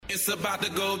It's about to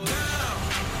go down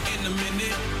in a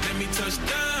minute. Let me touch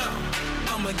down.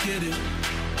 I'ma get it.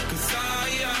 'Cause I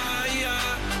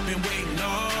been waiting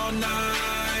all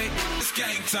night. It's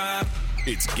game time.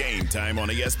 It's game time on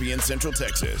ESPN Central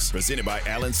Texas. Presented by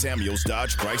Allen Samuels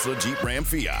Dodge Chrysler Jeep Ram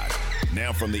Fiat.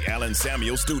 Now from the Allen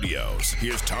Samuels Studios,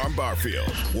 here's Tom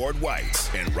Barfield, Ward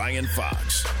White, and Ryan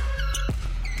Fox.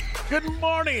 Good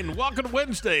morning. Welcome to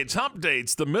Wednesday. It's Hump Day.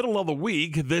 It's the middle of the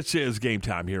week. This is game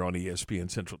time here on ESPN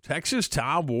Central Texas.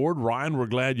 Tom, Ward, Ryan, we're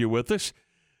glad you're with us.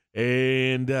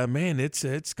 And, man, it's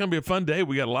going to be a fun day.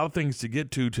 We got a lot of things to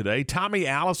get to today. Tommy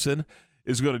Allison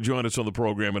is going to join us on the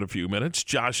program in a few minutes.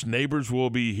 Josh Neighbors will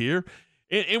be here.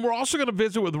 And we're also going to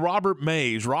visit with Robert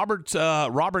Mays. Robert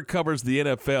covers the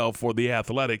NFL for The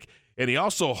Athletic, and he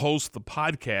also hosts the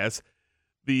podcast,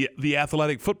 The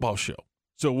Athletic Football Show.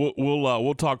 So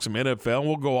we'll talk some NFL, and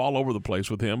we'll go all over the place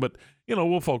with him. But,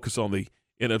 we'll focus on the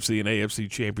NFC and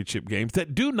AFC championship games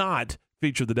that do not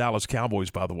feature the Dallas Cowboys,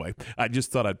 by the way. I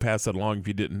just thought I'd pass that along if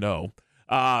you didn't know.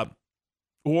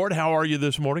 Ward, how are you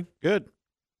this morning? Good.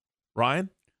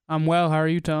 Ryan? I'm well. How are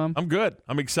you, Tom? I'm good.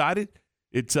 I'm excited.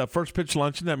 It's first pitch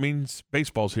luncheon. That means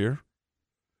baseball's here.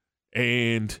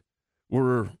 And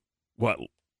we're,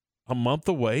 a month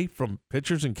away from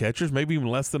pitchers and catchers, maybe even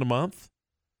less than a month,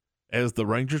 as the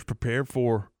Rangers prepare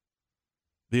for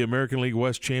the American League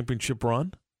West Championship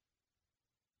run.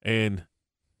 And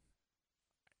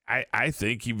I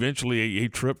think eventually a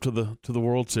trip to the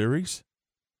World Series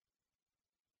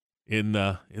in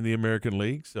the American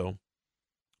League. So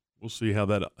we'll see how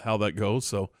that goes.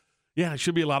 So yeah, it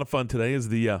should be a lot of fun today as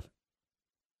the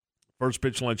first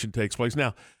pitch luncheon takes place.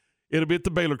 Now, it'll be at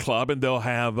the Baylor Club, and they'll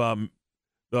have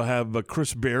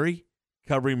Chris Berry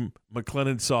covering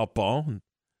McLennan softball, and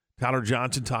Tyler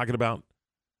Johnson talking about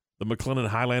the McLennan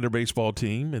Highlander baseball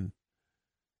team, and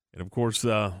of course,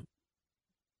 then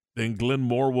Glenn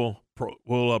Moore will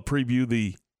preview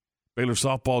the Baylor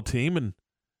softball team, and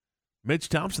Mitch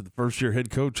Thompson, the first-year head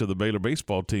coach of the Baylor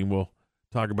baseball team, will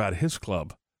talk about his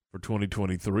club for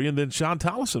 2023, and then Sean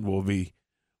Tollison will be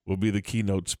the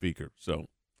keynote speaker. So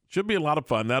should be a lot of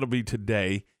fun. That'll be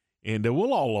today, and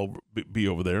we'll all be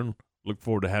over there, and look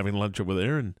forward to having lunch over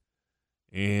there, and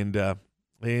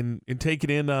taking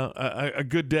in a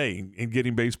good day and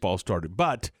getting baseball started.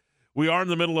 But we are in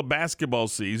the middle of basketball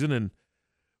season, and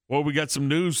we got some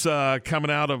news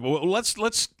coming out of. Well,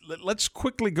 let's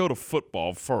quickly go to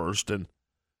football first, and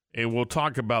we'll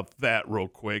talk about that real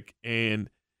quick, and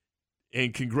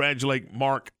congratulate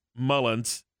Mark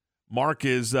Mullins. Mark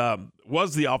was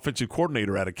the offensive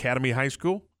coordinator at Academy High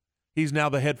School. He's now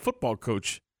the head football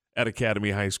coach at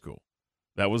Academy High School.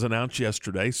 That was announced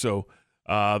yesterday, so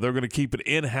they're going to keep it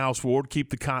in-house, Ward, keep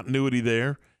the continuity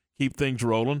there, keep things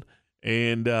rolling,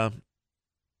 and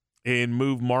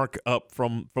move Mark up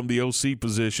from the OC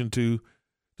position to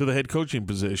the head coaching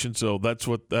position. So that's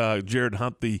what Jared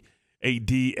Hunt, the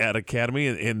AD at Academy,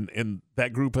 and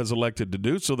that group has elected to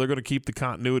do. So they're going to keep the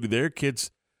continuity there.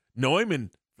 Kids know him,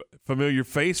 and familiar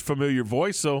face, familiar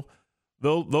voice, so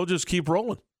they'll just keep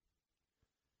rolling.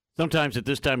 Sometimes at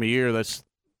this time of year, that's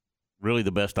really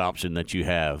the best option that you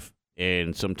have.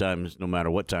 And sometimes, no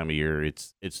matter what time of year,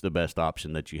 it's the best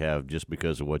option that you have just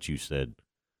because of what you said.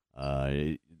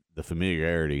 The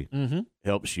familiarity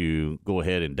helps you go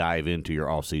ahead and dive into your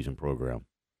all-season program.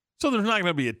 So there's not going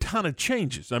to be a ton of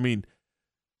changes. I mean,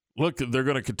 look, they're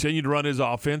going to continue to run his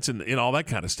offense and all that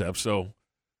kind of stuff. So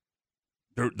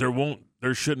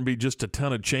there shouldn't be just a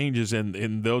ton of changes,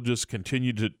 and they'll just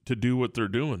continue to do what they're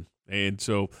doing. And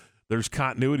so there's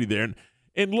continuity there.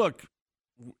 And look,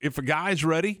 if a guy's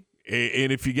ready,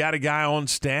 and if you got a guy on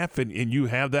staff and you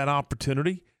have that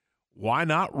opportunity, why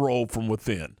not roll from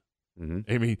within?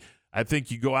 Mm-hmm. I mean, I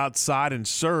think you go outside and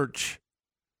search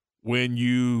when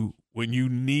you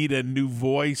need a new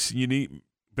voice.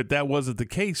 But that wasn't the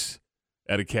case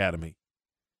at Academy.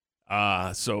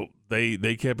 So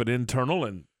they kept it internal,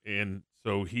 and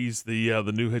so he's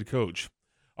the new head coach.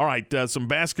 All right, some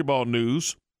basketball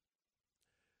news.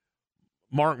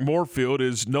 Mark Moorfield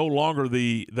is no longer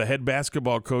the head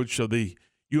basketball coach of the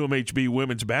UMHB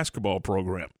women's basketball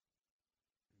program.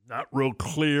 Not real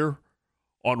clear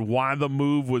on why the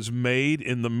move was made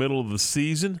in the middle of the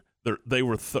season. They're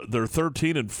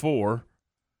 13-4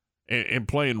 and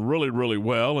playing really, really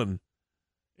well and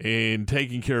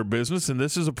taking care of business. And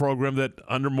this is a program that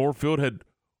under Moorfield had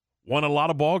won a lot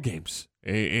of ball games,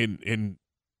 and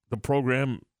the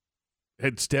program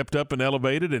had stepped up and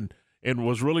elevated and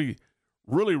was really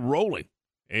rolling.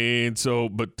 And so,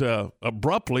 but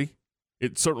abruptly,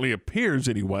 it certainly appears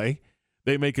anyway,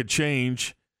 they make a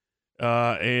change,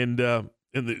 and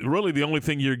really the only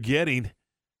thing you're getting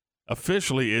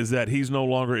officially is that he's no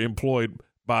longer employed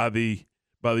by the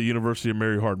University of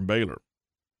Mary Hardin Baylor,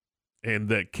 and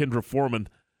that Kendra Foreman,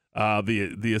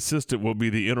 the assistant, will be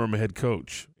the interim head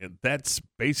coach. And that's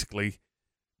basically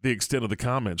the extent of the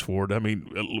comments, Ward. I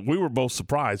mean, we were both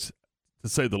surprised, to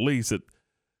say the least, that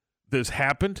this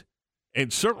happened,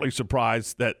 and certainly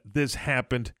surprised that this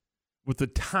happened with the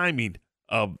timing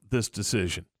of this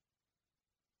decision.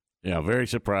 Yeah, very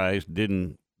surprised.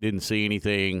 Didn't see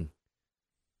anything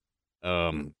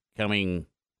coming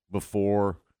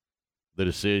before the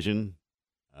decision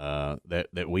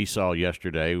that we saw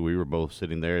yesterday. We were both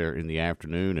sitting there in the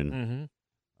afternoon, and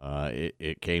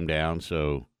it came down.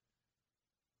 So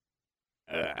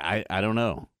I don't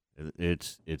know.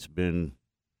 It's been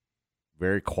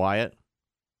very quiet,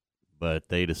 but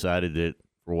they decided that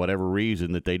for whatever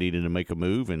reason that they needed to make a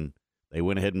move, and they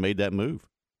went ahead and made that move.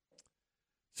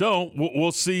 So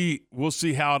we'll see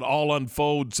how it all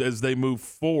unfolds as they move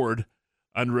forward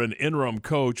under an interim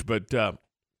coach. But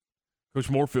Coach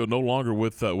Moorfield no longer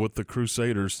with the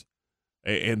Crusaders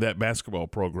and that basketball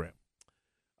program.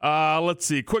 Let's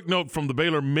see. Quick note from the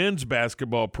Baylor men's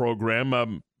basketball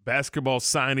program. Basketball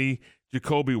signee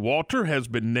Jacoby Walter has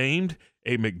been named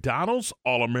a McDonald's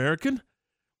All-American.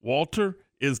 Walter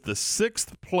is the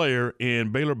 6th player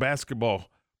in Baylor basketball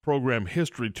program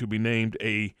history to be named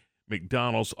a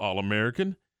McDonald's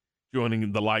All-American,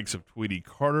 joining the likes of Tweety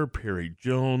Carter, Perry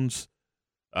Jones,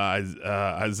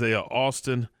 Isaiah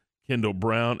Austin, Kendall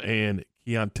Brown, and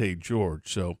Keontae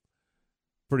George. So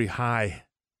pretty high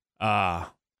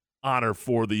honor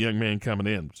for the young man coming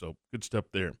in. So good stuff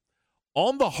there.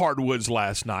 On the hardwoods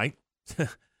last night,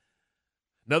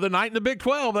 another night in the Big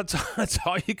 12. That's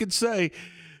all you can say.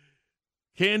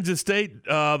 Kansas State,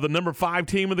 the number 5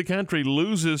 team of the country,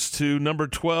 loses to number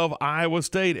 12 Iowa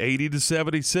State,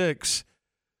 80-76.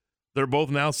 They're both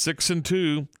now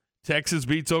 6-2. Texas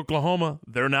beats Oklahoma.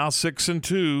 They're now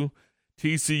 6-2.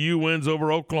 TCU wins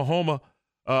over Oklahoma.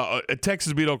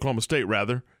 Texas beat Oklahoma State,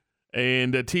 rather.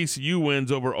 And TCU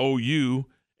wins over OU,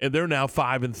 and they're now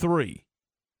 5-3.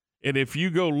 And if you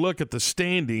go look at the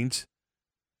standings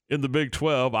in the Big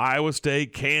 12, Iowa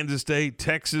State, Kansas State,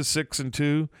 Texas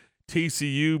 6-2,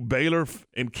 TCU, Baylor,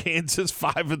 and Kansas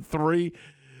 5-3.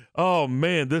 Oh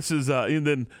man, this is and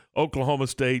then Oklahoma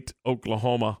State,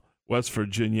 Oklahoma, West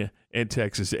Virginia, and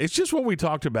Texas. It's just what we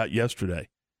talked about yesterday,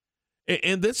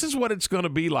 and this is what it's going to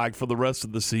be like for the rest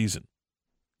of the season.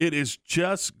 It is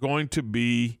just going to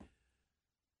be.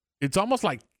 It's almost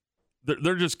like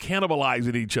they're just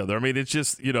cannibalizing each other. I mean, it's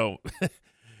just you're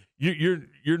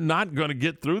not going to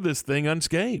get through this thing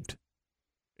unscathed,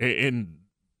 and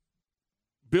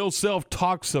Bill Self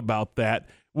talks about that.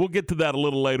 We'll get to that a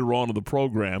little later on in the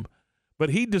program. But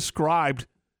he described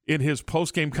in his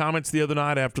post-game comments the other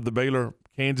night after the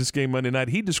Baylor-Kansas game Monday night,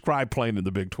 he described playing in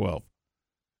the Big 12.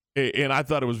 And I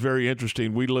thought it was very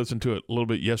interesting. We listened to it a little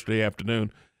bit yesterday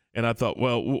afternoon, and I thought,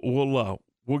 well,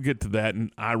 we'll get to that.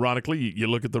 And ironically, you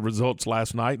look at the results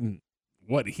last night, and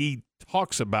what he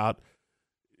talks about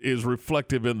is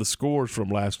reflective in the scores from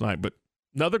last night. But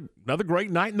Another great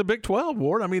night in the Big 12,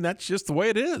 Ward. I mean, that's just the way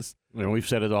it is. And we've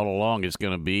said it all along. It's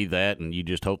going to be that, and you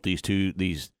just hope these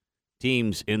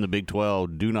teams in the Big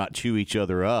 12 do not chew each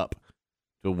other up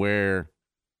to where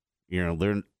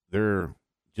they're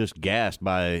just gassed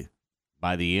by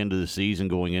the end of the season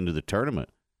going into the tournament.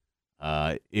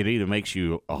 It either makes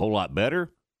you a whole lot better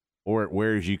or it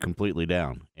wears you completely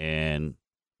down. And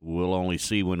we'll only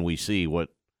see when we see what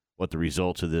the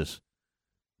results of this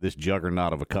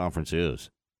juggernaut of a conference is.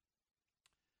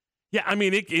 Yeah, I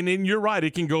mean, and you're right.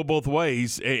 It can go both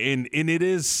ways, and it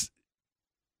is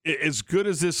as good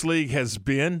as this league has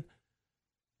been.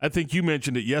 I think you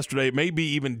mentioned it yesterday. It may be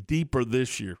even deeper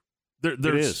this year. It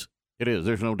is.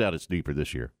 There's no doubt it's deeper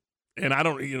this year. And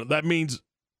that means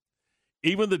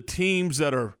even the teams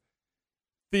that are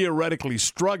theoretically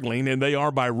struggling, and they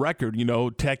are by record,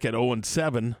 Tech at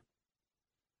 0-7.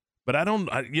 But I'm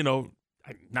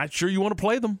not sure you want to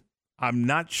play them. I'm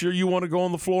not sure you want to go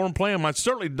on the floor and play them. I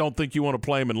certainly don't think you want to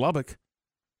play them in Lubbock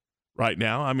right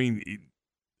now. I mean,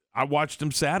 I watched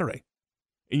them Saturday,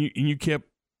 and you kept,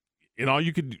 all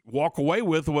you could walk away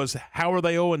with was, how are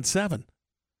they 0-7?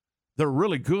 They're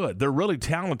really good. They're really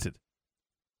talented.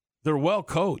 They're well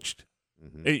coached.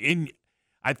 Mm-hmm. And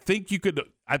I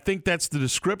think that's the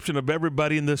description of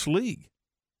everybody in this league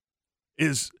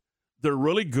is they're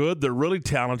really good, they're really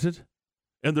talented,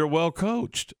 and they're well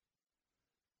coached.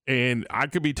 And I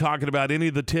could be talking about any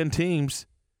of the 10 teams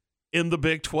in the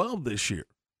Big 12 this year.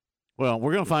 Well,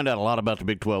 we're going to find out a lot about the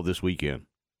Big 12 this weekend.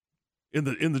 In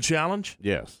the challenge?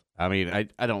 Yes. I mean,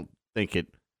 I don't think it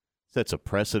sets a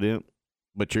precedent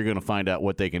but you're going to find out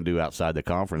what they can do outside the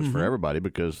conference for everybody,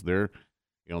 because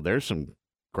there's some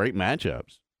great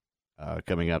matchups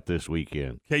coming up this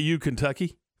weekend. KU,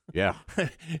 Kentucky. Yeah,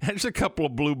 there's a couple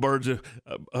of blue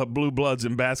bloods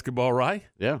in basketball, right?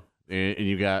 Yeah, and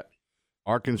you got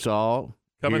Arkansas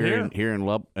coming here in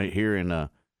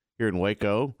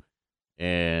Waco,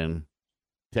 and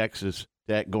Texas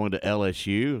Tech going to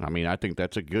LSU. I mean, I think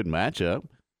that's a good matchup,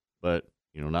 but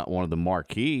not one of the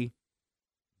marquee.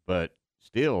 But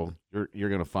still, you're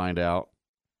going to find out,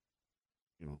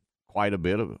 quite a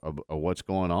bit of what's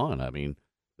going on. I mean,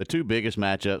 the two biggest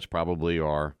matchups probably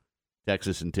are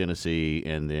Texas and Tennessee,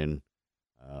 and then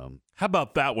how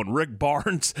about that one? Rick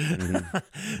Barnes,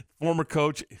 former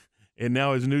coach, and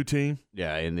now his new team.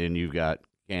 Yeah, and then you've got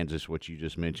Kansas, what you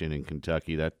just mentioned, in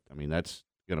Kentucky. That's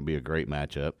going to be a great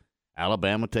matchup.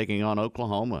 Alabama taking on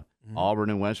Oklahoma, Auburn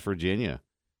and West Virginia.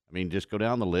 I mean, just go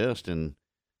down the list, and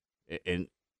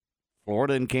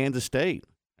Florida and Kansas State.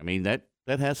 I mean, that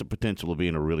has the potential of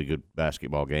being a really good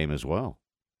basketball game as well.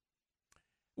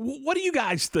 What do you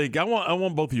guys think? I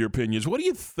want both of your opinions. What do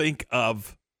you think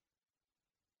of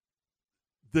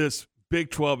this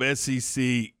Big 12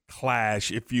 SEC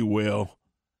clash, if you will,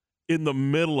 in the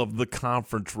middle of the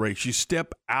conference race? You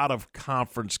step out of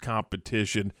conference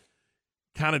competition,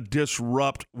 kind of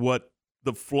disrupt what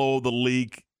the flow of the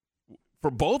league for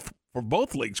both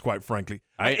leagues, quite frankly.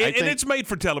 And it's made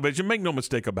for television. Make no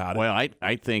mistake about it. Well,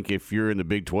 I think if you're in the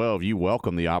Big 12, you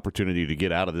welcome the opportunity to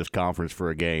get out of this conference for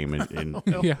a game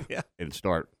and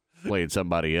start playing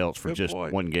somebody else for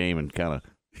one game and kind of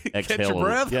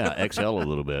exhale a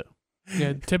little bit.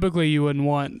 Yeah, typically you wouldn't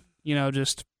want,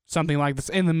 just something like this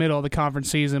in the middle of the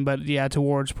conference season, but yeah, to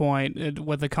Ward's point,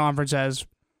 with the conference as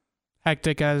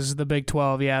hectic as the Big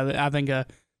 12, I think a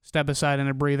step aside and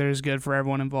a breather is good for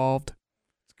everyone involved.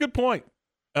 It's a good point.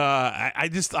 I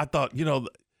thought,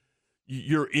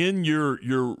 you're in your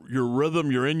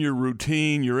rhythm, you're in your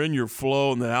routine, you're in your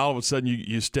flow, and then all of a sudden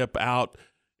you step out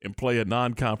and play a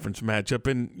non-conference matchup,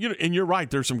 and you're right.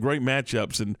 There's some great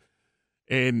matchups,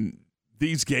 and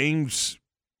these games,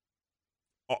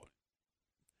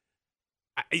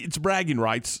 it's bragging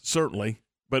rights certainly,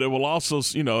 but it will also,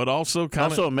 it also kind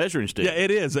of also a measuring stick. Yeah,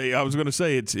 it is. I was going to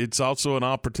say it's also an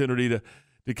opportunity to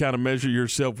kind of measure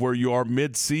yourself where you are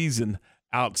mid-season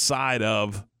outside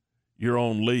of your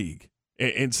own league.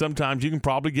 And sometimes you can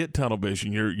probably get tunnel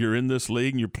vision. You're in this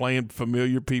league and you're playing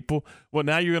familiar people. Well,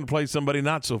 now you're going to play somebody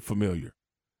not so familiar.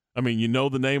 I mean, you know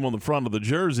the name on the front of the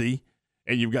jersey,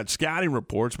 and you've got scouting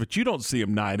reports, but you don't see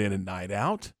them night in and night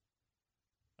out.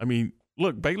 I mean,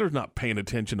 look, Baylor's not paying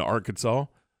attention to Arkansas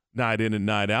night in and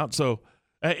night out. So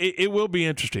it will be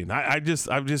interesting. I've just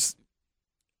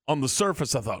on the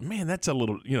surface, I thought, man, that's a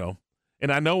little,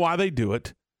 and I know why they do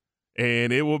it.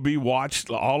 And it will be watched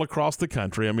all across the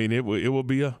country. I mean, it will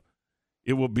be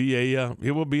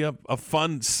a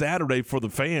fun Saturday for the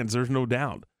fans. There's no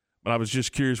doubt. But I was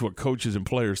just curious what coaches and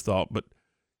players thought.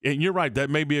 And you're right. That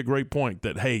may be a great point.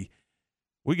 That hey,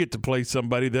 we get to play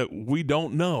somebody that we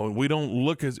don't know and we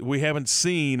haven't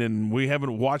seen and we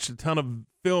haven't watched a ton of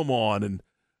film on, and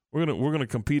we're gonna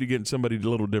compete against somebody a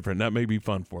little different. That may be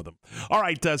fun for them. All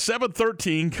right,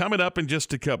 7:13 coming up in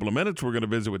just a couple of minutes. We're going to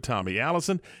visit with Tommy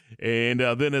Allison, and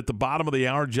then at the bottom of the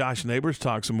hour, Josh Neighbors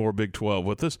talk some more Big 12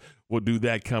 with us. We'll do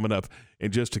that coming up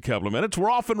in just a couple of minutes. We're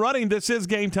off and running. This is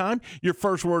Game Time, your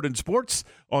first word in sports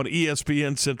on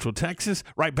ESPN Central Texas.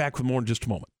 Right back with more in just a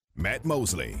moment. Matt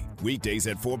Mosley, weekdays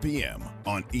at 4 p.m.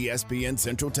 on ESPN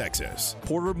Central Texas.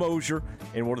 Porter Moser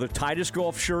in one of the tightest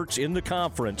golf shirts in the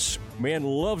conference. Man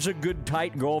loves a good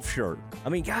tight golf shirt. I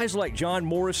mean, guys like John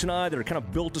Morris and I that are kind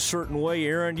of built a certain way.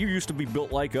 Aaron, you used to be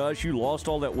built like us. You lost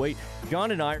all that weight.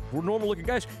 John and I, we're normal-looking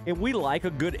guys, and we like a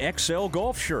good XL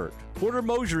golf shirt. Porter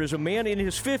Moser is a man in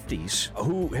his 50s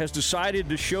who has decided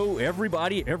to show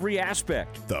everybody every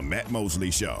aspect. The Matt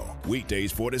Mosley Show,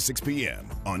 weekdays 4 to 6 p.m.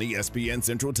 on ESPN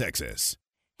Central Texas.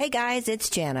 Hey guys, it's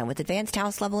Jana with Advanced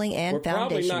House Leveling and We're Foundation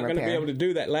probably not Repair. going to be able to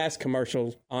do that last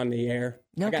commercial on the air.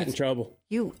 No, I got in trouble.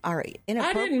 You are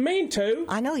inappropriate. I didn't mean to.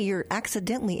 I know you're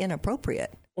accidentally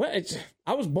inappropriate. Well,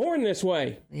 I was born this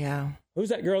way. Yeah. Who's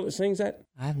that girl that sings that?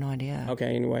 I have no idea.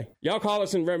 Okay, anyway. Y'all call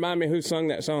us and remind me who sung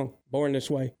that song, Born This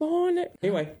Way.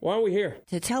 Anyway, why are we here?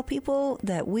 To tell people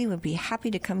that we would be happy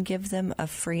to come give them a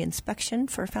free inspection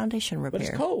for foundation repair. But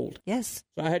it's cold. Yes.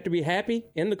 So I have to be happy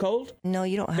in the cold? No,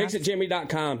 you don't have to.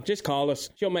 FixItJimmy.com. Just call us.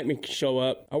 She'll make me show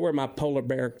up. I wear my polar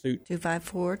bear suit.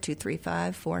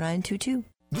 254-235-4922.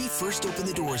 We first opened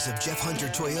the doors of Jeff Hunter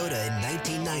Toyota in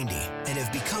 1990 and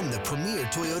have become the premier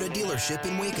Toyota dealership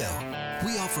in Waco.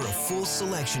 We offer a full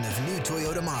selection of new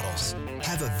Toyota models,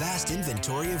 have a vast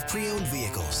inventory of pre-owned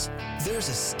vehicles. There's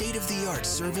a state-of-the-art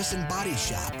service and body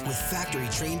shop with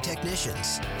factory-trained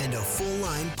technicians and a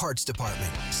full-line parts department.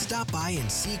 Stop by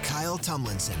and see Kyle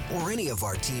Tomlinson or any of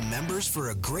our team members for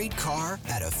a great car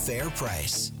at a fair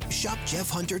price. Shop Jeff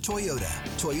Hunter Toyota.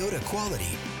 Toyota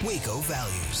quality, Waco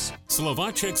values.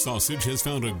 Slovacek Sausage has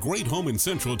found a great home in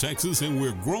Central Texas, and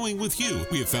we're growing with you.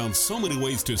 We have found so many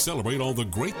ways to celebrate all the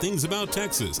great things about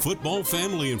Texas. Football,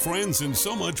 family, and friends, and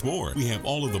so much more. We have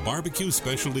all of the barbecue,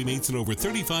 specialty meats, and over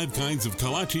 35 kinds of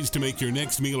kolaches to make your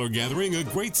next meal or gathering a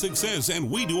great success,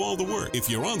 and we do all the work. If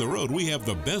you're on the road, we have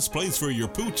the best place for your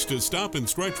pooch to stop and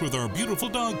stretch with our beautiful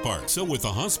dog park. So with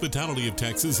the hospitality of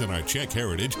Texas and our Czech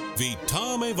heritage,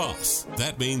 Vítame vás.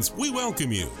 That means we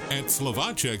welcome you. At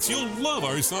Slovacek's, you'll love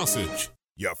our sausage.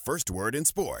 Your first word in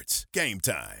sports. Game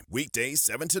time. Weekdays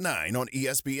 7 to 9 on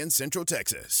ESPN Central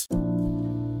Texas.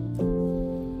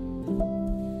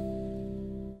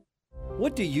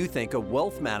 What do you think a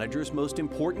wealth manager's most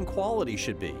important quality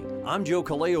should be? I'm Joe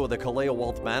Kaleo of the Kaleo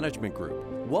Wealth Management Group.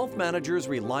 Wealth managers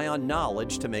rely on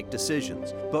knowledge to make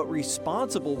decisions, but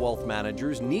responsible wealth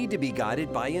managers need to be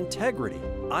guided by integrity.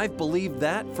 I've believed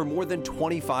that for more than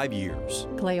 25 years.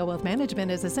 Kaleo Wealth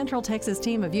Management is a Central Texas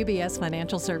team of UBS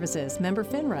Financial Services, member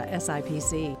FINRA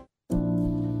SIPC.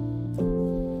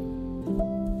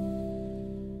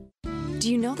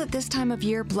 Do you know that this time of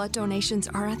year blood donations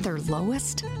are at their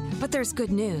lowest? But there's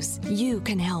good news. You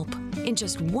can help. In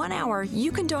just 1 hour,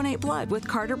 you can donate blood with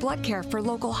Carter Blood Care for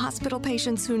local hospital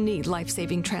patients who need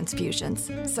life-saving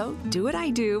transfusions. So do what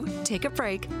I do. Take a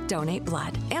break, donate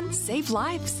blood, and save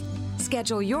lives.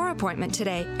 Schedule your appointment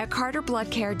today at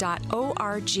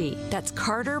carterbloodcare.org. That's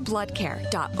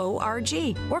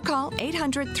carterbloodcare.org. Or call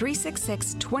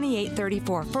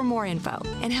 800-366-2834 for more info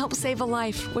and help save a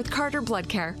life with Carter Blood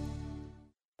Care.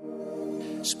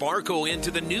 Sparkle into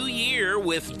the new year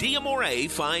with Diamore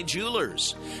Fine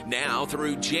Jewelers. Now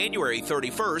through January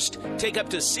 31st, take up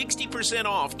to 60%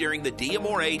 off during the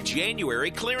Diamore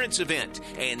January clearance event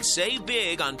and save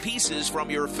big on pieces from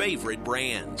your favorite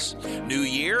brands. New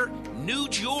year, new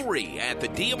jewelry at the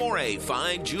Diamore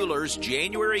Fine Jewelers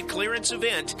January clearance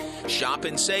event. Shop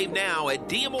and save now at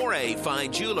Diamore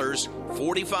Fine Jewelers,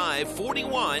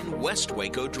 4541 West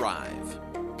Waco Drive.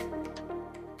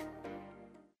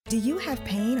 Do you have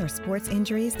pain or sports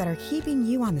injuries that are keeping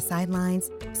you on the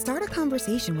sidelines? Start a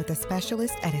conversation with a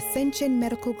specialist at Ascension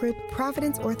Medical Group,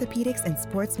 Providence Orthopedics and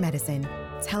Sports Medicine.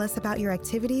 Tell us about your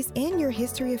activities and your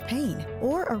history of pain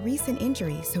or a recent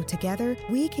injury so together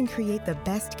we can create the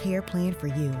best care plan for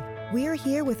you. We are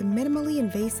here with minimally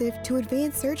invasive to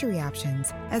advanced surgery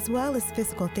options, as well as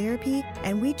physical therapy,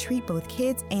 and we treat both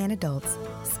kids and adults.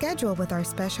 Schedule with our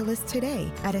specialist today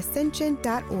at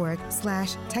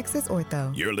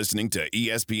ascension.org/TexasOrtho. You're listening to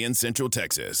ESPN Central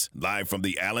Texas, live from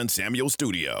the Allen Samuel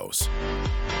Studios.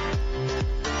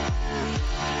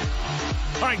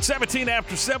 All right, 17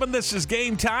 after 7. This is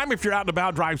game time. If you're out and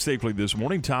about, drive safely this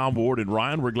morning. Tom, Ward, and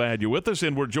Ryan, we're glad you're with us.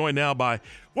 And we're joined now by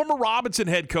former Robinson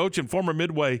head coach and former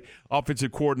Midway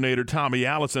offensive coordinator Tommy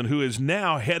Allison, who is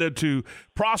now headed to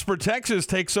Prosper, Texas,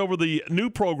 takes over the new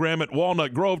program at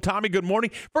Walnut Grove. Tommy, good morning.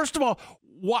 First of all,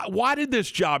 why did this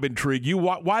job intrigue you?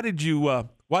 Why did you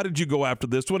go after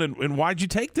this one, and why did you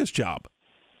take this job?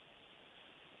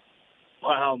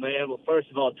 Wow, man. Well, first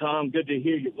of all, Tom, good to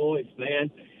hear your voice, man.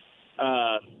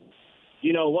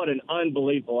 What an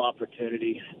unbelievable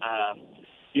opportunity.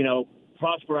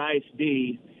 Prosper ISD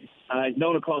is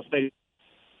known across state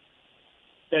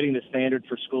setting the standard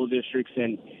for school districts,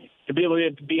 and to be able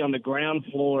to be on the ground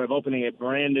floor of opening a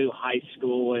brand new high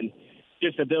school and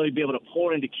just the ability to be able to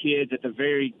pour into kids at the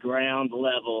very ground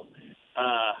level,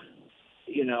 I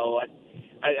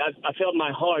felt in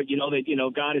my heart,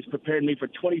 that, God has prepared me for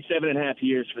 27 and a half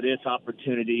years for this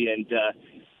opportunity. And,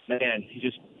 man, he's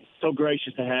just so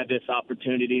gracious to have this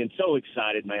opportunity and so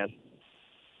excited, man.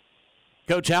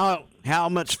 Coach, how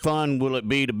much fun will it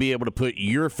be to be able to put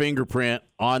your fingerprint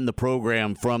on the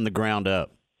program from the ground up?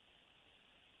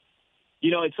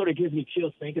 It sort of gives me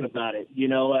chills thinking about it.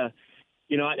 I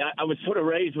was sort of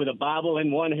raised with a Bible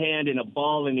in one hand and a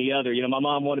ball in the other. My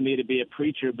mom wanted me to be a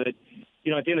preacher, but, at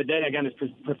the end of the day, I got in this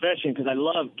profession because I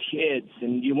love kids,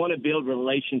 and you want to build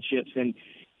relationships. And,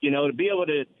 to be able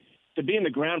to be in the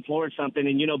ground floor of something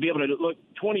and, be able to look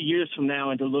 20 years from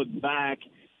now and to look back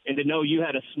and to know you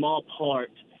had a small part,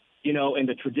 in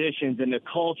the traditions and the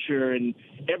culture and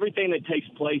everything that takes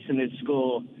place in this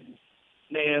school,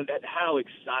 man, how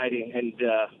exciting. And,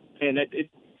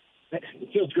 it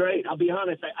feels great. I'll be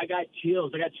honest. I got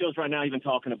chills. I got chills right now even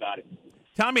talking about it.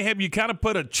 Tommy, have you kind of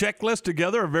put a checklist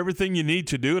together of everything you need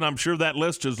to do? And I'm sure that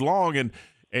list is long. And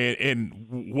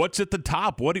what's at the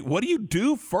top? What do you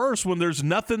do first when there's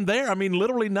nothing there? I mean,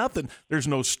 literally nothing. There's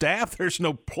no staff. There's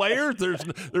no players.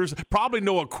 There's probably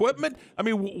no equipment. I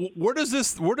mean, where does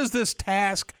this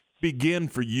task begin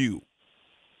for you?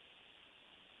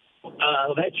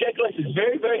 That checklist is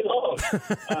very, very long.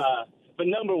 But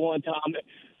number one, Tom,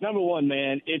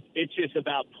 man, it's just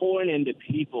about pouring into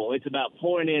people. It's about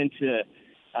pouring into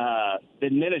the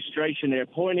administration there,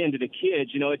 pouring into the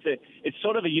kids. You know, it's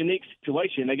sort of a unique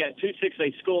situation. They got 2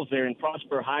 6A schools there in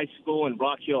Prosper High School and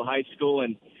Rock Hill High School.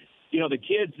 And, you know, the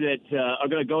kids that are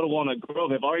going to go to Walnut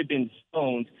Grove have already been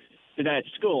zoned to that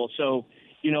school. So,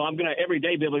 you know, I'm going to every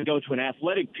day be able to go to an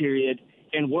athletic period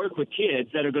and work with kids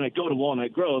that are going to go to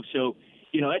Walnut Grove. So,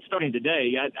 you know, that's starting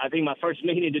today. I think my first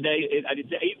meeting today, it's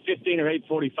 8:15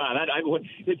 or 8:45.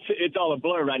 It's all a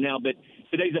blur right now, but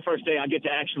today's the first day I get to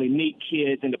actually meet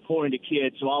kids and to pour into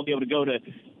kids. So I'll be able to go to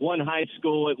one high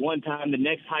school at one time, the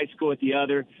next high school at the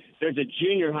other. There's a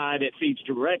junior high that feeds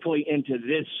directly into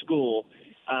this school.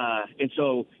 And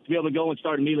so to be able to go and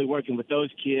start immediately working with those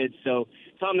kids. So,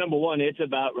 Tom, number one, it's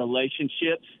about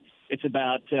relationships. It's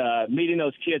about meeting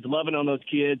those kids, loving on those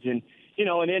kids, and, you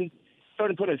know, and then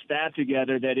starting to put a staff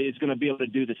together that is going to be able to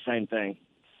do the same thing.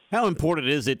 How important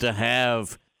is it to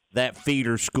have that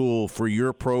feeder school for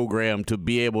your program to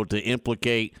be able to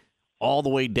implicate all the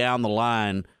way down the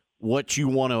line what you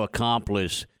want to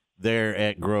accomplish there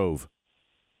at Grove?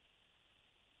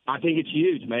 I think it's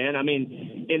huge, man. I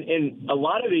mean, in a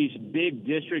lot of these big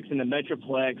districts in the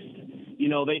Metroplex, you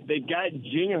know, they've got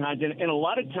junior highs, and a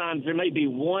lot of times there may be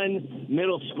one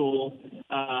middle school,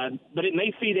 but it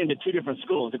may feed into two different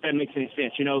schools, if that makes any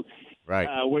sense, you know, right?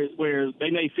 Where they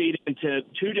may feed into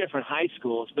two different high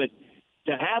schools, but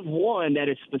to have one that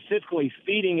is specifically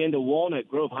feeding into Walnut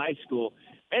Grove High School,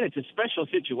 man, it's a special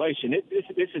situation.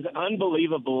 This is an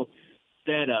unbelievable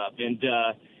setup, and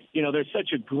you know, there's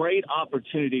such a great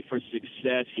opportunity for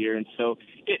success here, and so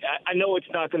I know it's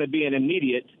not going to be an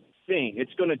immediate thing.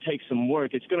 It's going to take some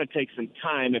work. It's going to take some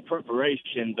time and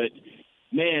preparation, but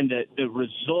man, the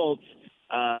results,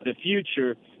 the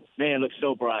future, man, looks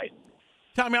so bright.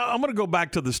 Tommy, I'm going to go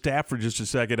back to the staff for just a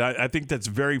second. I think that's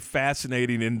very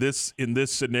fascinating in this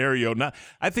scenario. Now,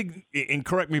 I think, and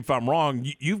correct me if I'm wrong,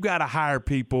 you've got to hire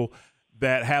people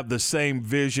that have the same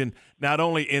vision, not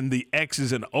only in the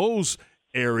X's and O's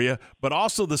area, but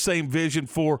also the same vision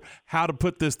for how to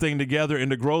put this thing together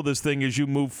and to grow this thing as you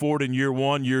move forward in year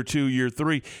 1, year 2, year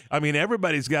 3. I mean,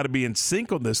 everybody's got to be in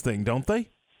sync on this thing, don't they?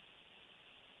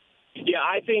 Yeah,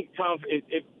 I think, Tom,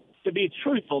 to be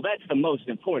truthful, that's the most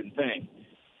important thing.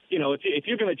 You know, if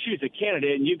you're going to choose a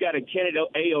candidate and you've got a candidate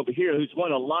A over here who's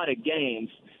won a lot of games,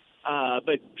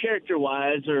 but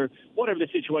character-wise or whatever the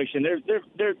situation,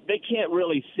 they can't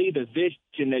really see the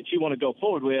vision that you want to go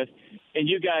forward with, and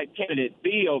you got candidate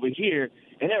B over here,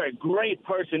 and they're a great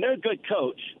person, they're a good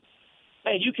coach.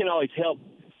 Man, you can always help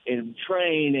and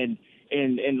train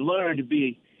and learn to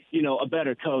be, you know, a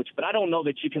better coach. But I don't know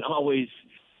that you can always,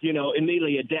 you know,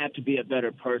 immediately adapt to be a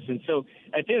better person. So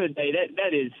at the end of the day,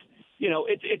 that is, you know,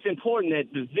 it's important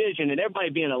that the vision and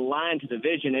everybody being aligned to the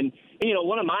vision. And you know,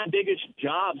 one of my biggest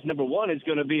jobs, number one, is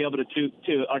going to be able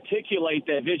to articulate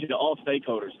that vision to all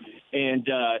stakeholders and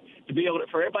to be able to,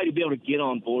 for everybody to be able to get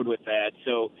on board with that.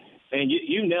 So, and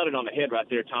you nailed it on the head right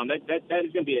there, Tom. That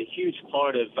is going to be a huge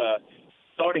part of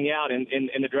starting out in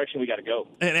the direction we got to go.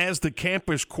 And as the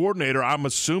campus coordinator, I'm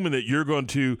assuming that you're going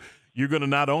to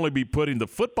not only be putting the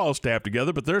football staff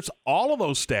together, but there's all of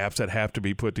those staffs that have to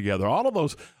be put together. All of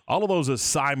those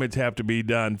assignments have to be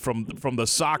done, from the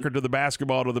soccer to the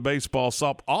basketball to the baseball,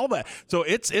 softball, all that. So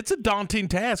it's a daunting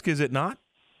task, is it not?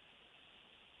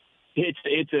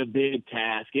 It's a big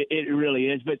task. It really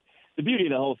is. But the beauty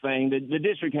of the whole thing, the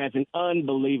district has an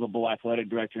unbelievable athletic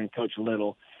director in Coach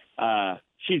Little.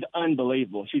 She's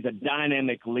unbelievable. She's a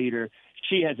dynamic leader.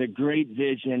 She has a great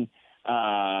vision.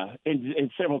 In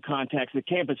several contacts, the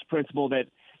campus principal that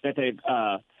they've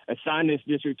assigned this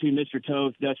district to, Mr.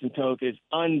 Toth, Dustin Toth, is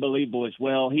unbelievable as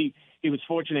well. He was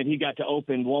fortunate he got to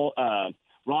open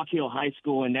Rock Hill High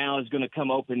School, and now is going to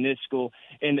come open this school.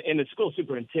 And the school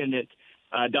superintendent,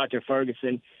 Dr.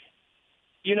 Ferguson,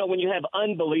 you know, when you have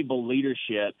unbelievable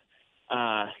leadership,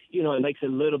 you know, it makes it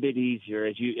a little bit easier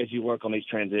as you work on these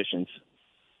transitions.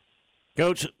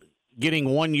 Coach, getting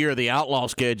 1 year of the outlaw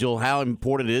schedule, how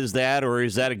important is that, or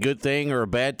is that a good thing or a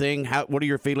bad thing? What are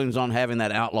your feelings on having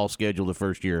that outlaw schedule the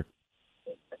first year?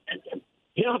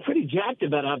 You know, I'm pretty jacked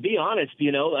about it. I'll be honest.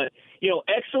 You know,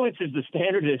 excellence is the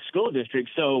standard of the school district.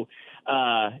 So,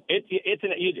 do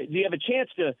you have a chance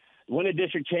to win a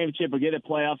district championship or get a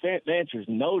playoff? The answer is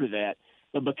no to that.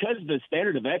 But because of the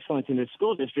standard of excellence in this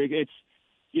school district, it's,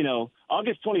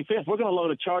 August 25th, we're going to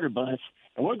load a charter bus,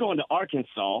 and we're going to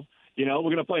Arkansas. We're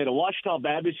going to play at a Ouachita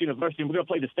Baptist University, and we're going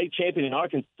to play the state champion in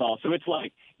Arkansas. So it's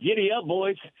like, giddy up,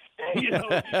 boys. Here we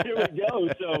go.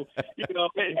 So,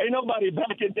 ain't nobody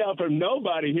backing down from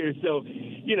nobody here. So,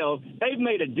 they've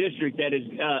made a district that is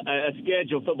a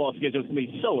football schedule to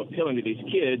be so appealing to these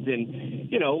kids. And,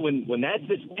 when that's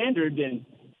the standard, then,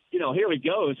 here we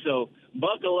go. So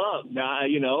buckle up,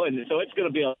 and so it's going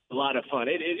to be a lot of fun.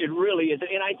 It really is.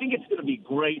 And I think it's going to be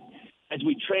great as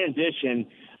we transition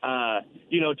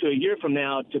to a year from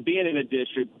now, to being in a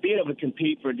district, being able to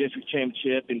compete for a district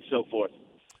championship and so forth.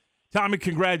 Tommy,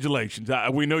 congratulations.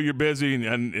 We know you're busy,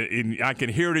 and I can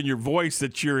hear it in your voice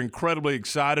that you're incredibly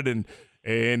excited and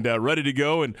ready to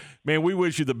go. And, man, we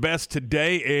wish you the best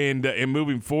today and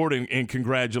moving forward, and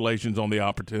congratulations on the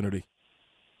opportunity.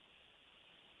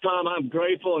 Tom, I'm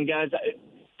grateful. And, guys,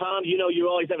 Tom, you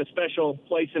always have a special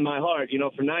place in my heart.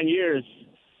 For 9 years,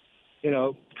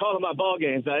 calling my ball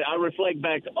games, I reflect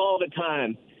back all the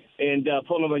time and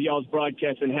pulling on y'all's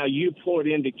broadcast and how you poured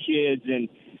into kids and,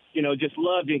 just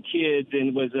loved your kids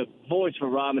and was a voice for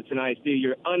Robinson ISD.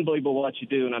 You're unbelievable what you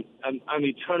do, and I'm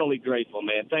eternally grateful,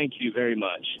 man. Thank you very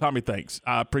much. Tommy, thanks.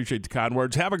 I appreciate the kind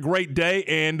words. Have a great day,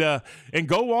 and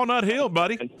go Walnut Hill,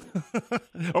 buddy.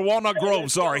 Or Walnut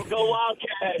Grove, sorry. Go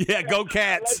Wildcats. Yeah, go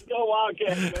Cats. Let's go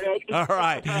Wildcats, man. All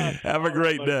right. Have a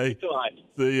great day.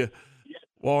 See ya.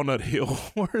 Walnut Hill.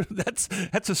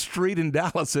 That's a street in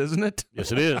Dallas, isn't it?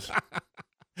 Yes, it is.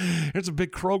 There's a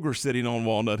big Kroger sitting on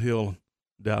Walnut Hill,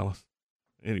 Dallas.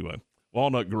 Anyway,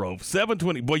 Walnut Grove.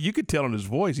 720. Boy, you could tell in his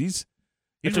voice he's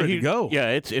ready to go. Yeah,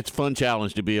 it's a fun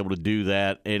challenge to be able to do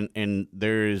that. And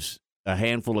there's a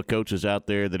handful of coaches out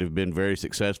there that have been very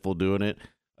successful doing it.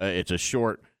 It's a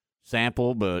short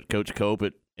sample, but Coach Cope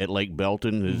at Lake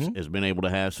Belton has been able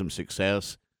to have some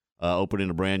success opening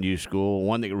a brand new school.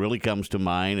 One that really comes to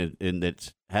mind and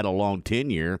that's had a long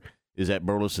tenure is at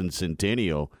Burleson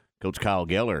Centennial. Coach Kyle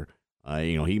Geller,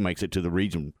 he makes it to the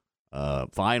region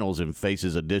finals and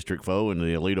faces a district foe in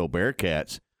the Aledo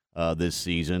Bearcats this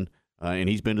season. And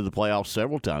he's been to the playoffs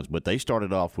several times, but they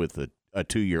started off with a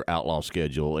 2-year outlaw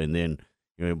schedule and then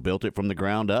built it from the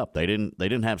ground up. They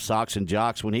didn't have socks and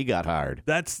jocks when he got hired.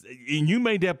 And you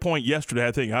made that point yesterday.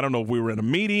 I think, I don't know if we were in a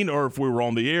meeting or if we were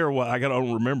on the air. I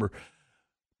don't remember,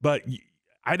 but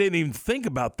I didn't even think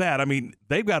about that. I mean,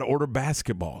 they've got to order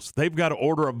basketballs. They've got to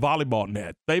order a volleyball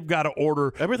net. They've got to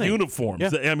order everything. Uniforms.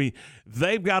 Yeah. I mean,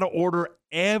 they've got to order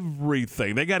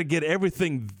everything. They got to get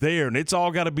everything there, and it's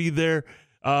all got to be there.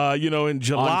 In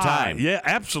July. On time. Yeah,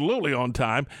 absolutely on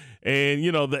time. And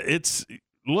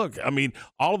look, I mean,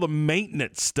 all the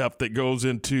maintenance stuff that goes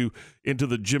into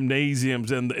the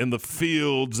gymnasiums and the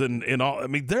fields and all. I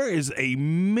mean, there is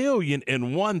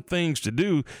 1,000,001 things to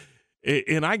do,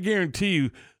 and I guarantee you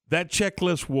that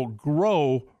checklist will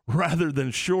grow rather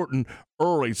than shorten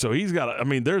early. So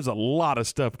there's a lot of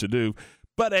stuff to do.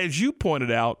 But as you pointed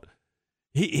out,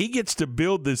 he gets to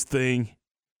build this thing,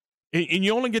 and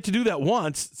you only get to do that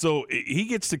once. So he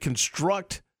gets to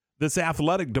construct this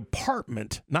athletic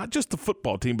department, not just the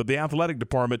football team, but the athletic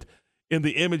department in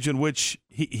the image in which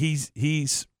he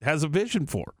has a vision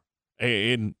for.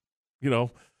 And,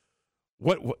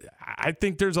 what I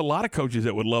think there's a lot of coaches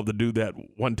that would love to do that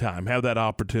one time, have that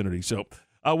opportunity. So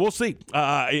we'll see.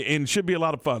 And should be a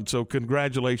lot of fun. So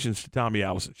congratulations to Tommy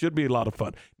Allison. Should be a lot of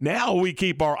fun. Now we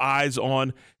keep our eyes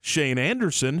on Shane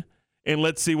Anderson, and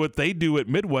let's see what they do at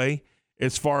Midway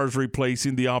as far as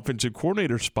replacing the offensive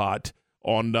coordinator spot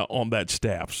on that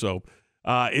staff. So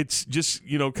it's just,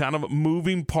 kind of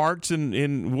moving parts,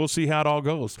 and we'll see how it all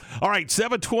goes. All right,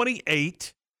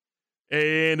 7:28,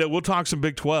 and we'll talk some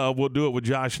Big 12. We'll do it with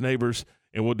Josh Neighbors,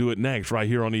 and we'll do it next right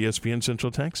here on ESPN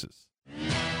Central Texas.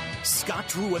 Scott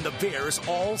Drew and the Bears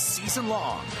all season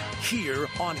long here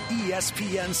on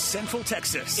ESPN Central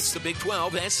Texas. It's the Big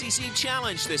 12 SEC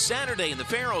Challenge this Saturday in the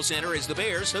Farrell Center as the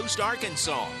Bears host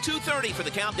Arkansas. 2:30 for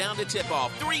the countdown to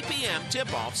tip-off. 3 p.m.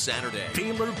 tip-off Saturday.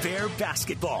 Baylor Bear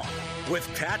basketball with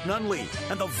Pat Nunley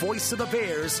and the voice of the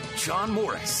Bears, John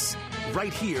Morris.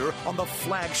 Right here on the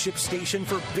flagship station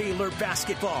for Baylor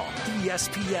basketball,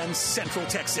 ESPN Central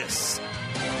Texas.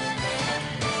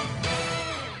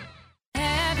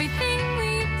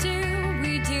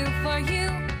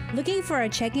 Looking for a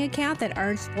checking account that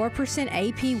earns 4%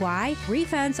 APY,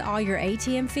 refunds all your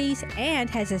ATM fees, and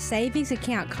has a savings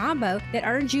account combo that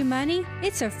earns you money?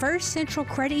 It's a First Central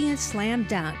Credit Union slam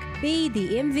dunk. Be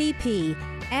the MVP.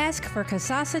 Ask for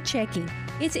Kasasa Checking.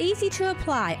 It's easy to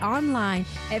apply online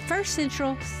at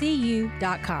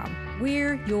firstcentralcu.com.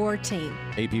 We're your team.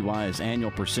 APY's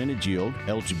annual percentage yield,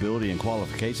 eligibility, and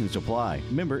qualifications apply.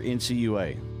 Member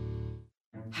NCUA.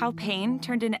 How pain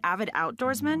turned an avid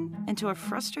outdoorsman into a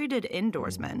frustrated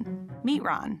indoorsman. Meet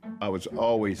Ron. I was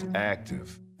always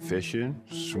active, fishing,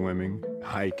 swimming,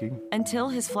 hiking. Until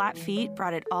his flat feet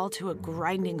brought it all to a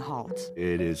grinding halt.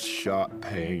 It is sharp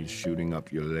pain shooting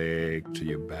up your leg to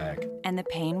your back. And the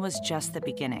pain was just the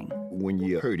beginning. When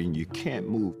you're hurting, you can't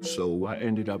move. So I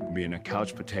ended up being a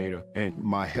couch potato, and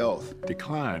my health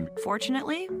declined.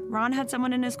 Fortunately, Ron had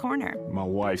someone in his corner. My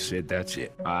wife said, "That's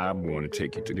it. I'm going to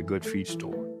take you to the Good Feet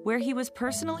store," where he was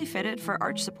personally fitted for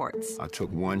arch supports. I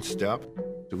took one step,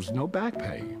 there was no back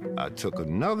pain. I took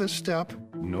another step,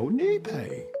 no knee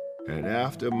pain. And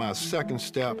after my second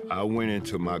step, I went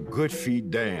into my Good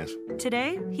Feet dance.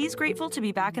 Today, he's grateful to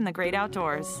be back in the great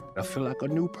outdoors. I feel like a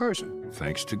new person,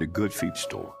 thanks to the Good Feet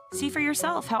store. See for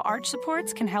yourself how arch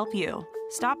supports can help you.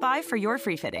 Stop by for your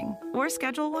free fitting or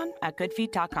schedule one at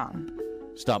goodfeet.com.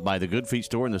 Stop by the Good Feet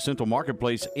store in the Central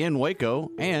Marketplace in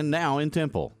Waco and now in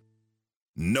Temple.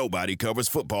 Nobody covers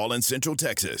football in Central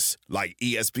Texas like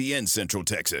ESPN Central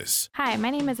Texas. Hi, my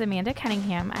name is Amanda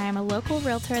Cunningham. I am a local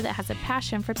realtor that has a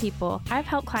passion for people. I've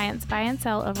helped clients buy and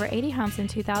sell over 80 homes in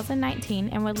 2019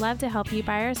 and would love to help you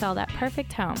buy or sell that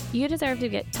perfect home. You deserve to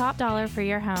get top dollar for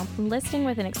your home. Listing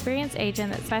with an experienced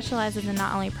agent that specializes in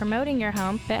not only promoting your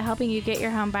home, but helping you get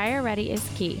your home buyer ready is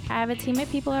key. I have a team of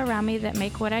people around me that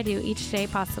make what I do each day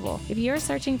possible. If you are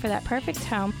searching for that perfect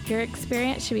home, your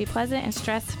experience should be pleasant and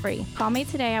stress-free. Call me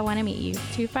today. I want to meet you.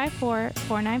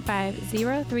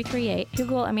 254-495-0338.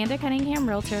 Google Amanda Cunningham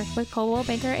Realtor with Coldwell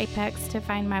Banker Apex to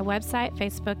find my website,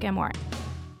 Facebook, and more.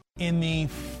 In the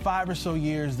 5 or so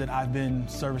years that I've been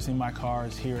servicing my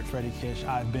cars here at Freddie Kish,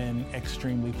 I've been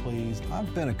extremely pleased.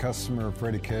 I've been a customer of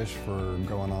Freddie Kish for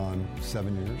going on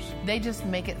 7 years. They just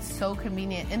make it so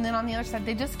convenient. And then on the other side,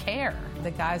 they just care.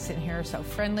 The guys in here are so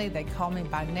friendly. They call me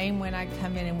by name when I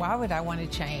come in, and why would I want to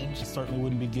change? I certainly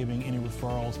wouldn't be giving any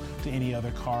referrals to any other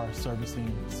car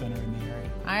servicing center in the area.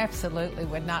 I absolutely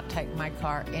would not take my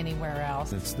car anywhere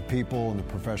else. It's the people and the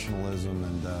professionalism,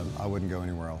 and I wouldn't go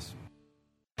anywhere else.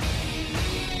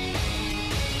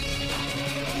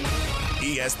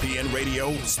 ESPN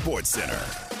Radio Sports Center.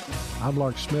 I'm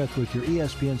Lark Smith with your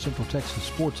ESPN Central Texas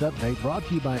Sports Update, brought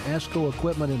to you by ASCO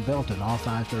Equipment in Belton off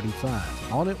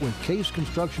I-35. On it with Case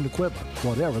Construction Equipment,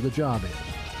 whatever the job is.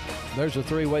 There's a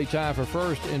three-way tie for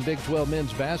first in Big 12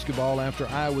 men's basketball after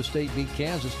Iowa State beat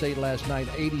Kansas State last night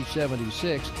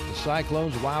 80-76. The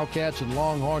Cyclones, Wildcats, and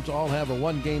Longhorns all have a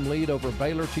one-game lead over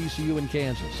Baylor, TCU, and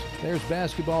Kansas. There's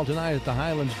basketball tonight at the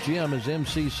Highlands Gym as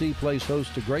MCC plays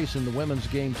host to Grayson. The women's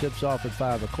game tips off at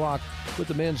 5 o'clock, with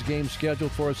the men's game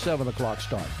scheduled for a 7 o'clock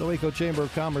start. The Waco Chamber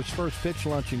of Commerce first pitch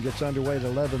luncheon gets underway at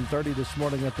 11:30 this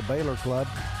morning at the Baylor Club.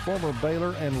 Former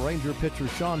Baylor and Ranger pitcher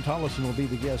Sean Tollison will be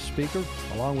the guest speaker,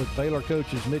 along with Baylor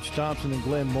coaches Mitch Thompson and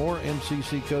Glenn Moore.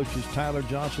 MCC coaches Tyler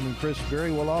Johnson and Chris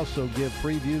Berry will also give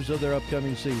previews of their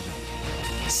upcoming season.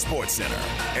 Sports Center,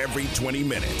 every 20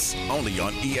 minutes, only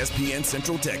on ESPN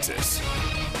Central Texas.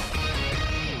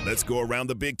 Let's go around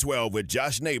the Big 12 with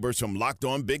Josh Neighbors from Locked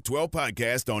On Big 12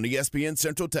 podcast on ESPN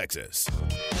Central Texas.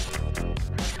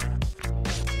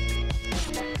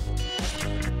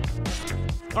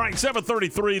 All right,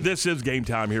 7:33. This is Game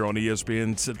Time here on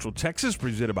ESPN Central Texas,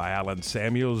 presented by Allen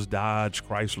Samuels, Dodge,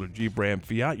 Chrysler, Jeep, Ram,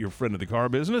 Fiat, your friend of the car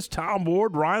business. Tom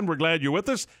Ward, Ryan, we're glad you're with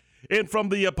us. And from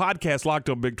the podcast Locked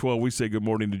On Big 12, we say good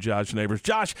morning to Josh Neighbors.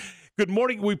 Josh, good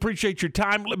morning. We appreciate your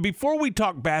time. Before we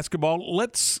talk basketball,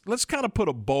 let's kind of put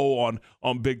a bow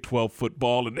on Big 12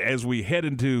 football, and as we head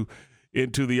into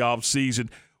the off season,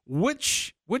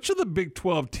 which of the Big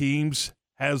 12 teams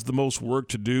has the most work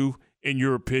to do, in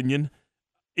your opinion,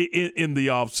 in the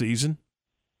off season?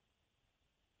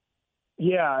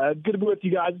 Yeah, good to be with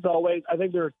you guys as always. I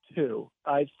think there are two.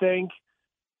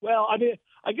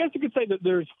 I guess you could say that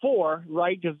there's four,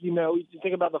 right? Because, you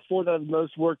think about the four that have the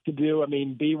most work to do. I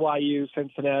mean, BYU,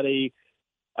 Cincinnati,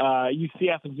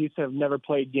 UCF, and UCF have never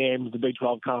played games in the Big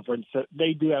 12 Conference. So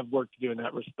they do have work to do in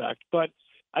that respect. But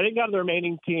I think out of the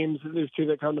remaining teams, there's two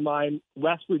that come to mind.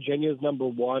 West Virginia is number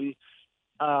one.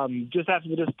 Just after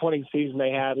the disappointing season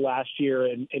they had last year,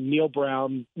 and Neil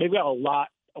Brown, they've got a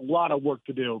lot of work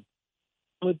to do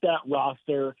with that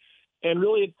roster. And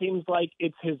really, it seems like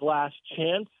it's his last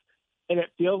chance. And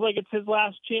it feels like it's his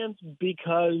last chance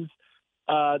because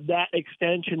that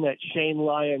extension that Shane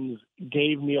Lyons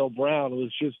gave Neil Brown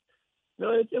was just,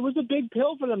 it was a big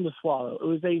pill for them to swallow. It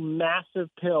was a massive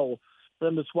pill for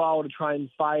them to swallow to try and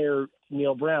fire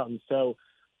Neil Brown. So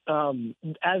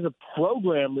as a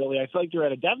program, really, I feel like they're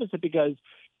at a deficit because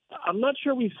I'm not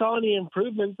sure we saw any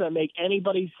improvements that make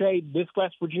anybody say this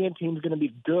West Virginia team is going to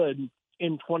be good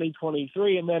in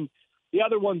 2023. And then the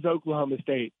other one's Oklahoma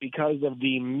State because of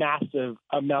the massive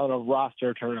amount of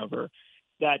roster turnover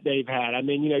that they've had. I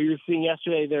mean, you're seeing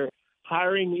yesterday they're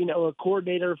hiring, a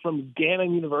coordinator from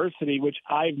Gannon University, which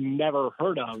I've never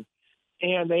heard of.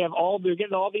 And they're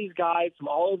getting all these guys from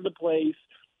all over the place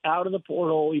out of the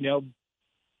portal,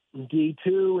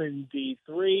 D2 and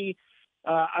D3.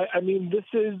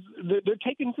 They're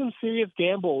taking some serious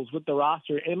gambles with the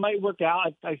roster. It might work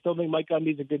out. I still think Mike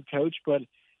Gundy's a good coach, but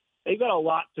they've got a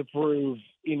lot to prove,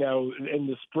 in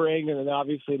the spring and then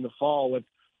obviously in the fall with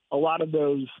a lot of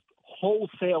those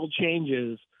wholesale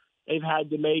changes they've had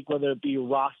to make, whether it be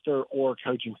roster or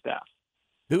coaching staff.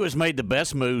 Who has made the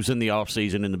best moves in the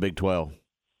offseason in the Big 12?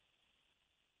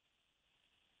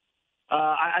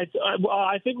 I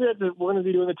think we're going to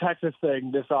be doing the Texas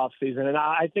thing this offseason, and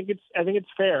I think it's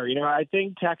fair. I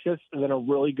think Texas is in a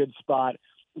really good spot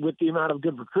with the amount of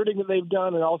good recruiting that they've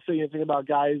done, and also you think about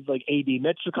guys like A.D.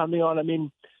 Mitchell coming on. I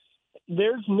mean,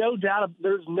 there's no doubt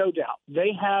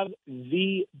they have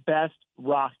the best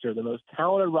roster, the most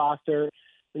talented roster.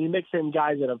 When you mix in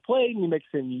guys that have played, and you mix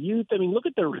in youth. I mean, look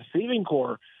at the receiving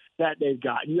core that they've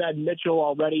got. You add Mitchell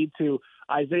already to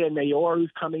Isaiah Mayor,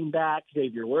 who's coming back.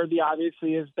 Xavier Worthy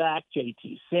obviously is back.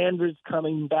 J.T. Sanders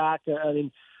coming back. I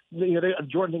mean,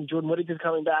 Jordan Whittaker's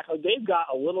coming back. They've got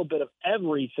a little bit of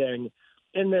everything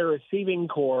in their receiving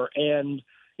core, and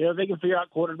if they can figure out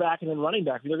quarterback and then running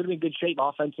back, they're going to be in good shape.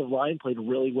 Offensive line played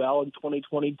really well in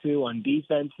 2022. On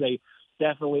defense, they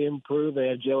definitely improved. They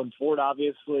have Jalen Ford,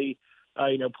 obviously,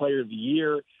 player of the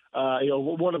year.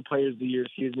 One of the players of the year,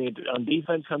 on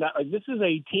defense come back. This is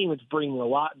a team that's bringing a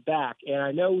lot back, and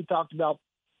I know we talked about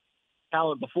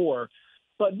talent before,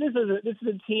 but this is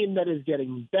a team that is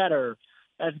getting better.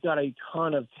 That's got a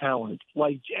ton of talent.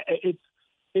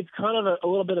 It's kind of a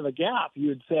little bit of a gap, you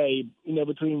would say,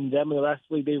 between them and the rest of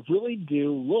the league. They really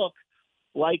do look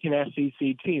like an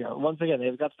SEC team. Once again,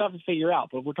 they've got stuff to figure out,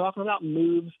 but if we're talking about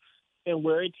moves and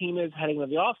where a team is heading into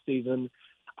the offseason,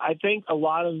 I think a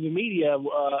lot of the media,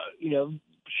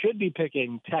 should be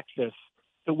picking Texas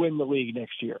to win the league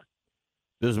next year.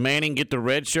 Does Manning get the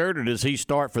red shirt, or does he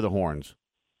start for the Horns?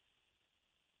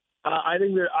 I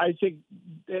think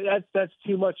that's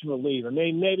too much of a lead. I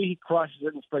mean, maybe he crushes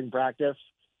it in spring practice,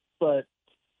 but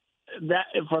that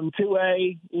from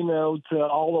 2A, to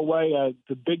all the way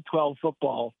to Big 12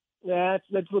 football, that's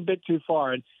a bit too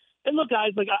far. And look,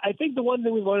 guys, I think the one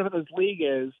thing we've learned about this league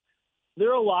is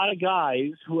there are a lot of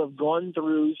guys who have gone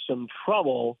through some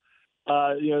trouble,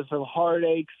 some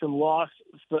heartaches, some loss,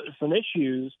 some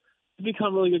issues to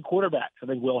become really good quarterbacks. I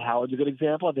think Will Howard's a good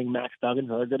example. I think Max Duggan's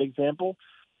another good example,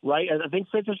 right? And I think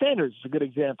Spencer Sanders is a good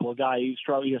example, a guy who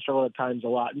struggled at times a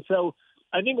lot. And so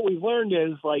I think what we've learned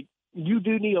is, you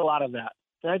do need a lot of that.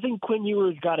 And I think Quinn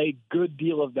Ewers got a good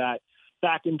deal of that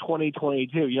back in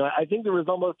 2022. I think there was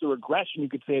almost a regression, you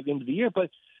could say, at the end of the year, but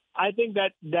I think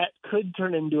that could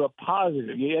turn into a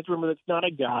positive. You have to remember that's not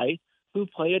a guy who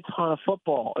played a ton of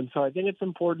football. And so I think it's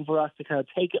important for us to kind of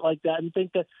take it like that and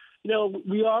think that,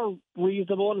 we are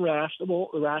reasonable and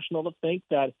rational to think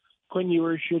that Quinn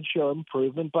Ewers should show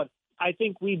improvement. But I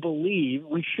think we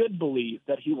should believe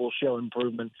that he will show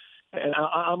improvement. And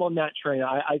I'm on that train.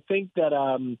 I think that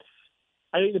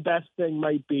I think the best thing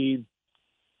might be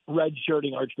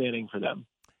redshirting Arch Manning for them.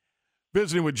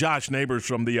 Visiting with Josh Neighbors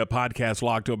from the podcast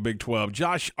Locked Up Big 12.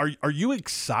 Josh, are you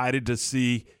excited to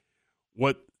see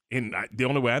what, and the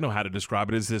only way I know how to describe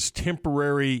it is this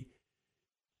temporary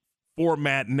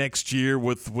format next year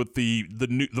with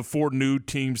the four new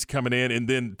teams coming in, and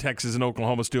then Texas and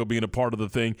Oklahoma still being a part of the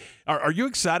thing. Are you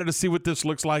excited to see what this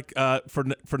looks like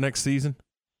for next season?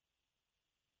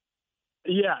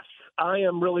 Yes.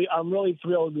 I'm really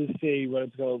thrilled to see what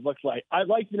it's going to look like. I'd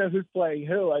like to know who's playing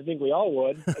who. I think we all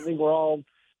would. I think we're all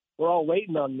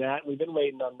waiting on that. We've been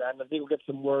waiting on that, and I think we'll get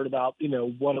some word about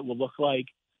what it will look like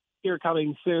here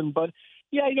coming soon. But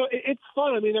yeah, it's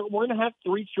fun. I mean, we're going to have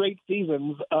 3 straight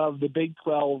seasons of the Big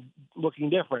 12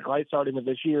 looking different, right? Starting with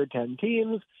this year, 10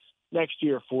 teams. Next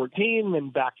year, 14,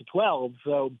 then back to 12.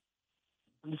 So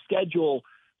the schedule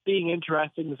being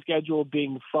interesting, the schedule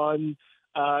being fun.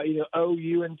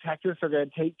 OU and Texas are going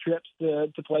to take trips to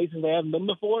places they haven't been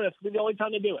before. That's going to be the only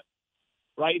time they do it,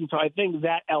 right? And so I think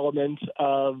that element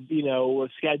of,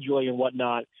 scheduling and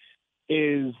whatnot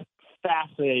is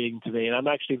fascinating to me. And I'm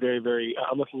actually very, very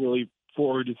I'm looking really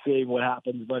forward to seeing what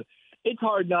happens. But it's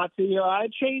hard not to.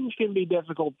 Change can be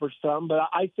difficult for some, but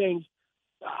I think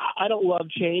I don't love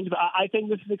change, but I think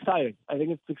this is exciting. I think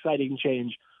it's exciting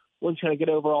change once you kind of get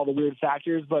over all the weird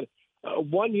factors. But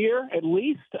 1 year at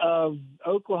least of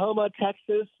Oklahoma,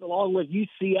 Texas, along with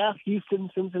UCF, Houston,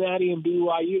 Cincinnati, and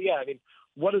BYU. Yeah, I mean,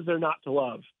 what is there not to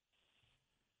love?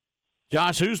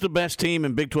 Josh, who's the best team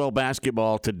in Big 12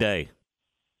 basketball today?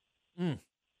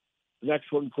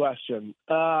 Next one question.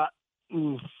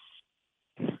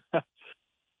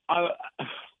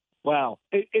 Wow,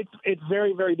 it's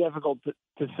very, very difficult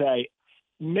to say.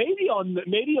 Maybe on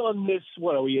this,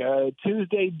 what are we?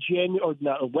 Tuesday,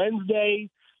 Wednesday,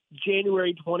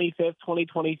 January 25th,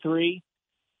 2023.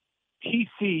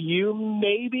 TCU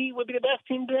maybe would be the best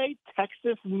team today.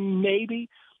 Texas maybe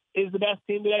is the best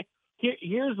team today.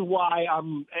 Here's why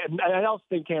and I also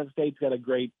think Kansas State's got a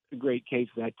great case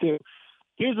for that too.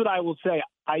 Here's what I will say.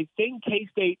 I think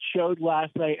K-State showed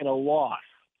last night in a loss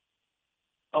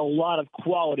a lot of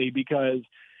quality because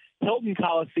Hilton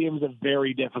Coliseum is a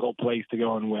very difficult place to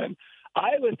go and win.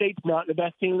 Iowa State's not the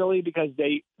best team in the league because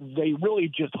they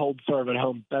really just hold serve at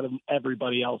home better than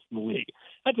everybody else in the league.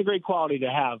 That's a great quality to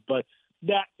have, but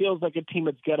that feels like a team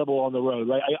that's gettable on the road,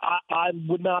 right? I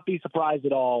would not be surprised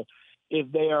at all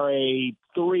if they are a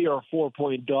 3 or 4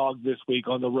 point dog this week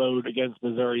on the road against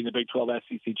Missouri in the Big 12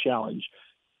 SEC Challenge.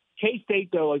 K-State,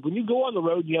 though, like when you go on the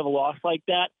road and you have a loss like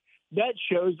that, that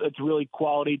shows it's a really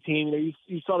quality team.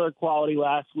 You saw their quality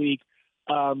last week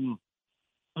when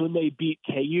they beat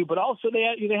KU, but also they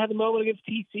had the moment against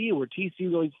TCU where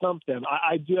TCU really stumped them.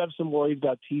 I do have some worries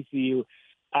about TCU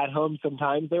at home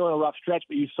sometimes. They were on a rough stretch,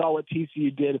 but you saw what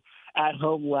TCU did at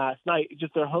home last night.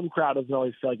 Just their home crowd doesn't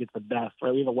always feel like it's the best,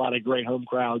 right? We have a lot of great home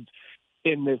crowds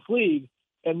in this league,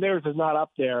 and theirs is not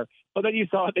up there. But then you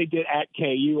saw what they did at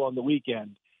KU on the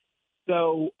weekend.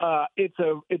 So it's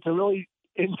a really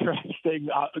interesting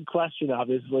question,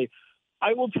 obviously.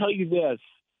 I will tell you this.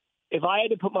 If I had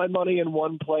to put my money in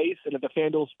one place, and at the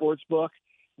FanDuel Sportsbook,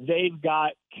 they've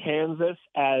got Kansas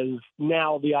as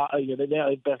now they now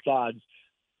have best odds,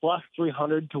 plus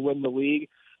 300 to win the league.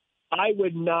 I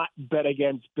would not bet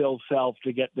against Bill Self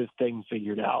to get this thing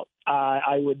figured out.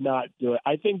 I would not do it.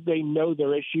 I think they know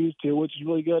their issues, too, which is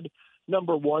really good.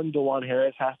 Number one, DeJuan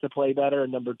Harris has to play better.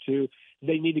 And number two,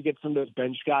 they need to get some of those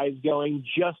bench guys going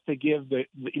just to give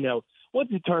once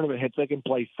the tournament hits, they can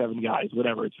play 7 guys,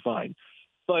 whatever, it's fine.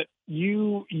 But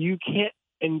you can't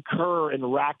incur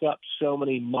and rack up so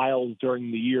many miles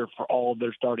during the year for all of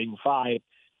their starting 5.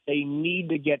 They need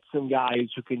to get some guys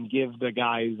who can give the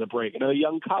guys a break. I know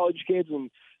young college kids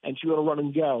and you want to run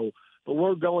and go, but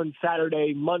we're going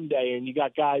Saturday, Monday, and you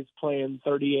got guys playing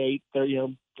 38,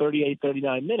 39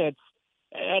 minutes.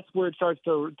 That's where it starts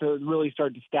to really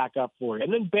start to stack up for you.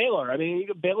 And then Baylor. I mean,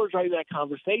 Baylor's right in that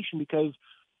conversation because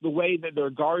the way that their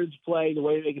guards play, the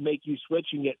way they can make you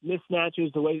switch and get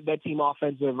mismatches, the way that team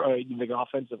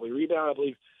offensively rebound, I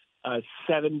believe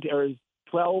 7 or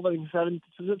 12, I think 7,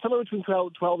 somewhere between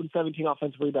 12 and 17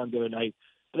 offensive rebounds the other night.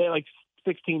 They had like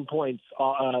 16 points,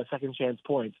 second chance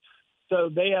points. So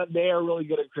they are really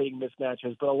good at creating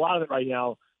mismatches, but a lot of it right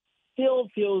now still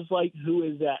feels like who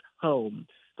is at home.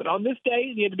 But on this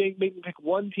day, you had to maybe pick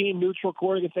one team neutral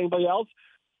court against anybody else.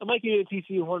 I might give you the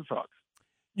TCU Horned Frogs.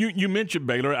 You mentioned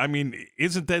Baylor. I mean,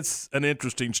 isn't that an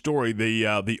interesting story? The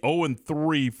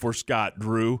 0-3 for Scott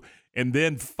Drew, and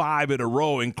then 5 in a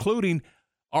row, including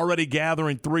already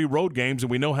gathering 3 road games,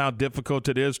 and we know how difficult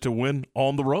it is to win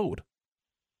on the road.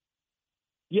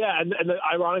 Yeah, and the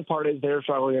ironic part is they're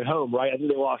struggling at home, right? I think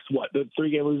they lost, the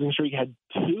 3-game losing streak had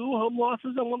 2 home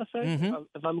losses, I want to say,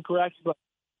 if I'm correct. But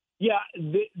yeah,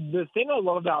 the thing I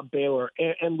love about Baylor,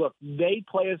 and look, they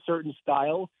play a certain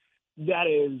style that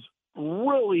is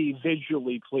really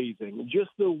visually pleasing. Just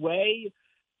the way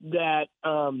that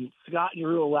Scott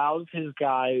Drew allows his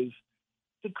guys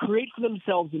to create for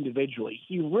themselves individually.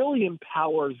 He really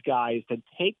empowers guys to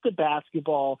take the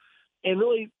basketball and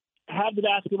really have the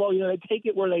basketball, they take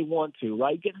it where they want to,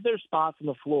 right? Get to their spots on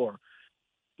the floor.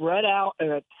 Spread out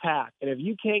and attack. And if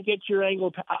you can't get your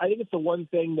angle, I think it's the one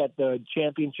thing that the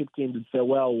championship team did so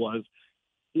well was,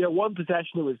 one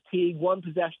possession it was Teague, one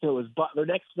possession it was Butler,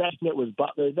 next possession it was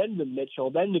Butler, then to Mitchell,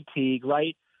 then to Teague,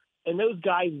 right? And those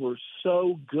guys were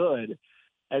so good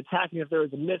at attacking. If there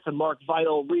was a miss, a Mark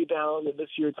Vital rebound, and this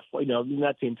year it's in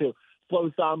that team too,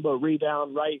 Flo Samba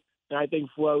rebound, right? And I think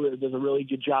Flo does a really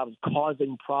good job of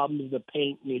causing problems in the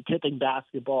paint, tipping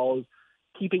basketballs,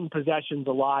 keeping possessions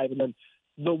alive, and then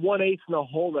the one ace in the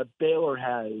hole that Baylor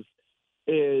has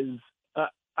is,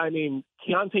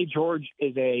 Keontae George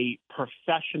is a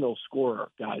professional scorer,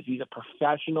 guys. He's a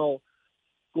professional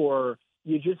scorer.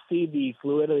 You just see the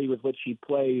fluidity with which he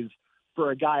plays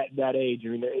for a guy at that age. I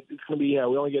mean, it's going to be, we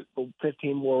only get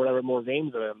 15 more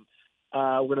games of him.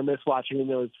 We're going to miss watching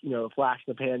him, flash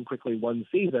in the pan quickly one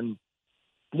season.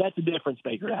 That's a difference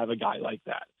maker to have a guy like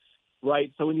that.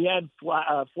 right? So when you add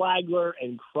Flagler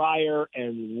and Cryer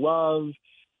and Love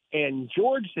and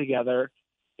George together,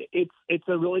 it's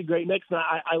a really great mix. And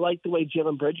I like the way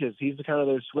Jalen Bridges, he's the kind of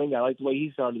their swing guy. I like the way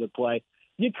he started to play.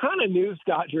 You kind of knew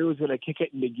Scott Drew was going to kick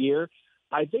it into gear.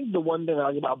 I think the one thing I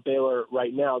like about Baylor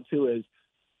right now, too, is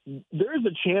there's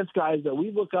a chance, guys, that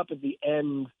we look up at the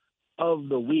end of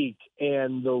the week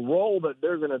and the role that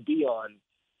they're going to be on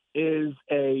is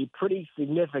a pretty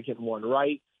significant one,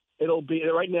 right? It'll be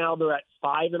right now they're at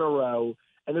 5 in a row,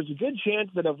 and there's a good chance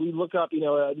that if we look up, there's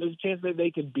a chance that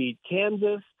they could beat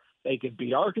Kansas, they could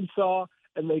beat Arkansas,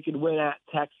 and they could win at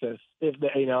Texas if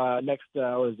they, next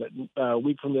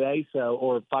week from today,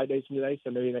 or 5 days from today,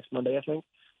 so maybe next Monday, I think.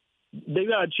 They've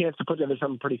got a chance to put together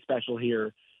something pretty special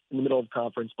here in the middle of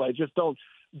conference play. Just don't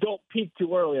peak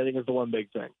too early, I think, is the one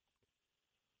big thing.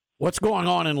 What's going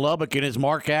on in Lubbock, and is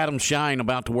Mark Adams' shine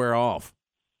about to wear off?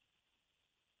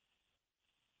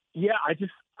 Yeah,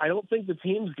 I don't think the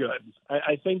team's good.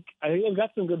 I think they've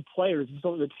got some good players. I just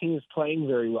don't think the team is playing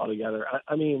very well together.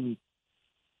 I mean,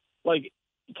 like,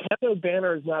 Kevin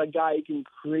Banner is not a guy who can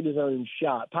create his own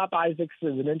shot. Pop Isaacs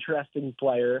is an interesting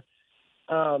player.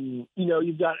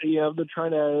 You've got, they're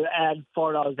trying to add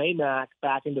Fardaws Amac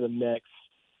back into the mix.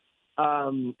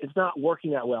 It's not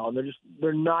working that well, and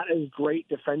they're not as great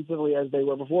defensively as they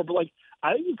were before. But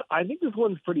I think this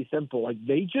one's pretty simple. Like,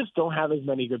 they just don't have as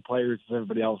many good players as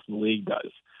everybody else in the league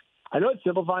does. I know it's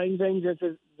simplifying things. You're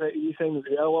saying,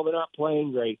 well, they're not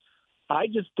playing great. I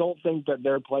just don't think that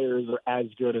their players are as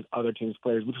good as other teams'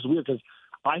 players, which is weird because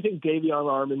I think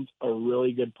Davion Armand's a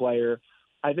really good player.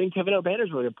 I think Kevin O'Banner's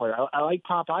a really good player. I like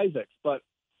Pop Isaacs, but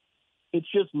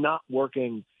it's just not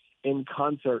working in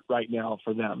concert right now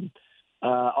for them,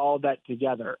 all that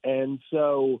together. And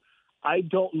so I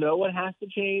don't know what has to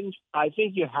change. I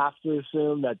think you have to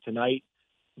assume that tonight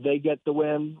they get the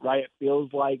win, right? It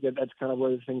feels like that's kind of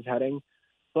where this thing's heading.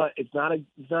 But it's not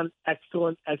an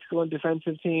excellent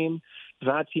defensive team. It's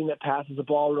not a team that passes the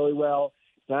ball really well.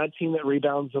 It's not a team that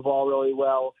rebounds the ball really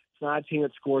well. It's not a team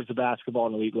that scores the basketball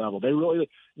on an elite level.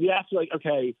 You have to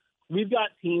okay, we've got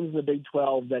teams in the Big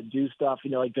 12 that do stuff,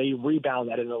 they rebound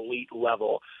at an elite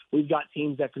level. We've got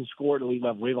teams that can score at an elite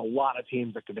level. We have a lot of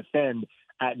teams that can defend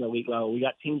at an elite level. We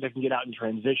got teams that can get out in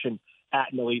transition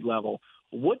at an elite level.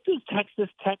 What does Texas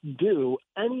Tech do?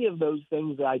 Any of those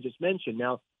things that I just mentioned.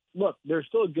 Now, look, they're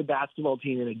still a good basketball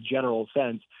team in a general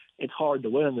sense. It's hard to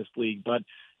win in this league, but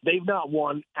they've not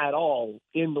won at all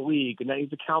in the league, and that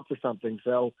needs to count for something.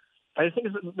 So I just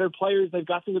think their players, they've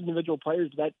got some good individual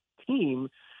players, but that team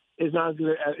is not as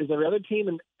good as every other team,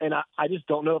 and I just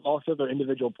don't know if also their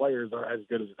individual players are as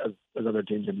good as other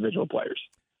teams' individual players.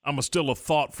 I'm still a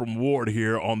thought from Ward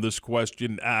here on this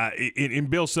question. And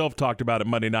Bill Self talked about it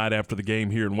Monday night after the game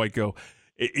here in Waco.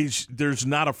 There's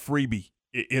not a freebie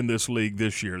in this league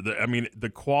this year.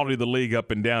 The quality of the league up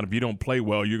and down, if you don't play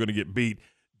well, you're going to get beat.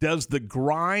 Does the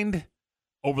grind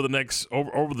over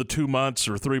the 2 months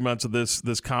or 3 months of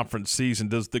this conference season,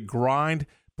 does the grind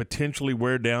potentially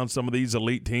wear down some of these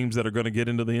elite teams that are going to get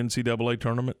into the NCAA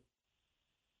tournament?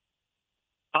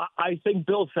 I think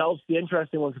Bill Self's the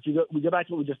interesting one because we go back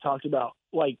to what we just talked about.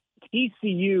 Like,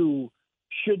 TCU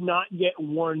should not get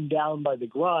worn down by the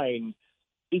grind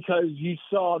because you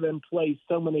saw them play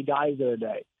so many guys the other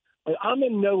day. Like, I'm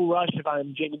in no rush if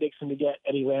I'm Jamie Dixon to get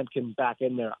Eddie Lampkin back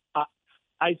in there.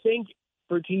 I think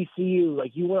for TCU,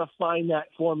 you want to find that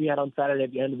form you had on Saturday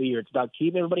at the end of the year. It's about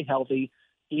keeping everybody healthy,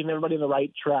 keeping everybody on the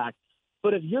right track.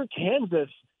 But if you're Kansas,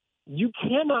 you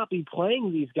cannot be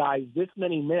playing these guys this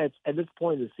many minutes at this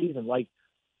point of the season.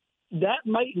 That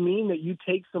might mean that you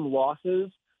take some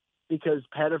losses because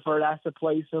Pettiford has to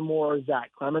play some more,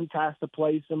 Zach Clemens has to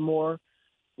play some more,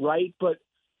 right? But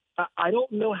I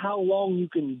don't know how long you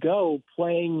can go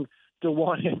playing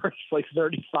DeJuan Harris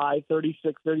 35,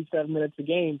 36, 37 minutes a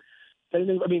game.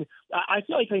 I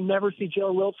feel like they never see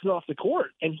Jalen Wilson off the court,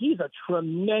 and he's a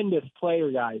tremendous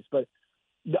player, guys. But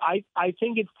I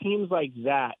think it's teams like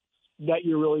that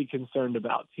you're really concerned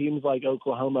about. Teams like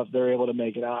Oklahoma, if they're able to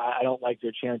make it, I don't like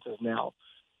their chances now,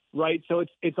 right? So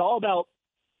it's all about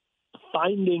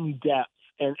finding depth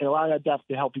and allowing that depth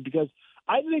to help you because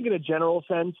I think in a general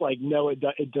sense, no,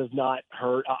 it does not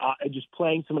hurt. Just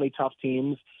playing so many tough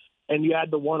teams, and you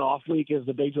add the one off week is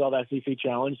the Big 12 SEC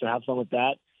Challenge, so have fun with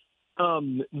that.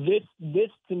 This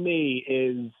to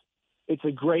me it's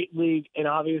a great league, and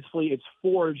obviously it's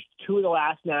forged two of the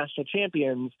last national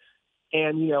champions.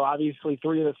 And, obviously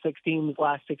 3 of the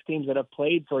last 6 teams that have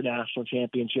played for a national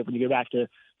championship when you go back to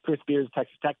Chris Beard's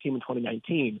Texas Tech team in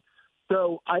 2019.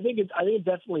 So I think it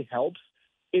definitely helps.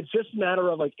 It's just a matter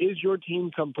of, is your team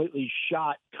completely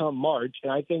shot come March?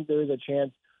 And I think there is a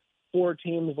chance for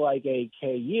teams like a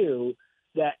KU,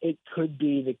 that it could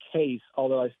be the case,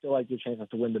 although I still like your chances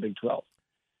to win the Big 12.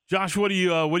 Josh, what do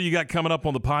you got coming up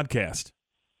on the podcast?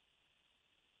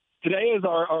 Today is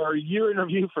our year in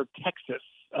review for Texas.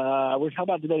 We're talking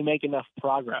about, do they make enough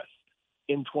progress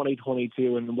in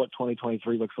 2022 and what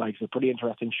 2023 looks like. It's a pretty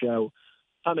interesting show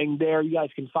coming there. You guys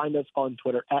can find us on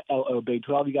Twitter at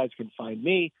LOBig12. You guys can find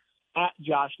me at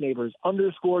JoshNeighbors_.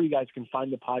 You guys can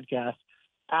find the podcast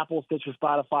Apple, Stitcher,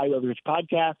 Spotify, wherever you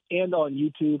podcast, and on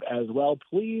YouTube as well.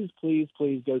 Please, please,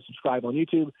 please go subscribe on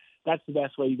YouTube. That's the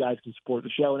best way you guys can support the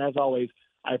show. And as always,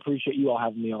 I appreciate you all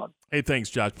having me on. Hey, thanks,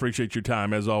 Josh. Appreciate your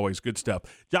time, as always. Good stuff.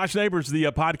 Josh Neighbors, the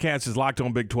podcast is Locked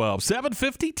on Big 12.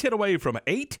 7:50, 10 away from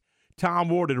 8. Tom,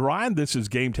 Ward, and Ryan, this is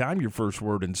Game Time, your first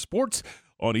word in sports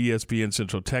on ESPN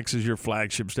Central Texas, your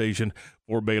flagship station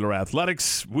for Baylor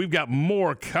Athletics. We've got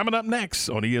more coming up next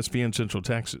on ESPN Central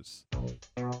Texas.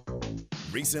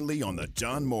 Recently on the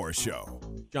John Morris Show.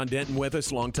 John Denton with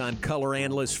us, longtime color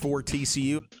analyst for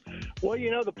TCU. Well,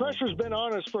 you know, the pressure's been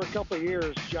on us for a couple of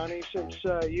years, Johnny, since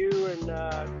you and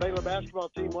Baylor basketball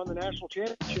team won the national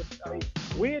championship. I mean,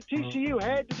 we at TCU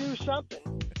had to do something.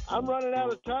 I'm running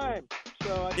out of time.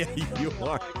 So I think you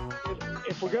are.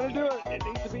 If we're going to do it, it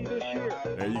needs to be this year.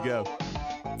 There you go.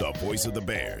 The voice of the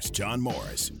Bears, John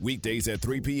Morris. Weekdays at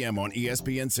 3 p.m. on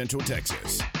ESPN Central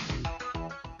Texas.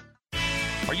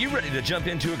 Are you ready to jump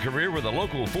into a career with a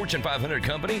local Fortune 500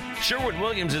 company?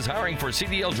 Sherwin-Williams is hiring for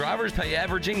CDL drivers, pay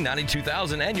averaging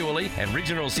 $92,000 annually, and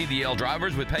regional CDL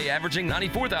drivers with pay averaging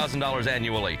 $94,000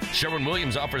 annually.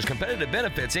 Sherwin-Williams offers competitive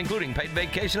benefits, including paid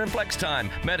vacation and flex time,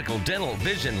 medical, dental,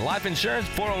 vision, life insurance,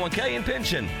 401k, and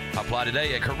pension. Apply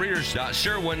today at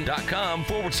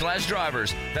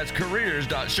careers.sherwin.com/drivers. That's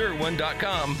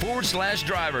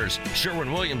careers.sherwin.com/drivers.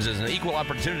 Sherwin-Williams is an equal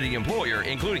opportunity employer,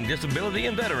 including disability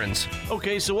and veterans.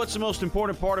 Okay, so what's the most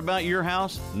important part about your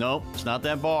house? Nope, it's not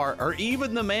that bar or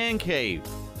even the man cave.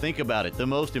 Think about it. The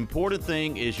most important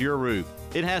thing is your roof.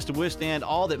 It has to withstand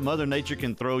all that Mother Nature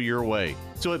can throw your way.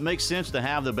 So it makes sense to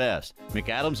have the best.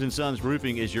 McAdams & Sons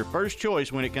Roofing is your first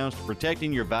choice when it comes to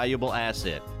protecting your valuable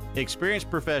asset. Experienced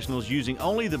professionals using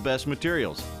only the best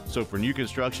materials. So for new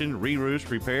construction, re-roofs,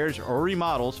 repairs, or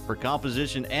remodels for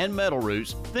composition and metal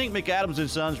roofs, think McAdams &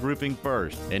 Sons Roofing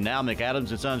first. And now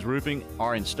McAdams & Sons Roofing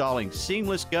are installing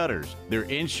seamless gutters. They're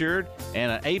insured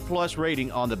and an A+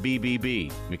 rating on the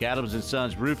BBB. McAdams &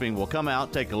 Sons Roofing will come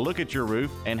out, take a look at your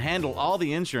roof, and handle all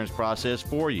the insurance process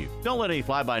for you. Don't let any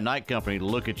fly-by-night company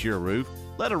look at your roof.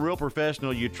 Let a real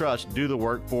professional you trust do the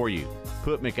work for you.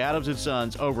 Put McAdams &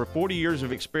 Sons over 40 years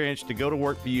of experience to go to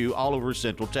work for you all over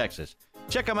Central Texas.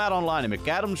 Check them out online at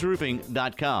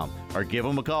McAdamsRoofing.com or give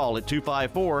them a call at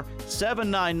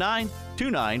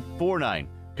 254-799-2949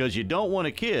 because you don't want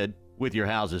a kid with your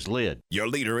house's lid. Your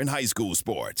leader in high school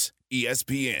sports,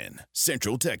 ESPN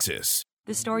Central Texas.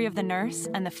 The story of the nurse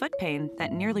and the foot pain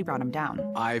that nearly brought him down.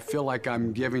 I feel like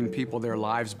I'm giving people their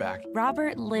lives back.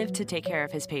 Robert lived to take care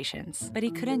of his patients, but he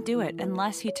couldn't do it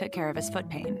unless he took care of his foot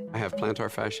pain. I have plantar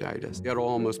fasciitis. It'll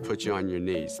almost put you on your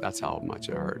knees. That's how much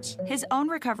it hurts. His own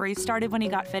recovery started when he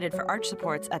got fitted for arch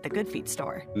supports at the Good Feet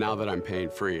store. Now that I'm pain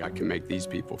free, I can make these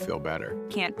people feel better.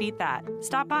 Can't beat that.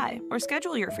 Stop by or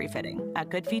schedule your free fitting at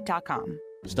goodfeet.com.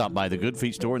 Stop by the Good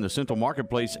Feet store in the Central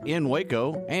Marketplace in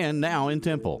Waco and now in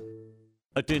Temple.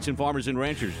 Attention farmers and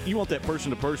ranchers, you want that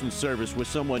person-to-person service with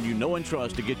someone you know and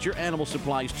trust to get your animal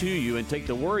supplies to you and take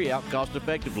the worry out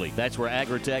cost-effectively. That's where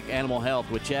Agritech Animal Health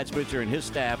with Chad Spitzer and his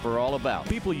staff are all about.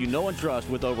 People you know and trust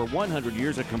with over 100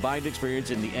 years of combined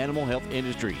experience in the animal health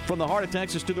industry. From the heart of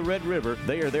Texas to the Red River,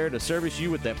 they are there to service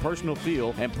you with that personal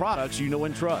feel and products you know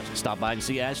and trust. Stop by and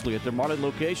see Ashley at their Marlin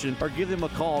location or give them a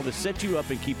call to set you up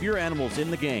and keep your animals in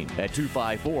the game at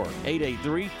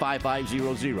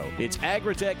 254-883-5500. It's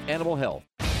Agritech Animal Health.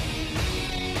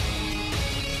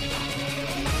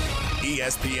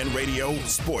 ESPN Radio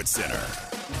Sports Center.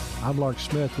 I'm Lark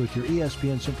Smith with your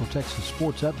ESPN Central Texas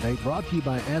Sports Update, brought to you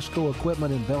by ASCO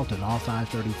Equipment in Belton off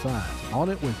I-35. On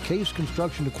it with Case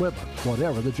Construction Equipment,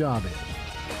 whatever the job is.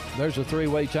 There's a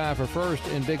three-way tie for first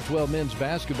in Big 12 men's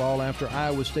basketball after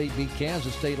Iowa State beat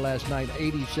Kansas State last night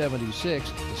 80-76.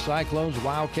 The Cyclones,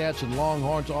 Wildcats, and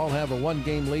Longhorns all have a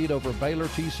one-game lead over Baylor,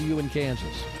 TCU, and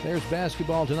Kansas. There's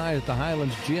basketball tonight at the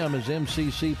Highlands Gym as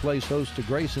MCC plays host to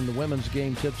Grayson. The women's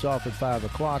game tips off at 5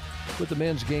 o'clock, with the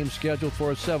men's game scheduled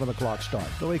for a 7 o'clock start.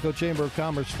 The Waco Chamber of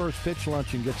Commerce first pitch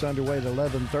luncheon gets underway at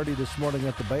 11:30 this morning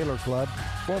at the Baylor Club.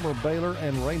 Former Baylor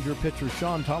and Ranger pitcher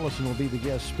Sean Tollison will be the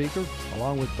guest speaker,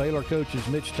 along with Baylor coaches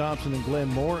Mitch Thompson and Glenn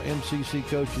Moore. MCC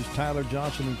coaches Tyler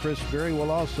Johnson and Chris Berry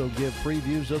will also give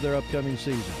previews of their upcoming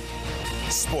season.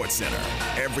 Sports Center,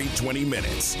 every 20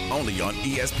 minutes, only on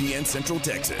ESPN Central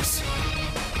Texas.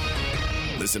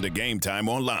 Listen to Game Time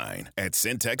online at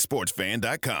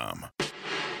centexsportsfan.com.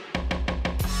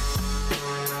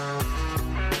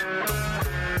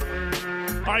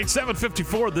 All right,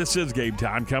 7:54. This is Game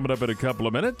Time. Coming up in a couple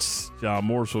of minutes, John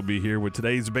Morris will be here with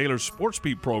today's Baylor Sports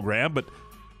Beat program. But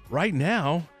right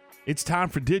now, it's time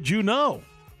for Did You Know?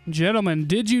 Gentlemen,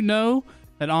 did you know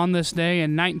that on this day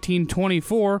in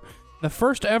 1924, the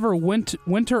first ever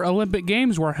Winter Olympic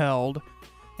Games were held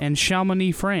in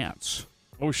Chamonix, France?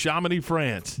 Oh, Chamonix,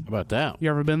 France. How about that? You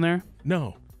ever been there?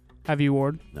 No. Have you,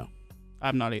 Ward? No.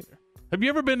 I've not either. Have you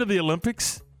ever been to the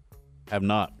Olympics? Have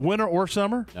not. Winter or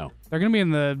summer? No. They're going to be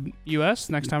in the U.S.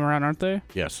 next time around, aren't they?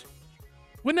 Yes.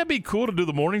 Wouldn't that be cool to do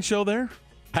the morning show there?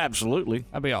 Absolutely.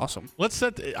 That'd be awesome. Let's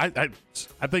set. I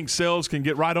think sales can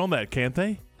get right on that, can't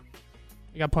they?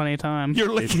 You got plenty of time. You're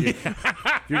going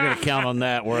to count on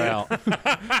that, we're out.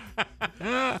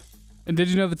 And did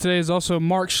you know that today is also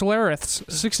Mark Schlereth's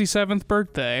 67th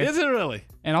birthday? Is it really?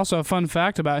 And also a fun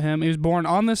fact about him, he was born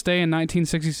on this day in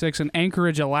 1966 in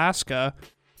Anchorage, Alaska.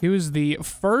 He was the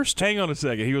first... Hang on a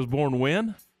second. He was born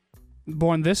when?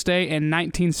 Born this day in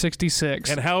 1966.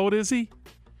 And how old is he?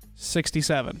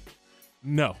 67.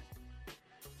 No.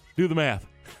 Do the math.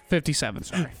 57,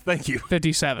 sorry. Thank you.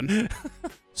 57.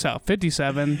 So,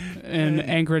 57 in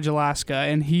Anchorage, Alaska.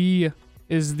 And he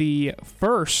is the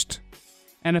first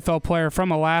NFL player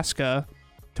from Alaska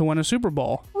to win a Super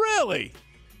Bowl. Really?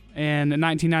 And in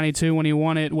 1992 when he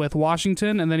won it with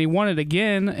Washington, and then he won it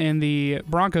again in the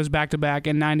Broncos back-to-back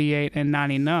in 98 and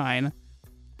 99.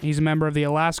 He's a member of the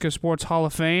Alaska Sports Hall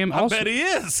of Fame. I bet he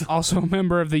is. Also a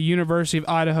member of the University of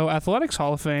Idaho Athletics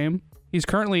Hall of Fame. He's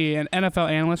currently an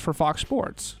NFL analyst for Fox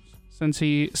Sports since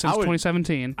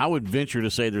 2017. I would venture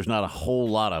to say there's not a whole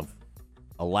lot of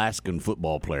Alaskan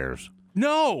football players.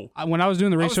 No. When I was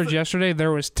doing the research yesterday,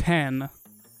 there was 10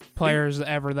 players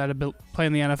ever that have been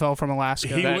playing the NFL from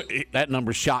Alaska. That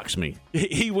number shocks me.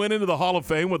 He went into the Hall of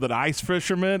Fame with an ice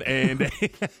fisherman and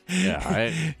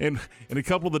and a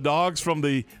couple of the dogs from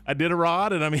the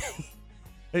Iditarod. And I mean,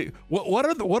 hey, what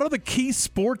are the key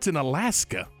sports in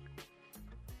Alaska?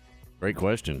 Great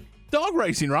question. Dog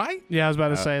racing, right? Yeah, I was about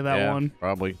to say that one.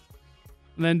 Probably.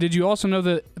 And then did you also know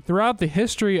that throughout the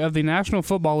history of the National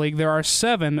Football League, there are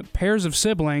 7 pairs of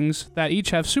siblings that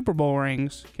each have Super Bowl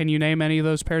rings? Can you name any of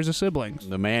those pairs of siblings?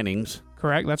 The Mannings.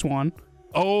 Correct, that's one.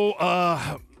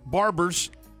 Oh, Barbers.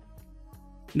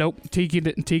 Nope, Tiki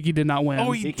did not win.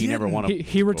 Oh, Tiki never won a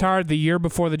He retired the year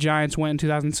before the Giants went in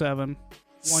 2007.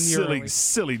 1 year early.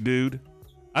 Silly dude.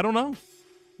 I don't know.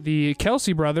 The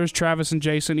Kelsey brothers, Travis and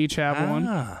Jason, each have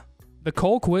one. The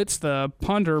Colquitts, the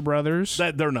Punter brothers.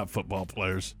 They're not football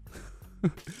players.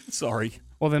 Sorry.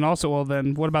 Well,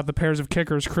 then, what about the pairs of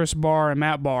kickers, Chris Barr and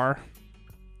Matt Barr?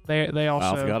 They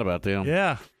also. I forgot about them.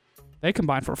 Yeah. They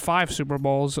combined for 5 Super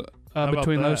Bowls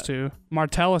between those two.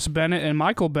 Martellus Bennett and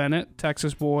Michael Bennett,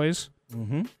 Texas boys.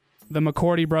 Mm-hmm. The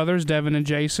McCourty brothers, Devin and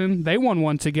Jason. They won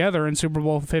one together in Super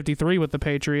Bowl 53 with the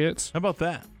Patriots. How about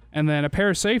that? And then a pair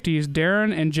of safeties,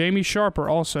 Darren and Jamie Sharp, are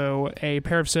also a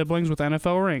pair of siblings with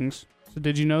NFL rings. So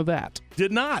did you know that?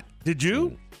 Did not. Did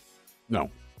you? No.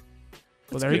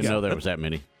 Well, there you go. Didn't know there was that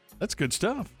many. That's good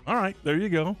stuff. All right, there you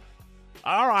go.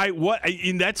 All right, what?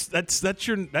 And that's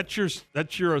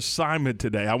your assignment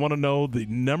today. I want to know the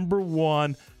number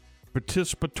one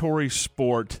participatory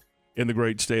sport in the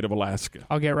great state of Alaska.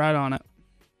 I'll get right on it.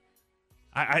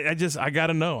 I got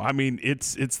to know. I mean,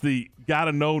 it's the got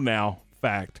to know now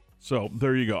fact. So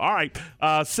there you go. All right,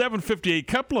 7:58.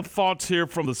 Couple of thoughts here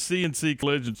from the CNC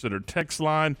Collision Center text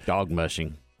line. Dog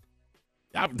mushing.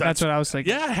 That's what I was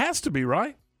thinking. Yeah, it has to be,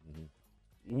 right?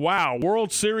 Wow,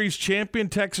 World Series champion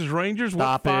Texas Rangers.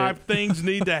 Stop what 5 it. things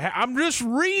need to happen? I'm just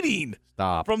reading.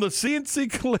 Stop. From the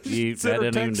CNC Collision Center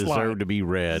that didn't even text line. deserve to be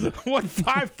read. What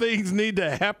 5 things need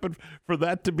to happen for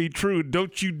that to be true?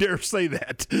 Don't you dare say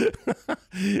that.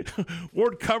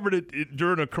 Ward covered it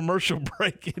during a commercial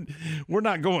break, and we're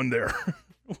not going there.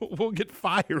 We'll get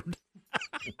fired.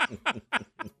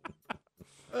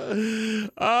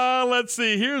 Let's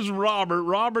see. Here's Robert.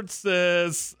 Robert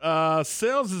says,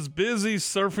 Sales is busy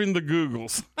surfing the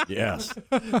Googles. Yes.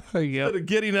 Instead of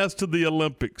getting us to the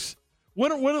Olympics.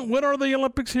 When are the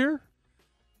Olympics here?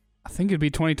 I think it'd be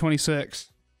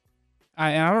 2026.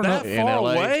 I don't know. That far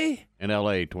away? In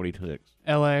L.A., 26.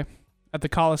 L.A. at the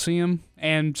Coliseum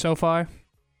and SoFi.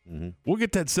 Mm-hmm. We'll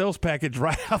get that sales package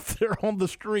right out there on the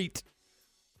street.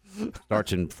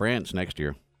 Starts in France next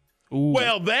year. Ooh.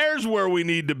 Well, there's where we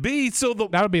need to be. So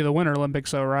that would be the Winter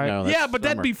Olympics, though, right? No, yeah, but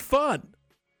that'd be fun.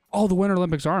 Oh, the Winter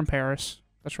Olympics are in Paris.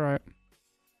 That's right.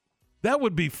 That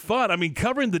would be fun. I mean,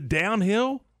 covering the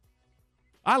downhill.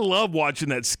 I love watching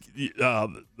that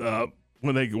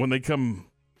when they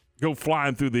go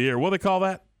flying through the air. What do they call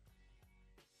that?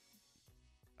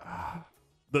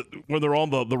 When they're on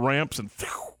the ramps and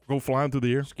go flying through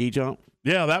the air. Ski jump?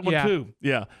 Yeah, that one too.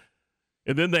 Yeah.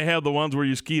 And then they have the ones where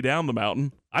you ski down the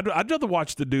mountain. I'd rather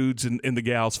watch the dudes and the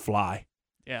gals fly.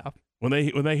 Yeah. When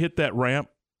they hit that ramp,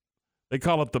 they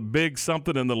call it the big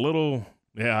something and the little,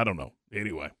 I don't know.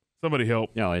 Anyway, somebody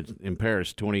help. You know, in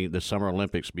Paris, the Summer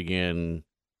Olympics begin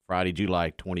Friday,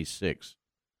 July 26th.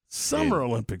 Summer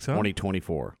Olympics, huh?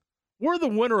 2024. Where are the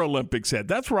Winter Olympics at?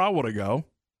 That's where I want to go.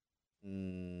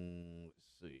 Let's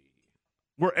see.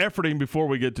 We're efforting before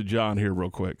we get to John here real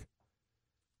quick.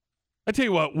 I tell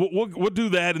you what, we'll do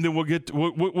that, and then we'll get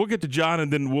to John,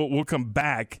 and then we'll come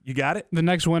back. You got it? The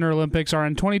next Winter Olympics are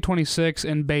in 2026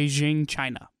 in Beijing,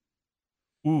 China.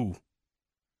 Ooh,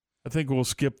 I think we'll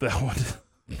skip that one.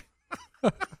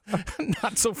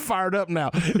 Not so fired up now.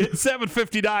 It's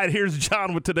 7:59. Here's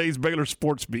John with today's Baylor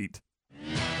Sports Beat.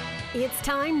 It's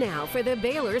time now for the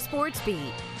Baylor Sports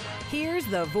Beat. Here's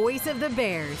the voice of the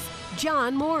Bears,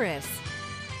 John Morris.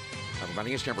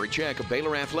 Everybody, it's time for a check of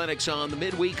Baylor Athletics on the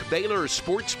midweek Baylor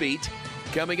Sports Beat.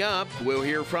 Coming up, we'll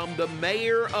hear from the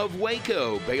mayor of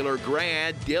Waco, Baylor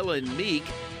grad Dylan Meek,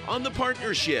 on the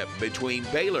partnership between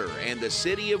Baylor and the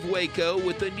city of Waco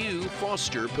with the new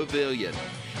Foster Pavilion.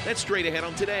 That's straight ahead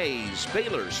on today's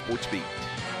Baylor Sports Beat.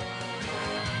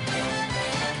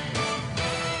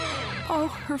 Oh,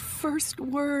 her first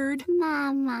word.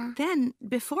 Mama. Then,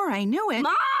 before I knew it...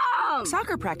 Mom!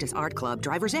 Soccer practice, art club,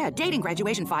 driver's ed, dating,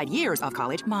 graduation, 5 years of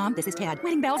college. Mom, this is Ted.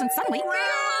 Wedding bells, and suddenly...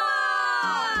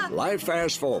 Life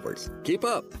fast forwards. Keep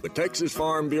up with Texas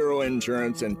Farm Bureau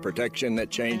insurance and protection that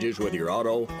changes with your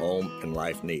auto, home, and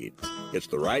life needs. It's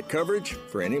the right coverage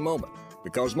for any moment,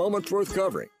 because moments worth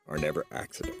covering are never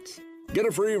accidents. Get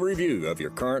a free review of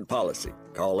your current policy.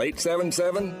 Call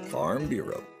 877-FARM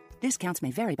Bureau. Discounts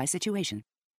may vary by situation.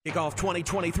 Kick off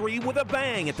 2023 with a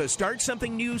bang at the Start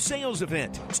Something New sales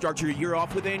event. Start your year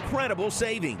off with incredible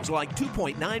savings like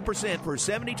 2.9% for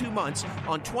 72 months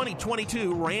on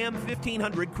 2022 Ram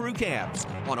 1500 crew cabs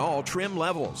on all trim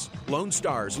levels. Lone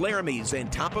Stars, Laramies,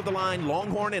 and top-of-the-line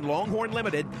Longhorn and Longhorn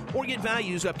Limited, or get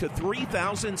values up to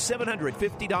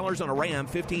 $3,750 on a Ram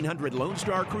 1500 Lone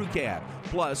Star crew cab,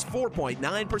 plus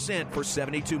 4.9% for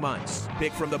 72 months.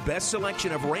 Pick from the best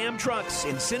selection of Ram trucks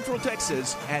in Central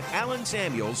Texas at Allen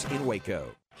Samuels in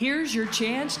Waco. Here's your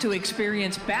chance to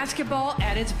experience basketball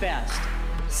at its best.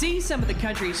 See some of the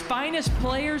country's finest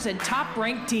players and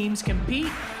top-ranked teams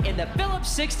compete in the Phillips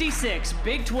 66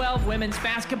 Big 12 Women's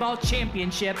Basketball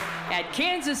Championship at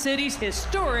Kansas City's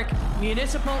historic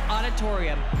Municipal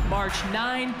Auditorium, March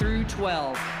 9 through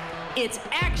 12. It's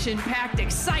action-packed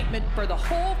excitement for the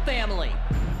whole family.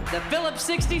 The Phillips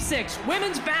 66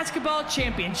 Women's Basketball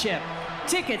Championship.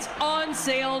 Tickets on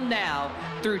sale now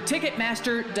through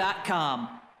Ticketmaster.com.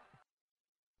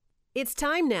 It's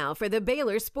time now for the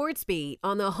Baylor Sports Beat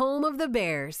on the home of the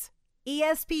Bears,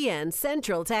 ESPN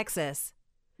Central Texas.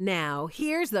 Now,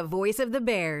 here's the voice of the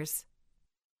Bears.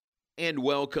 And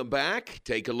welcome back.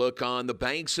 Take a look on the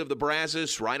banks of the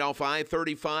Brazos, right off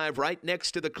I-35, right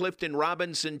next to the Clifton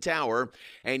Robinson Tower.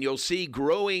 And you'll see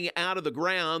growing out of the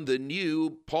ground the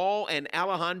new Paul and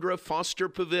Alejandra Foster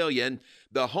Pavilion,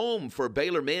 the home for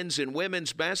Baylor men's and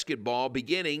women's basketball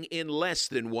beginning in less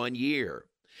than 1 year.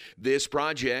 This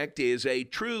project is a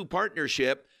true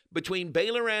partnership between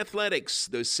Baylor Athletics,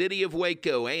 the city of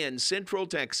Waco, and Central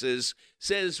Texas,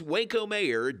 says Waco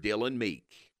Mayor Dylan Meek.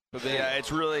 Yeah,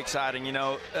 it's really exciting. You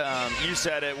know, you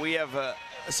said it. We have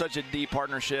such a deep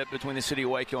partnership between the city of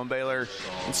Waco and Baylor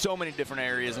in so many different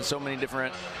areas and so many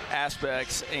different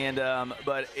aspects. And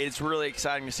but it's really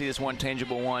exciting to see this one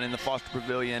tangible one in the Foster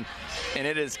Pavilion. And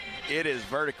it is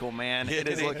vertical, man. It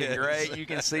is looking great. You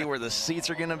can see where the seats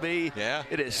are going to be. Yeah.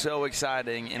 It is so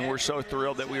exciting, and we're so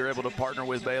thrilled that we were able to partner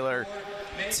with Baylor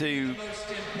to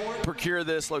procure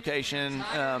this location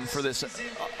for this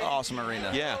awesome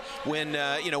arena. Yeah, when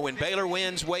Baylor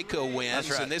wins, Waco wins,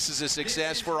 That's right. And this is a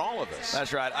success for all of us.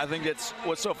 That's right. I think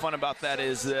what's so fun about that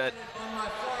is that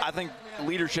I think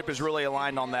leadership is really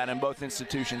aligned on that in both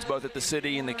institutions, both at the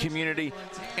city and the community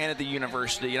and at the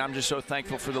university. And I'm just so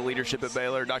thankful for the leadership at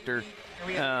Baylor,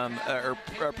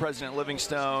 President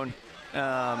Livingstone,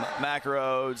 Mac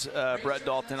Rhodes, Brett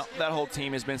Dalton. That whole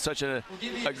team has been such a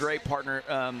great partner.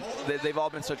 They've all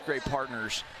been such great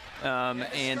partners.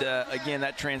 Again,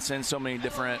 that transcends so many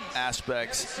different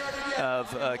aspects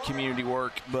of community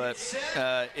work, but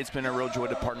it's been a real joy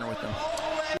to partner with them.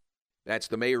 That's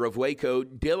the mayor of Waco,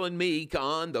 Dylan Meek,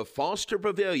 on the Foster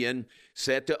Pavilion,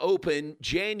 set to open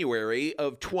January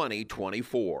of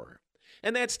 2024.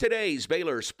 And that's today's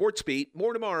Baylor Sports Beat.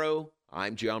 More tomorrow.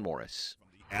 I'm John Morris.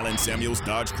 Allen Samuels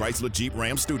Dodge Chrysler Jeep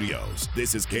Ram Studios.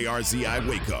 This is KRZI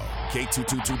Waco,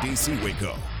 K222DC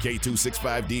Waco,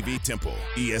 K265DV Temple,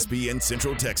 ESPN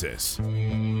Central Texas.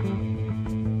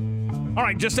 All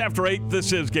right, just after 8,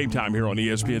 this is Game Time here on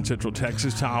ESPN Central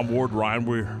Texas. Tom, Ward, Ryan,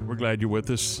 we're glad you're with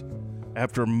us.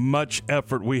 After much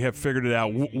effort, we have figured it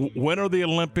out. When are the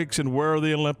Olympics and where are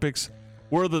the Olympics?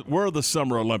 Where are the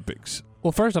Summer Olympics?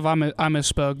 Well, first off, I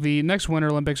misspoke. The next Winter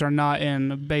Olympics are not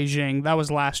in Beijing. That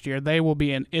was last year. They will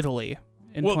be in Italy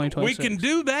in 2026. We can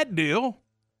do that deal.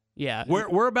 Yeah.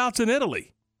 Whereabouts in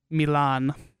Italy?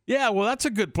 Milan. Yeah, well, that's a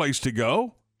good place to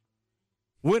go.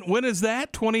 When is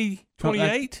that?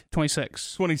 2028?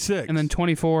 26. 26. And then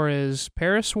 24 is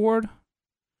Paris, Ward?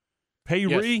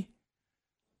 Paris?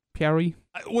 Paris.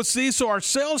 Well, see, so our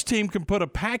sales team can put a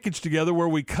package together where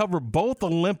we cover both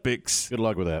Olympics. Good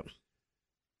luck with that.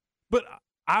 But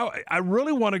I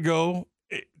really want to go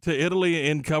to Italy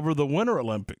and cover the Winter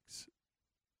Olympics.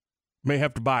 May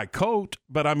have to buy a coat,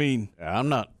 but I mean, I'm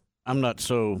not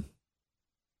so.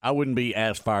 I wouldn't be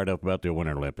as fired up about the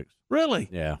Winter Olympics. Really?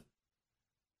 Yeah.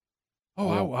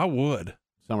 Oh, I would.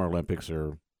 Summer Olympics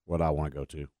are what I want to go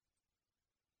to.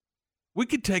 We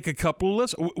could take a couple of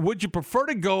lists. Would you prefer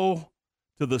to go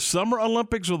to the Summer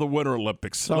Olympics or the Winter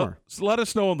Olympics? Summer. Let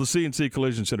us know on the CNC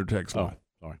Collision Center text line.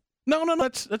 Sorry. No,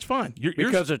 that's fine.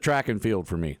 Because of track and field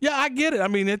for me. Yeah, I get it. I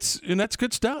mean, that's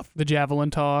good stuff. The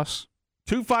javelin toss.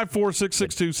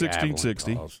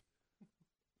 254-662-1660.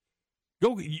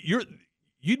 Go.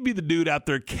 You'd be the dude out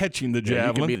there catching the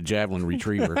javelin. You can be the javelin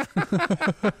retriever.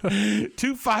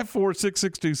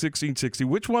 254-662-1660.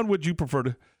 Which one would you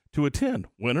prefer to attend,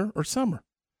 winter or summer?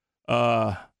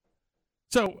 So,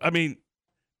 I mean,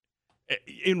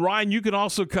 in Ryan, you can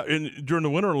also during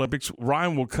the Winter Olympics,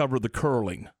 Ryan will cover the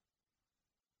curling.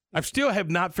 I still have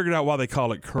not figured out why they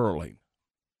call it curling,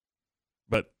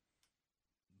 but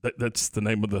that's the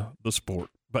name of the sport.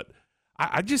 But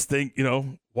I just think,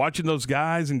 watching those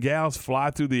guys and gals fly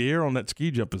through the air on that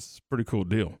ski jump is a pretty cool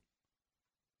deal.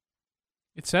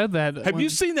 It said that. Have you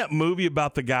seen that movie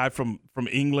about the guy from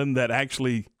England that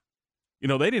actually,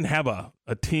 they didn't have a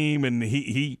team and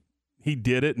he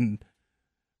did it? And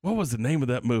what was the name of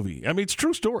that movie? I mean, it's a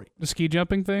true story. The ski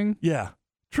jumping thing? Yeah.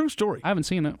 True story. I haven't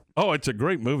seen it. Oh, it's a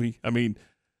great movie. I mean,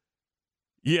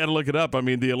 you had to look it up. I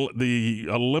mean, the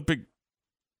Olympic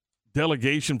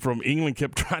delegation from England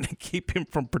kept trying to keep him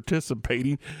from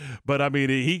participating, but I mean,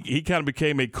 he kind of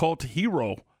became a cult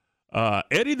hero.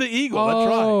 Eddie the Eagle. That's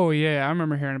right. Oh yeah, I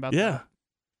remember hearing about that. Yeah,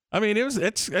 I mean,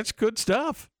 it's good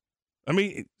stuff. I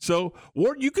mean, so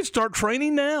Ward, you can start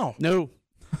training now. No,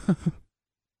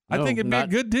 I think it'd be a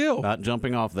good deal. Not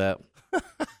jumping off that.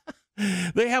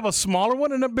 They have a smaller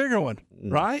one and a bigger one,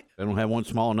 right? They don't have one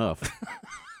small enough.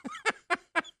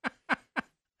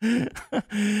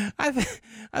 I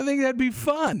think that'd be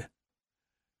fun.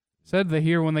 Said that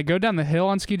here, when they go down the hill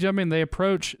on ski jumping, they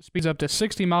approach speeds up to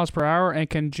 60 miles per hour and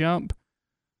can jump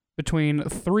between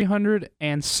 300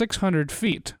 and 600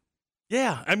 feet.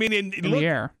 Yeah, I mean, in the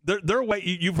air. They're way.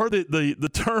 You've heard the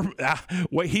term.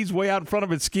 He's way out in front of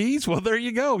his skis. Well, there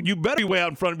you go. You better be way out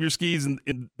in front of your skis,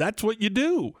 and that's what you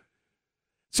do.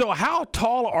 So, how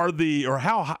tall are or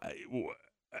how high?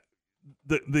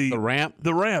 The ramp.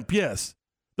 The ramp. Yes.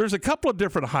 There's a couple of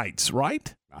different heights,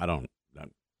 right? I don't.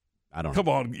 Come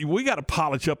on, we got to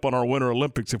polish up on our Winter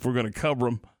Olympics if we're going to cover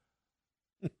them.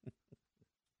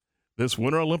 This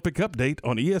Winter Olympic update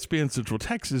on ESPN Central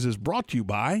Texas is brought to you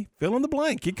by fill in the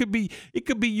blank. It could be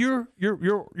your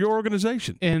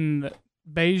organization. In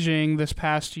Beijing this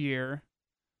past year,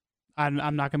 I'm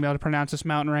not going to be able to pronounce this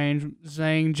mountain range.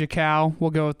 Zhangjiakou, we'll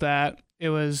go with that.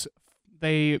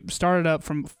 They started up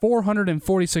from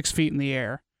 446 feet in the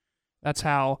air. That's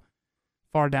how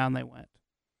far down they went.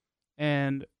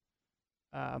 And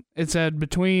it said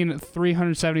between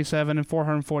 377 and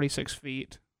 446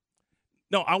 feet.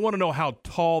 No, I want to know how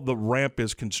tall the ramp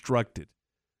is constructed.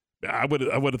 I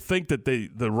would think that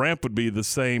the ramp would be the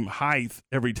same height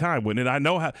every time, wouldn't it? I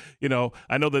know I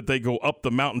know that they go up the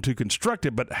mountain to construct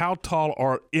it, but how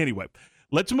tall anyway?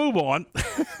 Let's move on.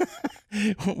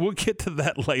 We'll get to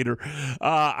that later.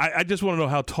 I just want to know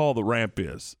how tall the ramp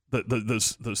is.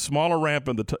 The smaller ramp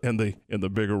and the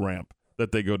bigger ramp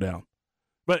that they go down.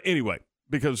 But anyway,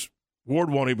 because Ward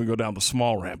won't even go down the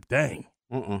small ramp. Dang.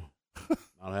 Not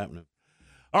happening.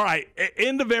 All right.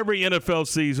 End of every NFL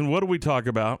season, what do we talk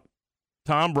about?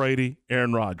 Tom Brady,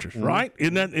 Aaron Rodgers, right?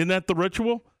 Isn't that the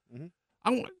ritual?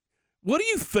 Mm-hmm. What do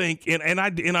you think? And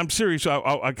I'm serious.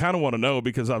 I kind of want to know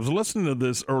because I was listening to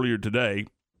this earlier today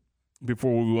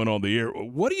before we went on the air.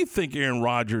 What do you think, Aaron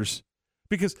Rodgers?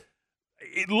 Because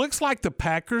it looks like the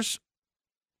Packers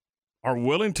are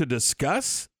willing to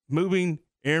discuss moving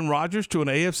Aaron Rodgers to an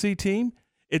AFC team.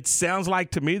 It sounds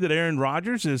like to me that Aaron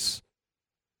Rodgers is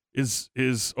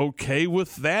okay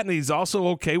with that, and he's also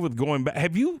okay with going back.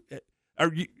 Have you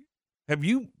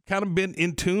kind of been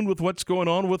in tune with what's going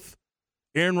on with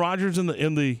Aaron Rodgers in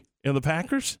the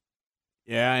Packers?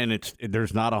 Yeah, and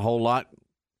there's not a whole lot.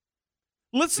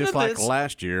 Listen just to like this.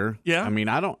 last year. Yeah, I mean,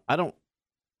 I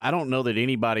don't know that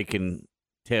anybody can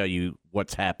tell you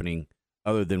what's happening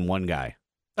other than one guy.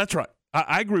 That's right.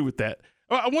 I agree with that.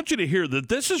 I want you to hear that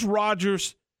this is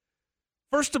Rodgers.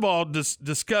 First of all,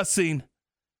 discussing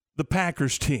the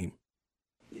Packers team.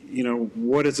 You know,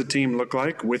 what does the team look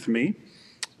like with me?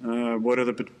 What are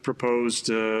the proposed,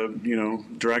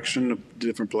 direction of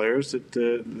different players that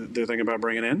they're thinking about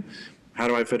bringing in? How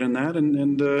do I fit in that?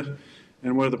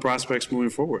 And what are the prospects moving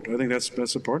forward? I think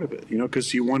that's a part of it,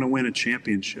 because you want to win a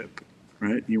championship,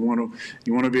 right? You want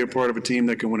to be a part of a team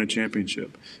that can win a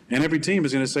championship. And every team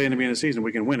is going to say in the beginning of the season,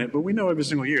 we can win it, but we know every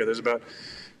single year there's about,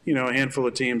 a handful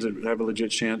of teams that have a legit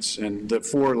chance, and the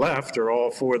 4 left are all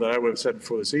 4 that I would have said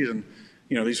before the season.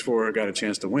 These 4 got a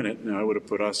chance to win it. Now, I would have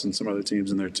put us and some other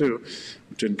teams in there too,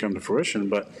 which didn't come to fruition.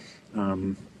 But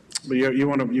you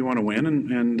want to win,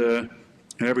 and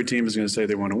every team is going to say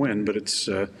they want to win. But it's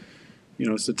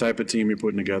it's the type of team you're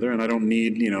putting together, and I don't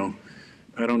need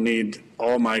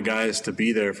all my guys to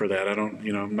be there for that.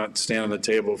 I'm not standing on the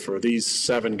table for these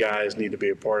 7 guys need to be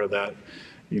a part of that.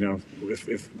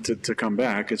 If to come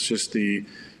back, it's just the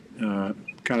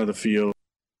kind of the feel.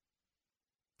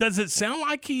 Does it sound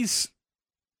like he's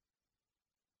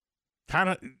kind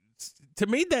of, to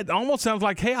me, that almost sounds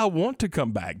like, hey, I want to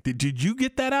come back. Did you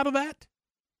get that out of that?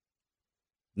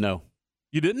 No.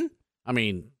 You didn't? I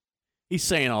mean, he's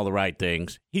saying all the right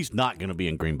things. He's not going to be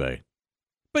in Green Bay.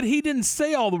 But he didn't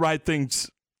say all the right things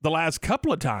the last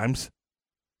couple of times.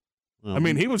 I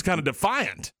mean, he was kind of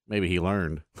defiant. Maybe he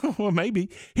learned. Well, maybe.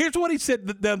 Here's what he said.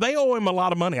 They owe him a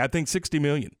lot of money. I think $60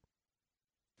 million.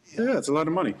 Yeah, it's a lot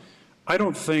of money. I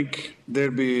don't think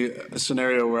there'd be a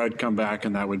scenario where I'd come back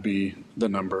and that would be the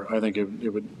number. I think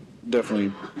it would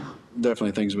definitely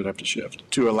things would have to shift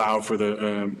to allow for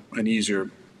an easier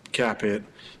cap hit.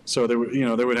 So there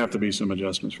would have to be some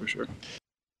adjustments for sure.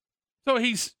 So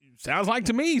sounds like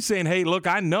to me he's saying, hey, look,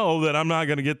 I know that I'm not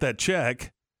going to get that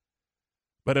check,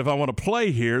 but if I want to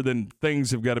play here, then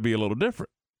things have got to be a little different.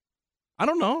 I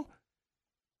don't know.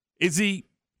 Is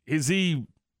he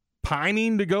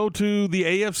pining to go to the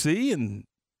AFC? And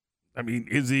I mean,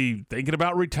 is he thinking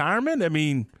about retirement? I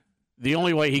mean, the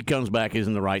only way he comes back is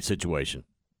in the right situation.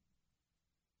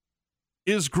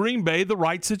 Is Green Bay the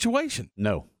right situation?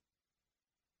 No.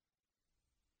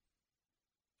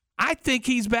 I think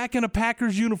he's back in a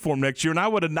Packers uniform next year, and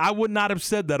I would not have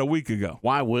said that a week ago.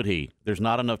 Why would he? There's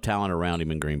not enough talent around him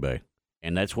in Green Bay,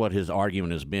 and that's what his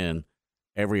argument has been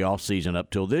every offseason up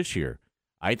till this year.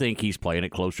 I think he's playing it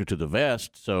closer to the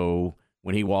vest, so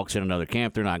when he walks in another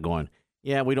camp, they're not going,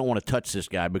 yeah, we don't want to touch this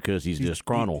guy because he's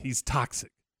disgruntled. He's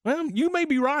toxic. Well, you may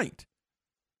be right,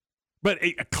 but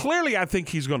clearly I think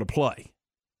he's going to play.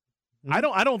 I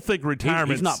don't think retirement.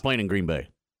 He's not playing in Green Bay.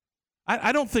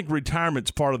 I don't think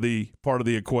retirement's part of the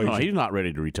equation. No, he's not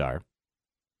ready to retire.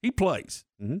 He plays.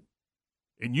 Mm-hmm.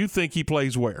 And you think he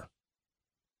plays where?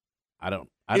 I don't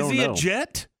know. Is he know. A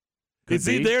Jet? Is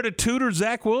he there to tutor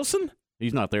Zach Wilson?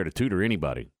 He's not there to tutor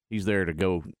anybody. He's there to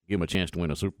go give him a chance to win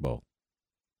a Super Bowl.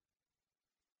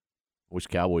 I wish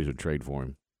Cowboys would trade for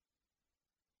him.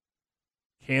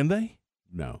 Can they?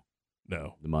 No.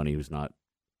 The money was not.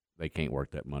 They can't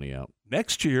work that money out.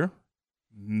 Next year,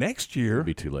 it'll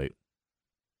be too late.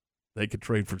 They could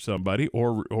trade for somebody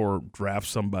or draft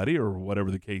somebody or whatever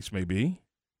the case may be.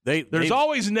 There's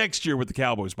always next year with the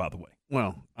Cowboys, by the way.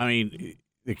 Well, I mean,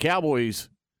 the Cowboys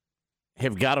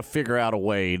have got to figure out a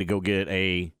way to go get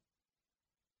a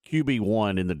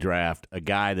QB1 in the draft, a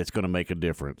guy that's going to make a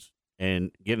difference.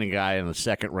 And getting a guy in the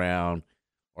 2nd round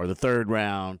or the 3rd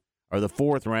round or the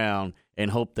 4th round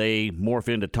and hope they morph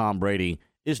into Tom Brady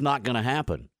is not going to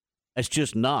happen. It's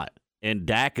just not. And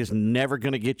Dak is never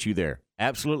going to get you there.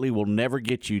 Absolutely will never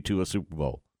get you to a Super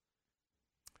Bowl.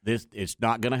 It's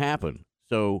not going to happen.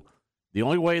 So the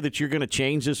only way that you're going to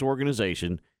change this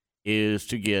organization is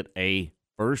to get a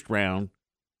 1st round,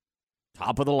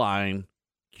 top of the line,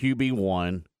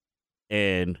 QB1,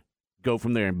 and go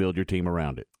from there and build your team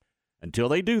around it. Until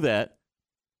they do that,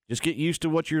 just get used to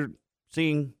what you're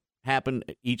seeing happen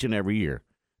each and every year.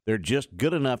 They're just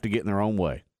good enough to get in their own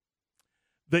way.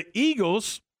 The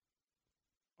Eagles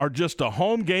are just a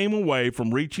home game away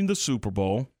from reaching the Super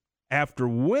Bowl after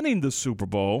winning the Super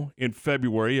Bowl in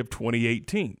February of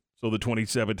 2018, so the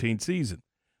 2017 season.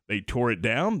 They tore it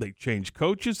down. They changed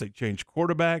coaches. They changed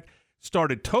quarterback,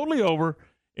 started totally over,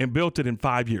 and built it in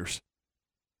 5 years.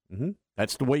 Mm-hmm.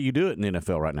 That's the way you do it in the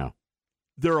NFL right now.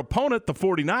 Their opponent, the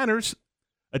 49ers,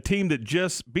 a team that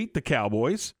just beat the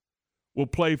Cowboys, will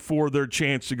play for their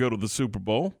chance to go to the Super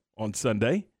Bowl on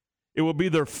Sunday. It will be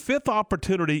their 5th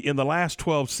opportunity in the last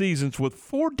 12 seasons with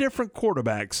 4 different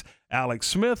quarterbacks, Alex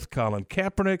Smith, Colin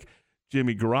Kaepernick,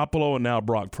 Jimmy Garoppolo, and now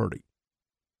Brock Purdy.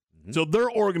 Mm-hmm. So their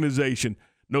organization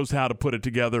knows how to put it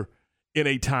together in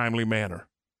a timely manner.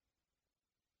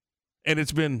 And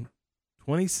it's been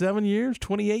 27 years,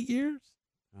 28 years?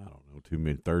 I don't know, too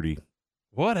many, 30.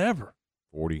 Whatever.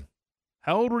 40.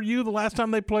 How old were you the last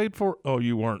time they played for? Oh,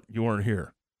 you weren't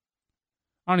here.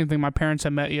 I don't even think my parents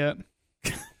have met yet.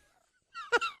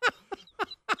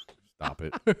 Stop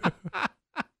it.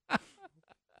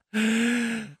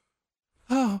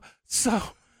 Oh, so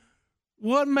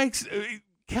what makes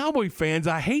Cowboy fans?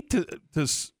 I hate to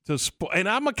and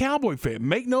I'm a Cowboy fan.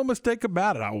 Make no mistake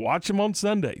about it. I watch them on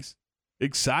Sundays.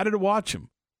 Excited to watch them.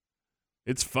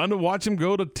 It's fun to watch them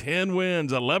go to 10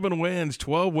 wins, 11 wins,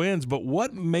 12 wins. But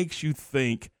what makes you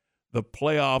think the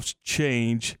playoffs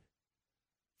change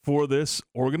for this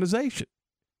organization?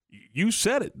 You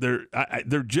said it.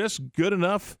 They're just good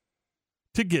enough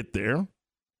to get there.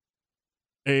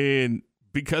 And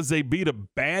because they beat a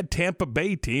bad Tampa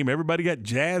Bay team, everybody got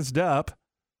jazzed up,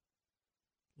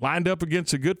 lined up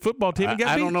against a good football team. And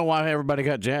I don't know why everybody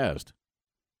got jazzed.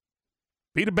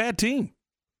 Beat a bad team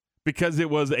because it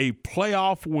was a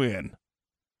playoff win.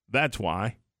 That's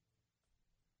why.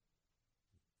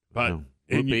 But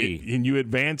and you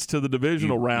advanced to the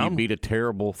divisional round. You beat a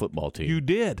terrible football team. You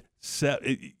did.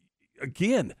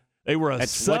 Again, they were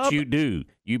That's what you do.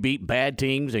 You beat bad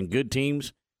teams and good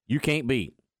teams you can't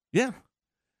beat. Yeah.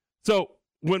 So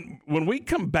when we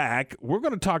come back, we're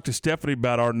going to talk to Stephanie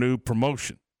about our new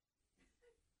promotion.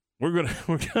 We're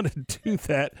gonna do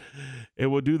that,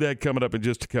 and we'll do that coming up in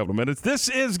just a couple of minutes. This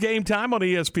is Game Time on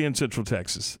ESPN Central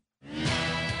Texas.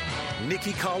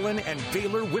 Nikki Collin and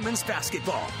Baylor women's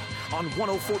basketball on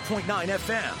 104.9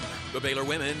 FM. The Baylor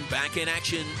women back in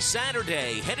action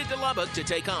Saturday, headed to Lubbock to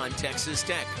take on Texas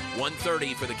Tech.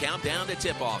 1:30 for the countdown to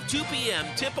tip-off. 2 p.m.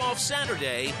 tip-off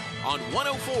Saturday on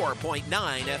 104.9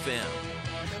 FM.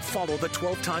 Follow the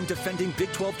 12-time defending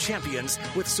Big 12 champions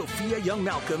with Sophia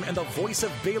Young-Malcolm and the voice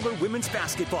of Baylor women's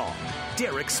basketball,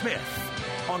 Derek Smith,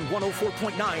 on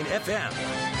 104.9 FM.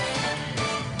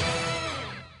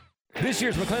 This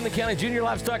year's McLennan County Junior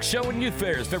Livestock Show and Youth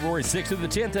Fair is February 6th through the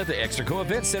 10th at the Extraco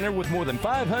Event Center with more than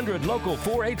 500 local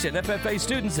 4-H and FFA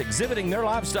students exhibiting their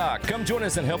livestock. Come join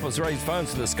us and help us raise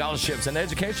funds for the scholarships and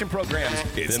education programs.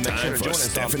 It's then make time sure to for join us on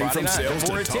Stephanie Friday from night, Sales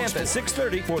February to talk 10th at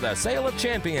 6:30 for the Sale of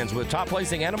Champions with top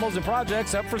placing animals and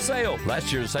projects up for sale.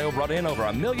 Last year's sale brought in over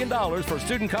 $1 million for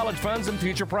student college funds and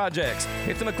future projects.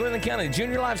 It's the McLennan County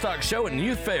Junior Livestock Show and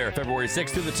Youth Fair, February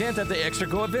 6th through the 10th at the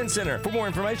Extraco Event Center. For more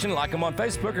information, like them on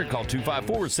Facebook or call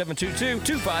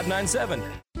 254-722-2597.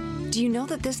 Do you know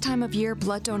that this time of year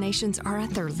blood donations are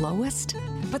at their lowest?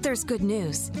 But there's good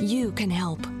news. You can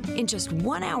help. In just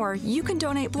 1 hour, you can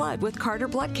donate blood with Carter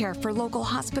Blood Care for local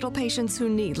hospital patients who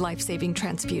need life-saving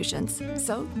transfusions.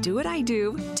 So do what I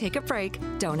do. Take a break,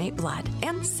 donate blood,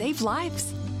 and save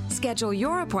lives. Schedule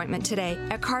your appointment today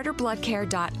at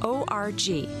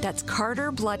carterbloodcare.org. That's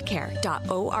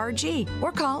carterbloodcare.org.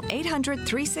 Or call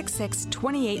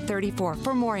 800-366-2834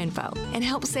 for more info and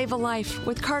help save a life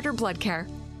with Carter Blood Care.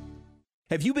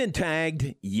 Have you been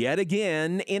tagged yet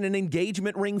again in an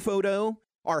engagement ring photo?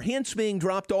 Are hints being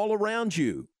dropped all around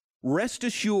you? Rest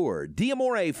assured,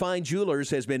 D'Amore Fine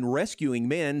Jewelers has been rescuing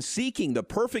men seeking the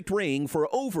perfect ring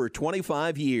for over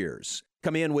 25 years.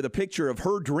 Come in with a picture of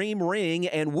her dream ring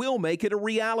and we'll make it a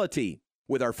reality.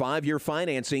 With our 5-year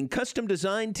financing, custom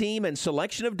design team, and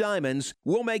selection of diamonds,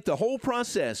 we'll make the whole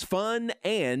process fun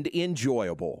and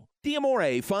enjoyable.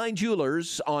 D'Amore Fine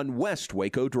Jewelers on West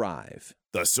Waco Drive.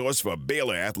 The source for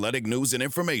Baylor athletic news and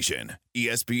information,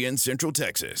 ESPN Central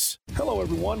Texas. Hello,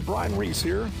 everyone. Brian Reese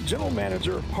here, General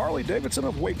Manager, Harley-Davidson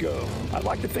of Waco. I'd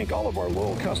like to thank all of our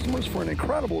loyal customers for an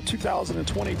incredible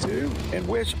 2022 and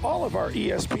wish all of our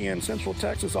ESPN Central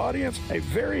Texas audience a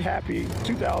very happy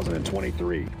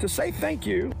 2023. To say thank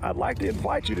you, I'd like to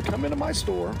invite you to come into my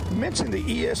store, mention the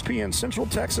ESPN Central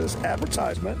Texas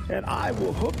advertisement, and I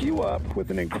will hook you up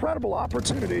with an incredible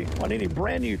opportunity on any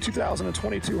brand new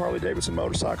 2022 Harley-Davidson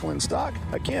motorcycle in stock.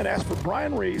 Again, ask for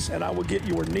Brian Reese, and I will get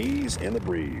your knees in the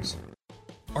breeze.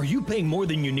 Are you paying more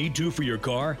than you need to for your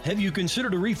car? Have you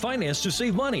considered a refinance to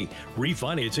save money?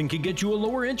 Refinancing can get you a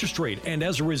lower interest rate and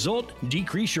as a result,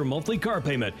 decrease your monthly car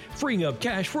payment, freeing up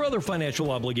cash for other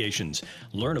financial obligations.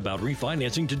 Learn about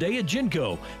refinancing today at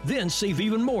Genco. Then save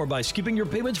even more by skipping your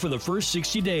payments for the first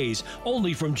 60 days,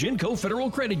 only from Genco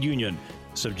Federal Credit Union.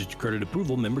 Subject to credit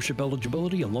approval, membership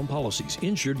eligibility, and loan policies.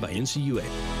 Insured by NCUA.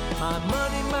 My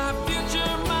money, my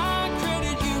future, my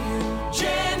credit union.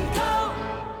 Genco.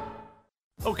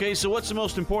 Okay, so what's the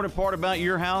most important part about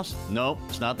your house? Nope,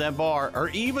 it's not that bar or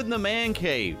even the man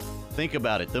cave. Think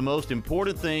about it. The most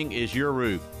important thing is your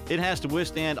roof. It has to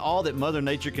withstand all that Mother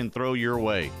Nature can throw your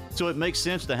way. So it makes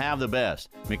sense to have the best.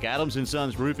 McAdams &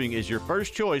 Sons Roofing is your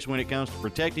first choice when it comes to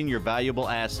protecting your valuable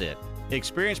asset.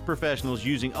 Experienced professionals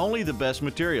using only the best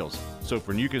materials. So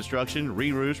for new construction,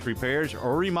 re-roofs, repairs,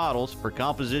 or remodels for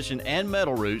composition and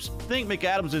metal roofs, think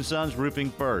McAdams & Sons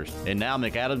Roofing first. And now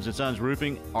McAdams & Sons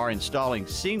Roofing are installing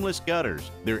seamless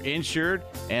gutters. They're insured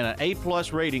and an A+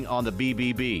 rating on the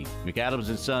BBB.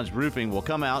 McAdams & Sons Roofing will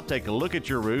come out, take a look at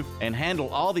your roof, and handle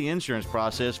all the insurance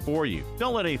process for you.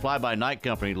 Don't let any fly-by-night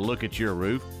company look at your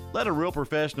roof. Let a real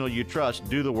professional you trust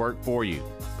do the work for you.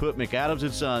 Put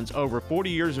McAdams & Sons over 40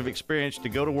 years of experience to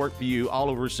go to work for you all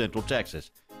over Central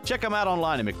Texas. Check them out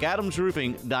online at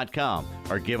McAdamsRoofing.com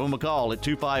or give them a call at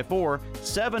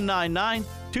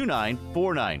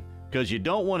 254-799-2949 because you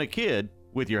don't want a kid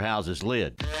with your house's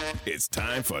lid. It's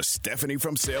time for Stephanie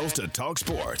from Sales to Talk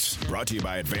Sports. Brought to you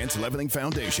by Advanced Leveling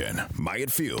Foundation,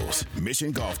 Myatt Fuels,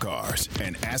 Mission Golf Cars,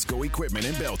 and ASCO Equipment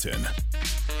in Belton.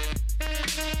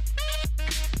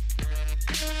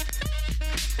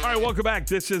 All right, welcome back.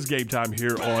 This is Game Time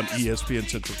here on ESPN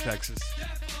Central Texas.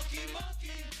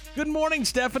 Good morning,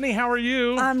 Stephanie. How are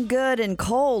you? I'm good and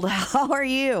cold. How are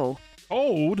you?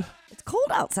 Cold? It's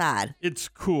cold outside. It's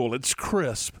cool. It's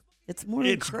crisp. It's more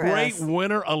than crisp. crisp. Great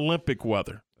winter Olympic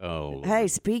weather. Oh. Hey,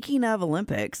 speaking of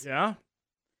Olympics. Yeah?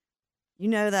 You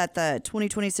know that the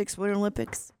 2026 Winter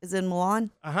Olympics is in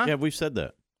Milan? Uh-huh. Yeah, we've said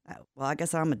that. Well, I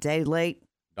guess I'm a day late.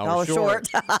 Dollar short.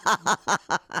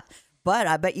 But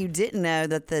I bet you didn't know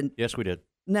that the Yes, we did.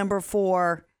 number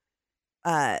 4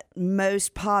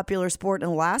 most popular sport in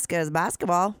Alaska is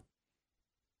basketball.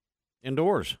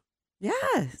 Indoors. Yeah,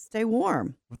 stay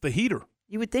warm. With the heater.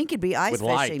 You would think it'd be ice With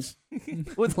fishing. lights.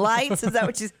 With lights? Is that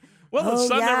what you... Well, the Oh,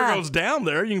 sun yeah. never goes down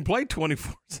there. You can play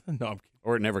 24. No, I'm kidding.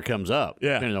 Or it never comes up.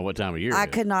 Yeah. Depending on what time of year I it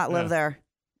is. could not live Yeah. there.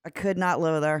 I could not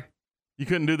live there. You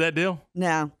couldn't do that deal?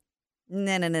 No.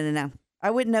 No. I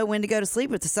wouldn't know when to go to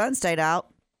sleep if the sun stayed out.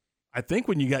 I think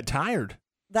when you got tired.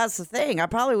 That's the thing. I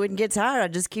probably wouldn't get tired.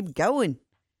 I'd just keep going,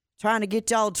 trying to get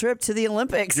y'all a trip to the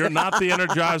Olympics. You're not the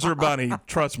Energizer Bunny.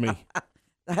 Trust me.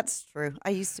 That's true. I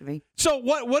used to be. So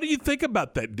what do you think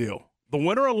about that deal? The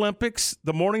Winter Olympics,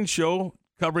 the morning show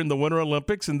covering the Winter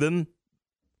Olympics, and then...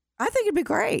 I think it'd be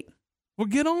great. Well,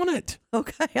 get on it.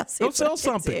 Okay, I'll see. Go what sell I can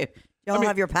something. do. Y'all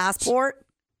have your passport?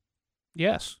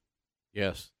 Yes.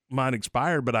 Yes. Mine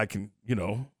expired, but I can,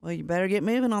 Well, you better get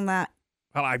moving on that.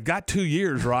 Well, I've got 2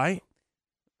 years, right?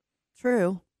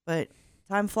 True, but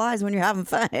time flies when you're having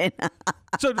fun.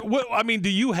 So, do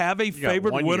you have a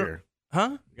favorite one winter? year.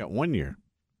 Huh? You got 1 year.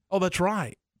 Oh, that's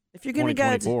right. If you're going to go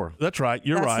to 2024. That's right.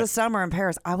 You're that's right. the summer in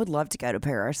Paris. I would love to go to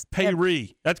Paris.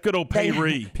 Paris. That's good old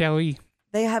Paris. Paris.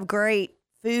 They have great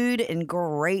food and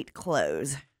great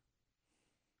clothes.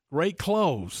 Great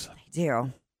clothes. They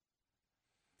do.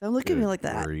 Don't look at me like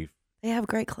that. grief. They have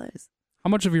great clothes. How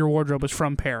much of your wardrobe is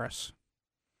from Paris?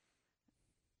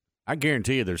 I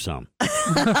guarantee you there's some.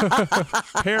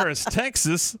 Paris,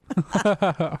 Texas.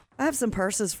 I have some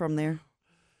purses from there.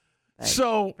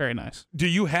 So, very nice. Do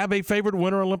you have a favorite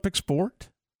Winter Olympic sport?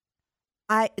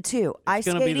 Ice It's skating.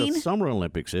 going to be the Summer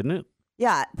Olympics, isn't it?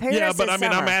 Yeah, Paris Yeah, but is I'm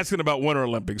summer. asking about Winter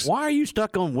Olympics. Why are you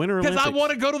stuck on Winter Olympics? Because I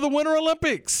want to go to the Winter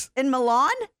Olympics. In Milan?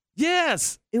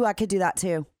 Yes. Ooh, I could do that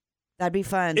too. That'd be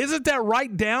fun. Isn't that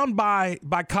right down by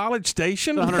College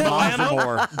Station? 100 miles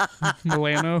or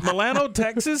more. Milano,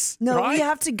 Texas? No, right? we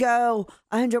have to go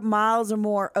 100 miles or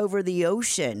more over the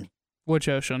ocean. Which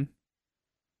ocean?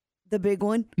 The big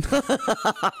one.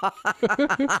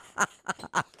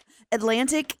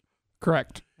 Atlantic?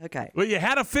 Correct. Okay. Well, you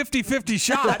had a 50-50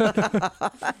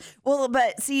 shot. Well,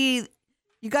 but see,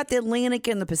 you got the Atlantic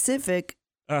and the Pacific,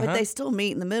 but Uh-huh. they still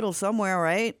meet in the middle somewhere,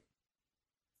 right?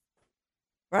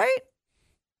 Right?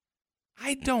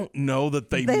 I don't know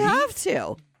that they They meet. have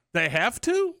to. They have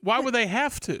to? Why would they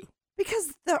have to?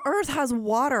 Because the earth has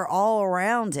water all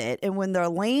around it. And when the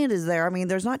land is there, I mean,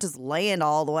 there's not just land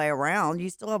all the way around. You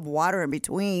still have water in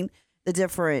between the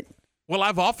different. Well,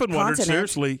 I've often wondered, continent.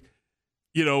 seriously,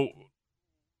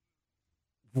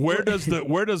 where does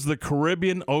the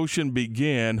Caribbean Ocean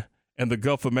begin and the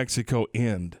Gulf of Mexico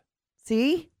end.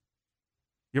 See?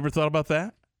 You ever thought about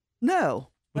that? No.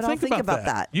 But I'll think about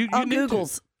that. I'll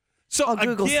Google's. So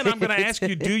Google again, I'm going to it. ask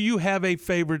you, do you have a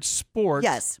favorite sport?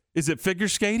 Yes. Is it figure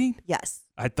skating? Yes.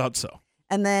 I thought so.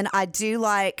 And then I do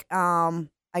like to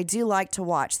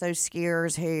watch those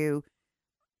skiers who,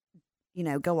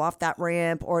 go off that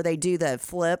ramp or they do the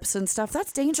flips and stuff.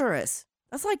 That's dangerous.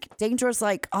 That's like dangerous,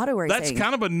 like auto racing. That's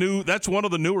kind of that's one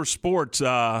of the newer sports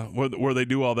where they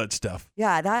do all that stuff.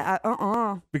 Yeah,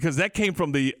 that Because that came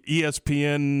from the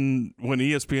ESPN when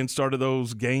ESPN started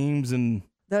those games and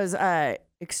those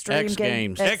extreme X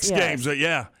Games. X Games,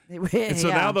 yeah. And so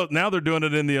now they're doing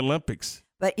it in the Olympics.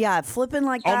 But yeah, flipping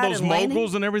like all that those and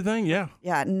moguls and everything, yeah.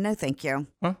 Yeah, no, thank you.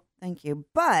 Huh? Thank you.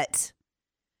 But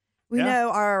we know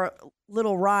our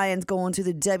little Ryan's going to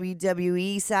the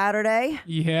WWE Saturday.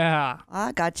 Yeah.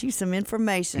 I got you some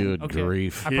information. Good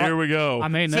grief. Here we go. I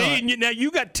may know See, it. now you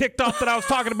got ticked off that I was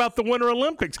talking about the Winter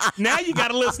Olympics. Now you got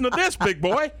to listen to this, big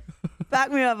boy.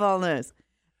 Back me up on this.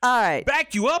 All right.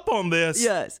 Back you up on this.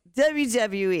 Yes.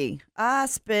 WWE. I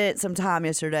spent some time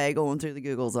yesterday going through the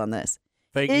Googles on this.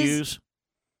 Fake news?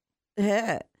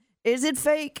 Yeah. Is it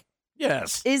fake?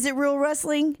 Yes. Is it real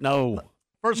wrestling? No.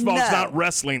 First of all, it's not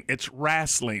wrestling. It's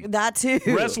wrestling. That too.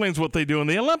 Wrestling's what they do in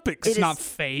the Olympics. It's not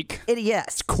fake. Yes.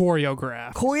 It's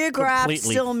choreographed. Choreographed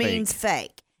Completely still fake. means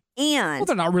fake. And Well,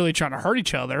 they're not really trying to hurt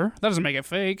each other. That doesn't make it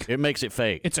fake. It makes it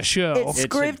fake. It's a show. it's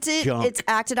scripted. It's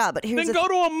acted out. But here's Then go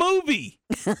to a movie.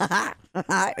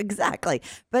 Exactly.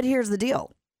 But here's the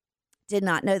deal. Did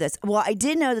not know this. Well, I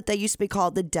did know that they used to be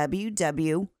called the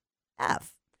WWF.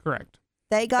 Correct.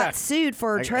 They got sued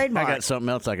for a trademark. I got something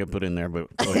else I could put in there, but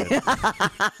go ahead.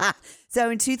 So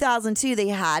in 2002, they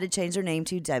had to change their name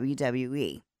to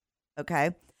WWE.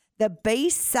 Okay. The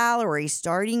base salary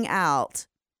starting out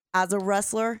as a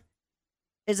wrestler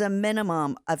is a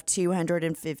minimum of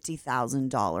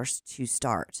 $250,000 to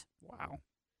start. Wow.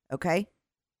 Okay.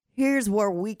 Here's where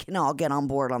we can all get on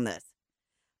board on this.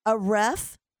 A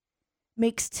ref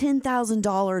makes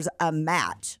 $10,000 a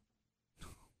match.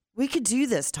 We could do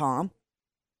this, Tom.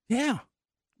 Yeah.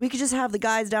 We could just have the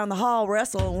guys down the hall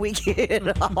wrestle and we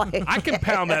could. I can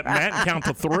pound that mat and count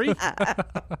to 3.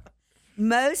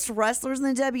 Most wrestlers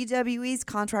in the WWE's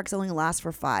contracts only last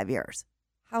for 5 years.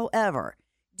 However,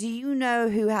 do you know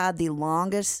who had the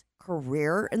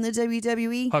career in the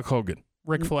WWE? Hulk Hogan.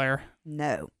 Ric Flair.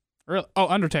 No. Really? Oh,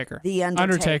 Undertaker. The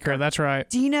Undertaker. That's right.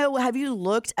 Do you know, have you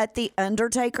looked at The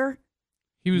Undertaker?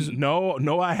 He was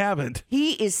No, I haven't.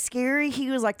 He is scary. He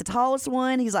was like the tallest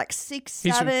one. He's like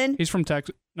 6'7". He's from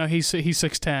Texas. No, he's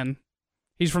 6'10".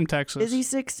 He's from Texas. Is he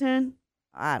 6'10"?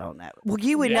 I don't know. Well,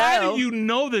 you would Why know. do you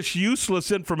know this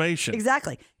useless information?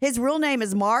 Exactly. His real name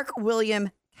is Mark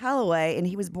William Calloway, and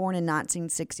he was born in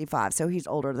 1965, so he's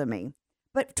older than me.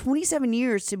 But 27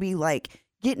 years to be like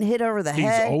getting hit over the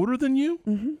head. He's older than you?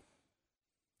 Mm-hmm.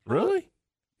 Really?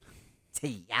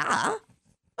 Yeah.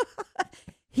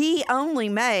 He only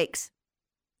makes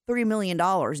 $3 million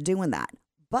doing that.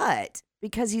 But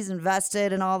because he's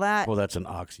invested and all that, Well, that's an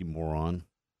oxymoron.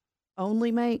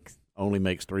 only makes. Only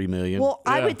makes $3 million. Well,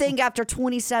 I would think after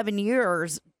 27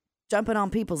 years jumping on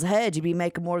people's heads, you'd be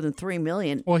making more than $3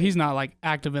 million. Well, he's not like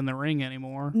active in the ring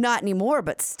anymore. Not anymore,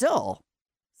 but still.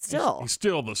 He's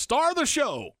still the star of the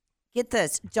show. Get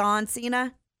this, John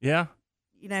Cena. Yeah.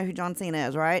 You know who John Cena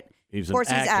is, right? He's of course,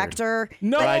 an he's actor.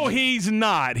 No, he's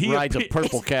not. He rides a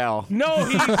purple cow. No,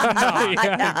 he's not.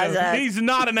 Yeah. He's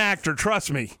not an actor, trust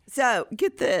me. So,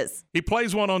 get this. He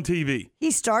plays one on TV.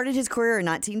 He started his career in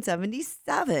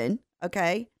 1977,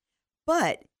 okay?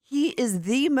 But he is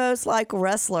the most liked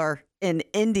wrestler in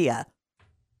India.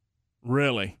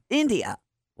 Really? India.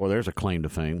 Well, there's a claim to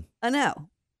fame. I know.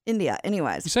 India.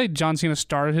 Anyways. You say John Cena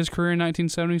started his career in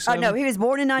 1977? Oh, no, he was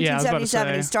born in Yeah, I was about to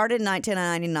 1977. He say. started in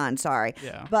 1999, sorry.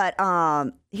 Yeah. But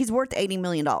he's worth $80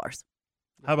 million. How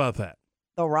about that?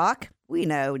 The Rock, we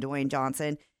know Dwayne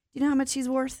Johnson. Do you know how much he's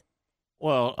worth?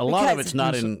 Well, a lot of it's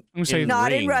not in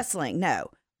not in ring. wrestling. No.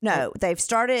 They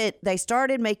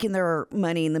started making their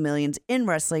money in the millions in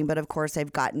wrestling, but of course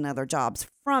they've gotten other jobs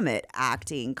from it,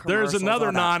 acting, commercials. There's another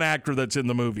all that. non-actor that's in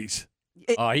the movies.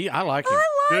 I like him. I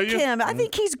like Do you? him. I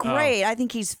think he's great. I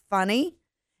think he's funny,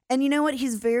 and you know what?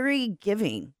 He's very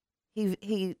giving.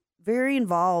 He very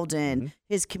involved in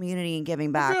his community and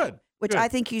giving back, Good. which Good. I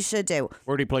think you should do.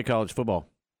 Where did he play college football?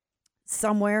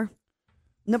 Somewhere,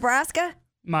 Nebraska,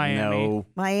 Miami. No.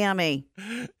 Miami.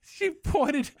 She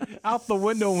pointed out the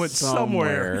window and went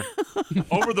somewhere.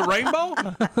 Over the rainbow?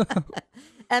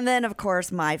 And then, of course,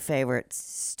 my favorite,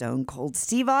 Stone Cold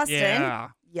Steve Austin. Yeah.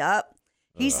 Yep.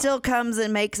 He still comes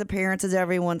and makes appearances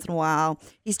every once in a while.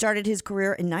 He started his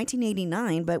career in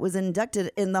 1989, but was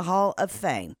inducted in the Hall of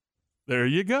Fame. There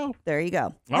you go. There you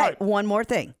go. All right. One more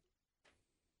thing.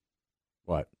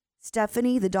 What?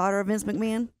 Stephanie, the daughter of Vince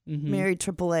McMahon, married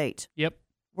Triple H. Yep.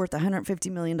 Worth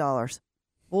 $150 million.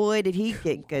 Boy, did he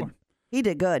get good. He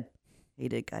did good. He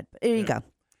did good. But there you go.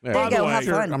 Yeah. There you go. Have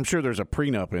fun. I'm sure there's a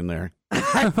prenup in there.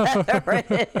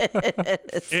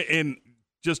 And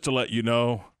just to let you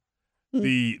know,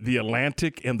 the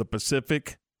Atlantic and the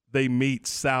Pacific, they meet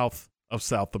south of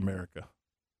South America.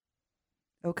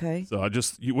 Okay. So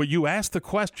you asked the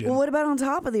question. Well, what about on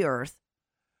top of the earth?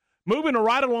 Moving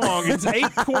right along, it's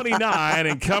 8:29,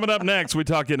 and coming up next, we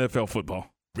talk NFL football.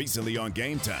 Recently on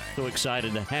Game Time. So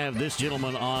excited to have this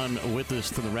gentleman on with us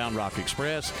from the Round Rock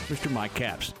Express, Mr. Mike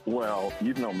Capps. Well,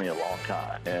 you've known me a long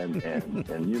time, and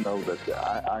you know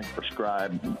that I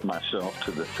prescribe myself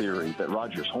to the theory that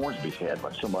Rogers Hornsby had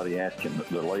when somebody asked him,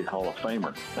 the late Hall of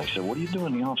Famer, they said, what do you do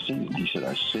in the offseason? He said,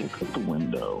 I sit at the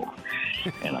window,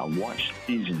 and I watch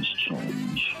seasons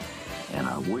change, and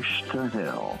I wish to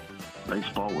hell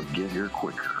baseball would get here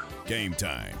quicker. Game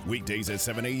Time, weekdays at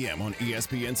 7 a.m. on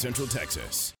ESPN Central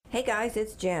Texas. Hey guys,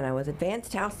 it's Jana with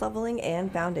Advanced House Leveling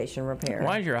and Foundation Repair.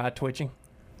 Why is your eye twitching?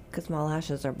 Because my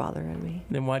lashes are bothering me.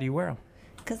 Then why do you wear them?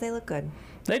 Because they look good.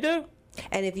 They do.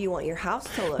 And if you want your house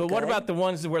to look good. But what about the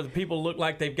ones where the people look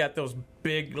like they've got those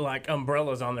big, like,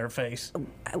 umbrellas on their face?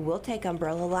 We'll take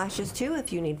umbrella lashes too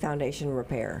if you need foundation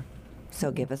repair.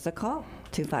 So give us a call.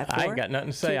 254. I ain't got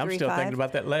nothing to say. I'm still thinking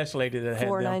about that last lady that had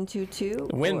 4922.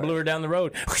 The wind blew her down the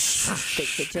road.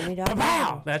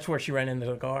 FixItJimmy.com. That's where she ran into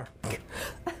the car.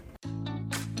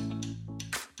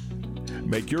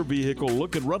 Make your vehicle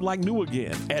look and run like new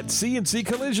again at CNC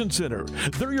Collision Center.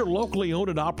 They're your locally owned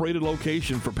and operated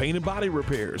location for paint and body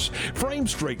repairs, frame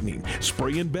straightening,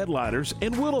 spray and bed liners,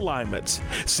 and wheel alignments.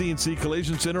 CNC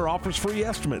Collision Center offers free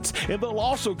estimates, and they'll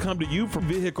also come to you for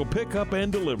vehicle pickup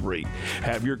and delivery.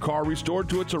 Have your car restored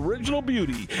to its original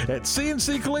beauty at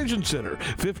CNC Collision Center,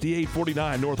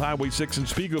 5849 North Highway 6 in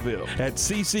Spiegelville, at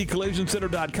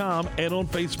cccollisioncenter.com and on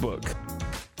Facebook.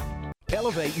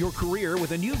 Elevate your career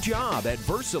with a new job at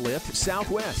VersaLift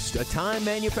Southwest, a time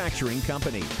manufacturing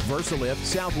company. VersaLift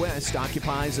Southwest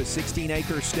occupies a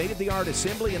 16-acre state-of-the-art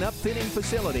assembly and upfitting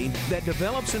facility that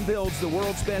develops and builds the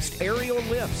world's best aerial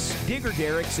lifts, digger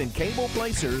derricks, and cable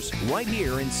placers right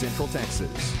here in Central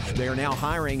Texas. They are now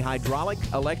hiring hydraulic,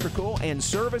 electrical, and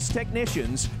service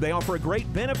technicians. They offer a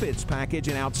great benefits package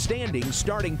and outstanding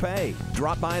starting pay.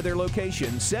 Drop by their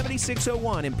location,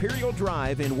 7601 Imperial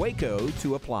Drive in Waco,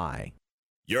 to apply.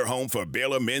 Your home for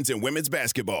Baylor men's and women's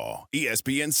basketball.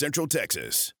 ESPN Central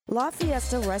Texas. La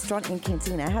Fiesta Restaurant and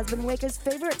Cantina has been Waco's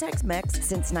favorite Tex-Mex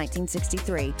since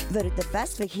 1963. Voted the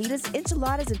best fajitas,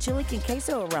 enchiladas, and chili con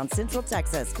queso around Central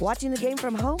Texas. Watching the game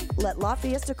from home? Let La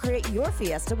Fiesta create your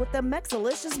fiesta with the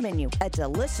Mexalicious menu, a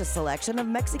delicious selection of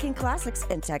Mexican classics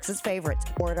and Texas favorites.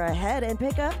 Order ahead and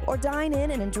pick up, or dine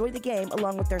in and enjoy the game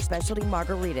along with their specialty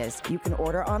margaritas. You can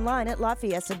order online at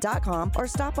lafiesta.com or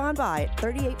stop on by at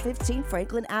 3815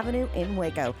 Franklin Avenue in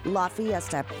Waco. La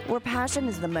Fiesta, where passion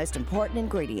is the most important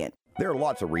ingredient. There are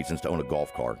lots of reasons to own a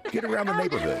golf cart. Get around the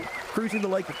neighborhood, cruising the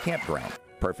lake or campground.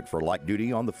 Perfect for light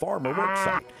duty on the farm or work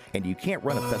site. And you can't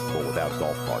run a festival without a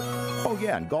golf cart. Oh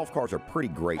yeah, and golf carts are pretty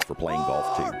great for playing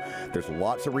golf too. There's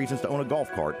lots of reasons to own a golf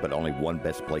cart, but only one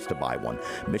best place to buy one.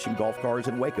 Mission Golf Cars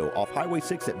in Waco off Highway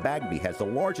 6 at Bagby has the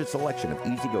largest selection of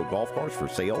easy-go golf cars for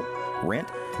sale, rent,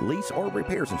 lease, or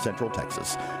repairs in Central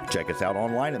Texas. Check us out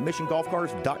online at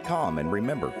missiongolfcars.com, and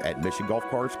remember, at Mission Golf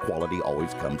Cars, quality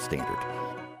always comes standard.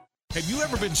 Have you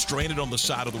ever been stranded on the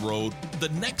side of the road? The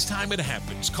next time it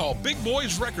happens, call Big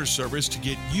Boys Wrecker Service to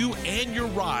get you and your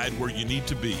ride where you need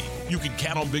to be. You can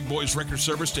count on Big Boys Wrecker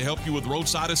Service to help you with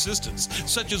roadside assistance,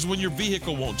 such as when your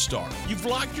vehicle won't start, you've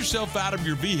locked yourself out of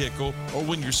your vehicle, or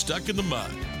when you're stuck in the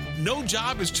mud. No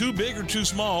job is too big or too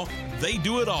small. They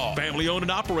do it all. Family owned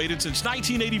and operated since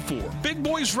 1984. Big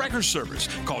Boys Wrecker Service.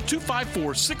 Call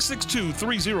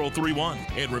 254-662-3031.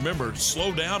 And remember,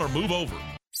 slow down or move over.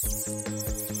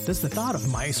 Does the thought of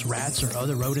mice, rats, or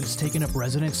other rodents taking up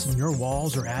residence in your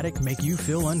walls or attic make you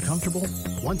feel uncomfortable?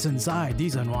 Once inside,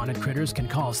 these unwanted critters can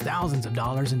cause thousands of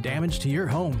dollars in damage to your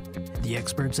home. The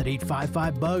experts at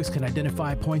 855 Bugs can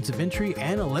identify points of entry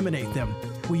and eliminate them.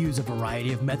 We use a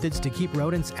variety of methods to keep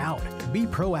rodents out. Be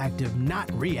proactive, not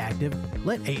reactive.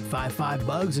 Let 855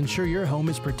 Bugs ensure your home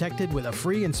is protected with a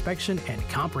free inspection and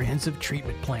comprehensive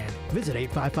treatment plan. Visit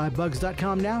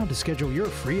 855bugs.com now to schedule your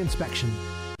free inspection.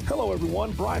 Hello,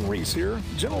 everyone. Brian Reese here,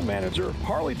 General Manager,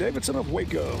 Harley-Davidson of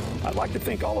Waco. I'd like to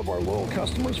thank all of our loyal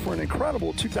customers for an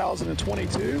incredible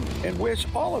 2022 and wish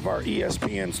all of our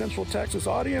ESPN Central Texas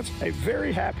audience a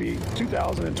very happy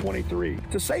 2023.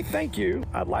 To say thank you,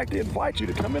 I'd like to invite you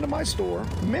to come into my store,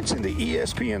 mention the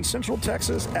ESPN Central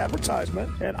Texas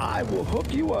advertisement, and I will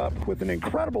hook you up with an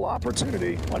incredible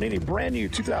opportunity on any brand new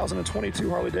 2022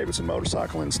 Harley-Davidson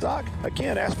motorcycle in stock.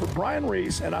 Again, ask for Brian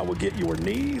Reese, and I will get your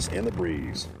knees in the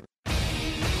breeze.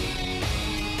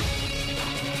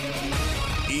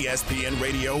 ESPN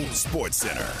Radio Sports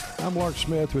Center. I'm Mark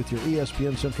Smith with your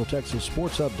ESPN Central Texas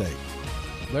Sports Update.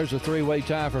 There's a three-way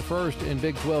tie for first in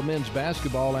Big 12 men's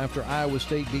basketball after Iowa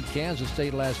State beat Kansas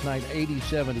State last night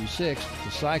 80-76.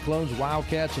 The Cyclones,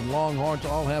 Wildcats, and Longhorns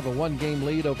all have a one-game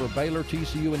lead over Baylor,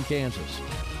 TCU, and Kansas.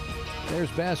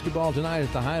 There's basketball tonight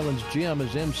at the Highlands Gym as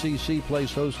MCC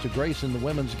plays host to Grayson. The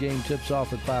women's game tips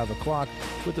off at 5 o'clock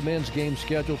with the men's game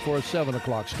scheduled for a 7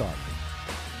 o'clock start.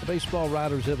 The baseball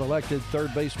writers have elected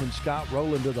third baseman Scott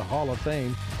Rowland to the Hall of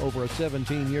Fame. Over a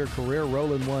 17-year career,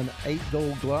 Rowland won 8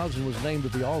 Gold Gloves and was named to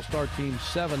the All-Star team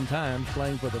 7 times,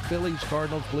 playing for the Phillies,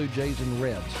 Cardinals, Blue Jays, and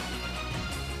Reds.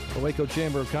 The Waco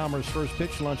Chamber of Commerce first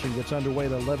pitch luncheon gets underway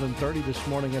at 11:30 this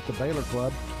morning at the Baylor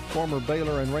Club. Former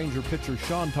Baylor and Ranger pitcher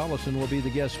Sean Tollison will be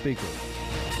the guest speaker.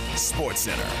 Sports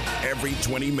Center, every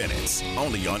 20 minutes,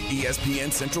 only on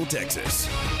ESPN Central Texas.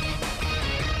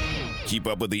 Keep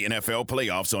up with the NFL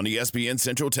playoffs on ESPN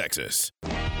Central Texas.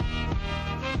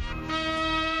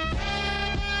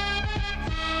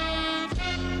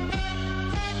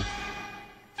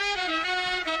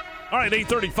 All right,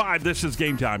 8:35. This is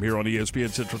Game Time here on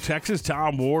ESPN Central Texas.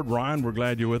 Tom, Ward, Ryan, we're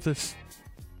glad you're with us.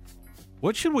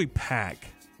 What should we pack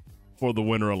for the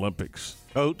Winter Olympics?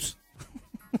 Coats,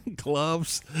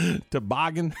 gloves,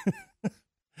 toboggan,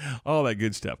 all that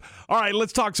good stuff. All right,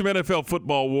 let's talk some NFL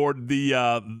football, Ward. The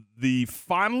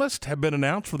finalists have been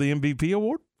announced for the MVP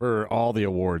award? For all the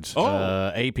awards.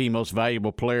 AP Most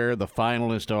Valuable Player, the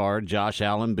finalists are Josh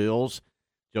Allen, Bills,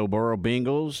 Joe Burrow,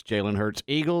 Bengals, Jalen Hurts,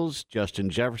 Eagles, Justin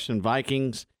Jefferson,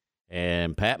 Vikings,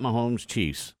 and Pat Mahomes,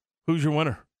 Chiefs. Who's your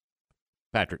winner?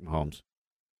 Patrick Mahomes.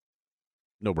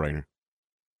 No brainer.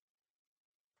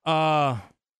 I'm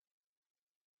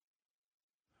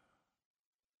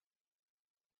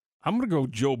going to go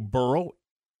Joe Burrow,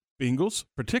 Bengals,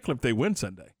 particularly if they win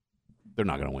Sunday. They're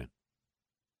not going to win.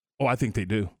 Oh, I think they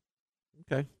do.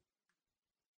 Okay.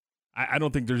 I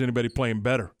don't think there's anybody playing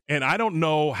better. And I don't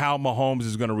know how Mahomes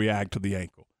is going to react to the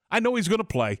ankle. I know he's going to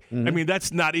play. Mm-hmm. I mean,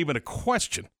 that's not even a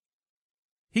question.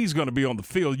 He's going to be on the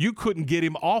field. You couldn't get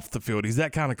him off the field. He's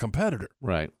that kind of competitor.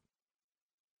 Right.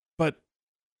 But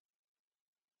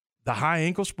the high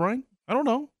ankle sprain? I don't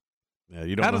know. Yeah,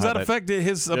 you don't how know does that affect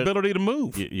his ability to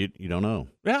move? You don't know.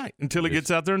 Yeah, until he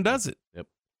gets out there and does it. Yep.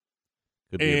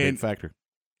 Could be a big factor.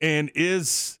 And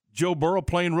is Joe Burrow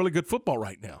playing really good football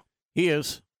right now? He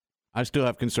is. I still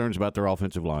have concerns about their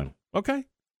offensive line. Okay.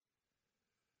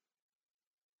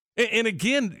 And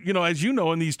again, as you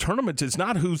know, in these tournaments, it's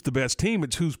not who's the best team;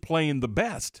 it's who's playing the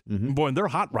best. Mm-hmm. Boy, and they're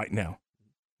hot right now.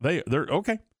 They're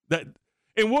okay. And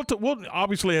we'll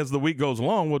obviously as the week goes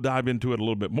along, we'll dive into it a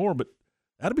little bit more. But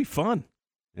that'll be fun.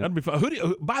 Yep. That'll be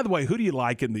fun. By the way, who do you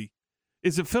like in the?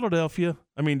 Is it Philadelphia?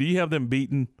 I mean, do you have them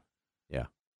beaten? Yeah.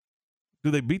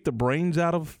 Do they beat the brains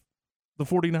out of the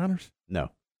 49ers? No.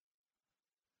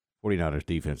 49ers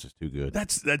defense is too good.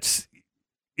 That's the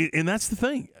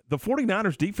thing. The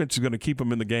 49ers defense is going to keep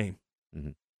them in the game.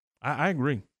 Mm-hmm. I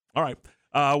agree. All right.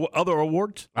 Other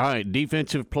awards? All right.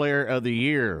 Defensive Player of the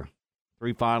Year.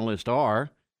 3 finalists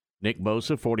are Nick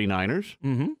Bosa, 49ers.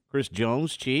 Mm-hmm. Chris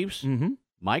Jones, Chiefs. Mm-hmm.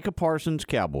 Micah Parsons,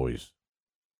 Cowboys.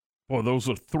 Boy, those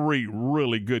are 3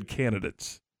 really good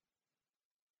candidates.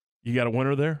 You got a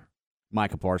winner there?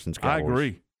 Micah Parsons,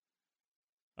 Cowboys.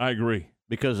 I agree.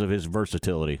 Because of his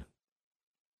versatility.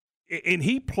 And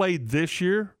he played this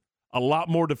year a lot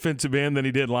more defensive end than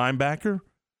he did linebacker.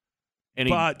 And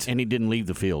he didn't leave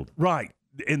the field. Right.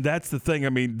 And that's the thing. I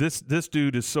mean, this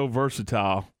dude is so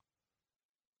versatile.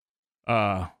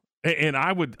 And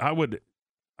I would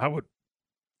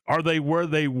are they where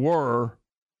they were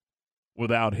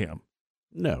without him?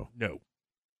 No.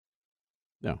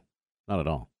 Not at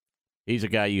all. He's a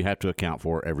guy you have to account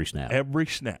for every snap. Every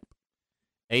snap.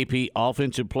 AP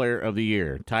Offensive Player of the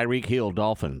Year. Tyreek Hill,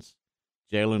 Dolphins.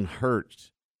 Jalen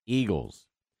Hurts, Eagles.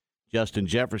 Justin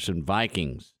Jefferson,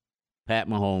 Vikings. Pat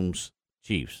Mahomes,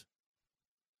 Chiefs.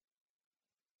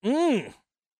 I'm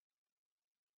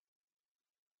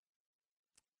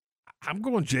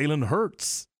going Jalen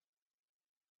Hurts.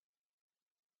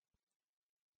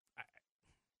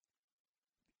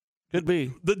 Could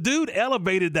be. The dude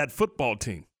elevated that football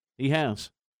team. He has.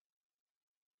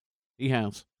 He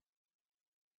has.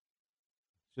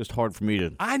 It's just hard for me to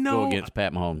go against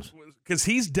Pat Mahomes. Because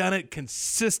he's done it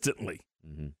consistently.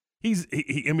 Mm-hmm.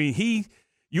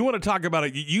 You want to talk about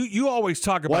it. You always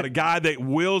talk about a guy that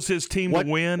wills his team to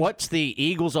win. What's the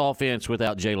Eagles' offense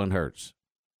without Jalen Hurts?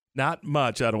 Not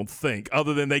much, I don't think,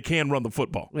 other than they can run the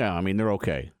football. Yeah, I mean, they're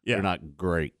okay. Yeah. They're not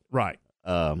great. Right.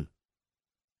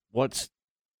 What's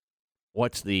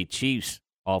the Chiefs'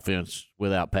 offense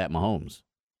without Pat Mahomes?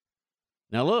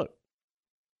 Now, look.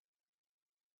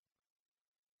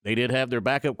 They did have their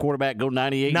backup quarterback go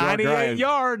 98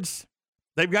 yards.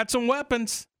 They've got some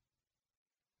weapons.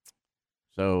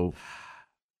 So,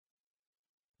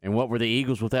 and what were the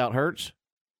Eagles without Hurts?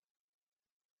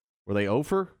 Were they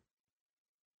over?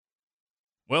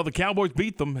 Well, the Cowboys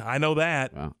beat them. I know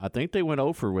that. Well, I think they went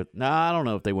over with. No, I don't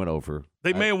know if they went over.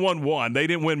 They may have won one. They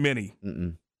didn't win many.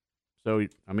 Mm-mm. So,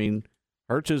 I mean,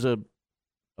 Hurts is a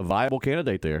viable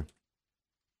candidate there.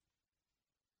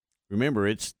 Remember,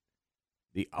 it's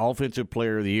the offensive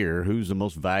player of the year. Who's the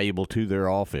most valuable to their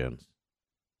offense?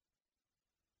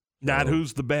 Not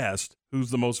who's the best.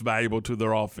 Who's the most valuable to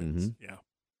their offense? Mm-hmm. Yeah.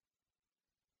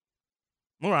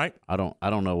 All right. I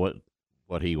don't know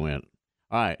what he went.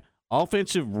 All right.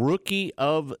 Offensive Rookie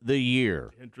of the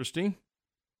Year. Interesting.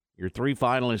 Your three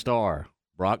finalists are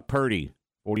Brock Purdy,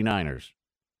 49ers,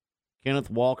 Kenneth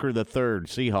Walker III,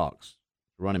 Seahawks,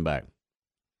 running back,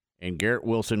 and Garrett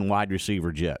Wilson, wide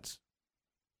receiver, Jets.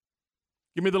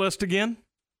 Give me the list again.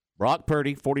 Brock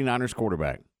Purdy, 49ers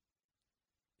quarterback,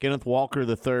 Kenneth Walker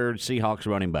III, Seahawks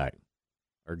running back,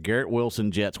 or Garrett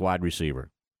Wilson, Jets wide receiver.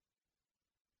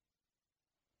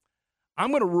 I'm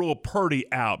going to rule Purdy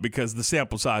out because the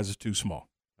sample size is too small.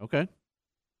 Okay.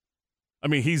 I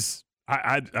mean,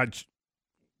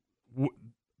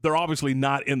 they're obviously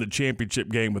not in the championship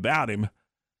game without him.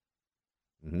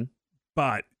 Mm-hmm.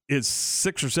 But is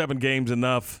 6 or 7 games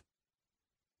enough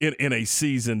in a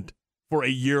season for a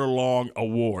year-long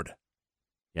award?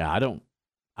 Yeah, I don't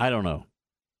know.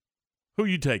 Who are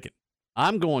you taking?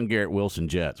 I'm going Garrett Wilson,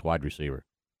 Jets wide receiver.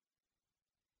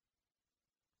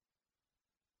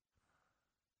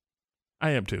 I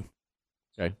am too.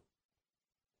 Okay.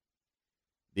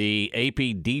 The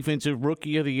AP Defensive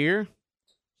Rookie of the Year,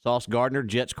 Sauce Gardner,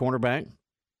 Jets cornerback,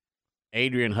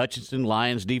 Adrian Hutchinson,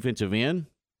 Lions defensive end,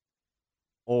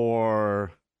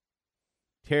 or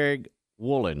Terry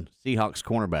Woolen, Seahawks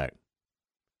cornerback.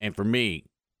 And for me,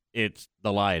 it's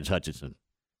the Lions Hutchinson.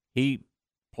 He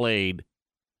played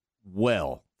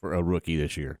well for a rookie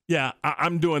this year. Yeah,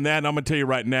 I'm doing that, and I'm going to tell you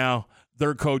right now,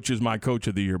 their coach is my coach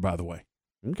of the year, by the way.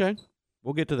 Okay.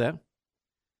 We'll get to that.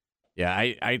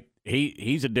 Yeah,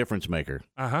 he's a difference maker.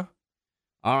 Uh-huh.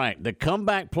 All right, the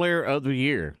comeback player of the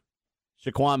year,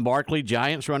 Saquon Barkley,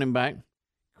 Giants running back,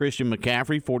 Christian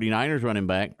McCaffrey, 49ers running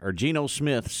back, or Geno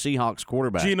Smith, Seahawks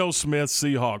quarterback. Geno Smith,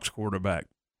 Seahawks quarterback.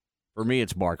 For me,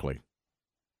 it's Barkley.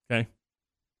 Okay.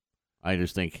 I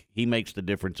just think he makes the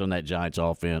difference on that Giants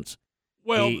offense.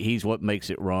 Well, he's what makes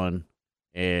it run,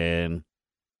 and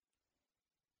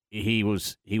he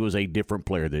was a different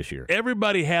player this year.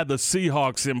 Everybody had the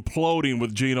Seahawks imploding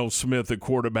with Geno Smith at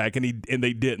quarterback, and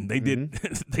they didn't. They didn't.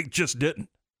 They just didn't.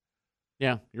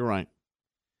 Yeah, you're right.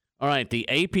 All right, the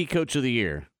AP Coach of the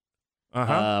Year.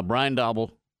 Brian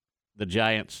Daboll, the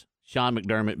Giants, Sean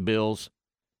McDermott, Bills,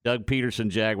 Doug Peterson,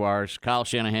 Jaguars, Kyle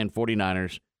Shanahan,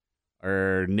 49ers,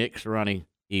 or Nick Sirianni,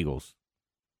 Eagles.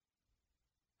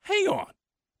 Hang on.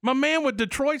 My man with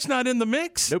Detroit's not in the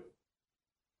mix? Nope.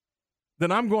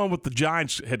 Then I'm going with the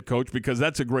Giants head coach because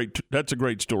that's a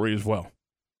great story as well.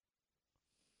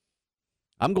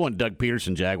 I'm going Doug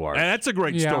Peterson, Jaguars. And that's a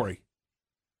great story.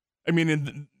 I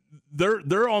mean,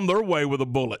 they're on their way with a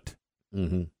bullet.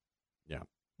 Mm-hmm. Yeah.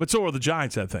 But so are the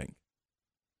Giants, I think.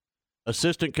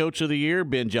 Assistant Coach of the Year,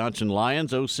 Ben Johnson,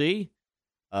 Lions, OC.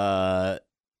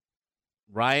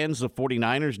 Ryans, the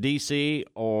 49ers, DC,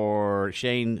 or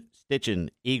Shane Steichen,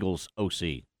 Eagles,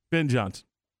 OC. Ben Johnson.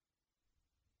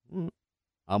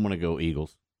 I'm going to go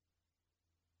Eagles.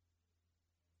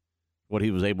 What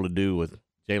he was able to do with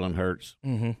Jalen Hurts,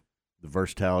 the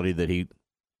versatility that he,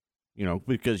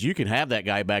 because you can have that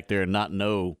guy back there and not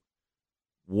know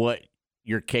what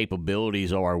your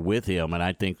capabilities are with him, and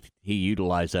I think he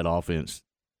utilized that offense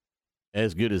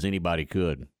as good as anybody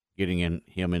could, getting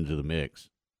him into the mix.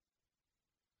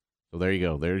 So there you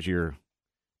go. There's your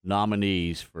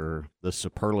nominees for the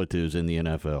superlatives in the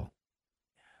NFL.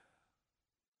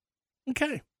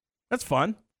 Okay. That's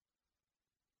fun.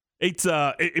 It's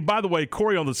by the way,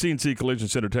 Corey on the CNC Collision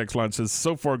Center text line says,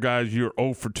 so far, guys, you're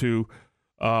 0 for 2.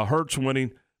 Hurts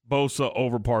winning, Bosa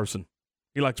over Parson.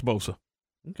 He likes Bosa.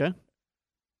 Okay.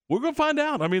 We're going to find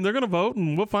out. I mean, they're going to vote,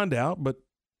 and we'll find out, but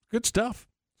good stuff.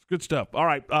 It's Good stuff. All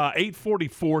right,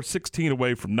 8:44, 16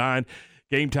 away from 9.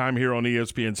 Game time here on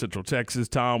ESPN Central Texas.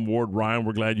 Tom, Ward, Ryan,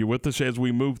 we're glad you're with us as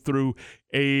we move through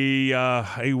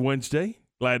a Wednesday.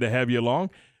 Glad to have you along.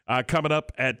 Coming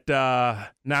up at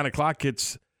 9 o'clock,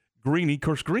 it's Greeny. Of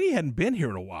course, Greeny hadn't been here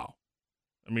in a while.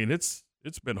 I mean, it's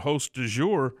been host du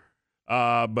jour,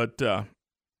 but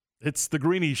it's the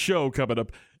Greeny Show coming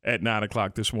up at 9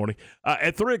 o'clock this morning.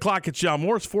 At 3 o'clock, it's John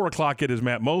Morris. 4 o'clock, it is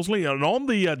Matt Mosley. And on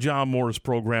the John Morris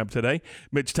program today,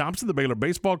 Mitch Thompson, the Baylor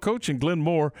baseball coach, and Glenn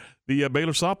Moore, the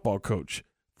Baylor softball coach,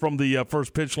 from the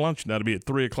First Pitch Lunch. That'll be at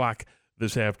 3 o'clock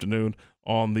this afternoon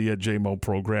on the JMO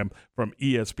program from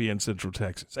ESPN Central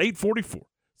Texas. 8:44,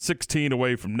 16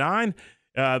 away from 9.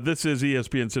 This is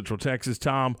ESPN Central Texas.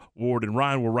 Tom, Ward, and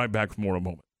Ryan. We're right back with more in a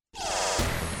moment.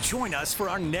 Join us for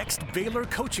our next Baylor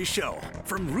Coaches Show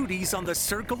from Rudy's on the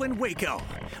Circle in Waco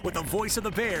with the voice of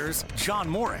the Bears, John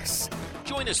Morris.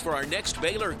 Join us for our next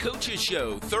Baylor Coaches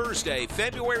Show Thursday,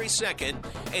 February 2nd,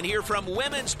 and hear from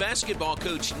women's basketball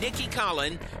coach Nikki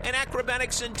Collin and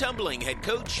acrobatics and tumbling head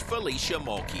coach Felicia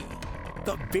Mulkey.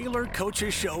 The Baylor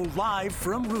Coaches Show live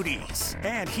from Rudy's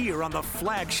and here on the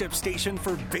flagship station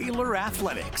for Baylor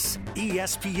Athletics,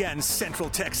 ESPN Central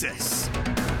Texas.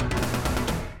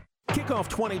 Kick off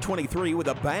 2023 with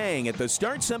a bang at the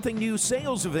Start Something New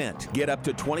sales event. Get up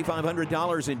to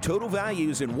 $2,500 in total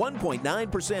values and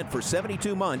 1.9% for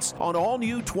 72 months on all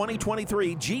new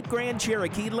 2023 Jeep Grand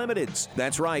Cherokee Limiteds.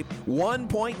 That's right,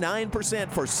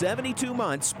 1.9% for 72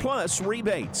 months plus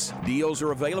rebates. Deals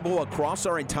are available across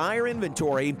our entire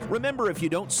inventory. Remember, if you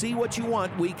don't see what you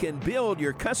want, we can build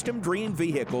your custom dream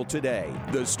vehicle today.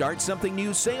 The Start Something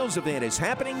New sales event is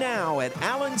happening now at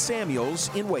Allen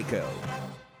Samuels in Waco.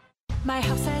 My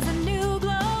house has a new glow.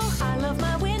 I love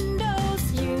my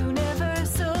windows.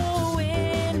 Universal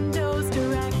Windows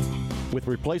Direct. With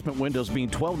replacement windows being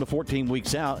 12 to 14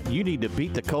 weeks out, you need to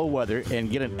beat the cold weather and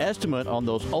get an estimate on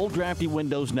those old drafty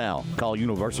windows now. Call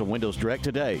Universal Windows Direct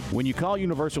today. When you call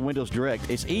Universal Windows Direct,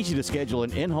 it's easy to schedule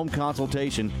an in-home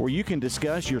consultation where you can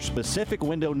discuss your specific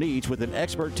window needs with an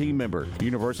expert team member.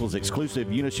 Universal's exclusive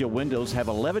Unishield windows have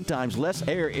 11 times less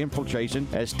air infiltration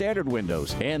as standard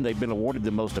windows, and they've been awarded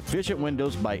the most efficient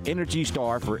windows by Energy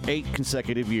Star for 8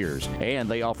 consecutive years. And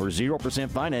they offer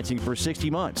 0% financing for 60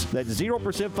 months. That's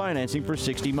 0% financing for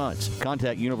 60 months.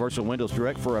 Contact Universal Windows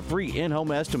Direct for a free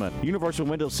in-home estimate.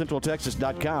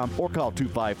 UniversalWindowsCentralTexas.com or call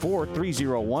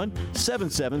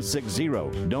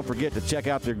 254-301-7760. Don't forget to check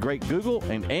out their great Google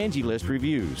and Angie List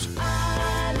reviews.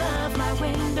 I love my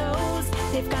windows.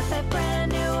 They've got that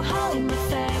brand new home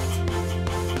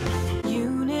effect.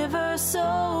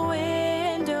 Universal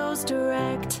Windows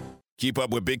Direct. Keep up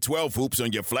with Big 12 hoops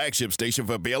on your flagship station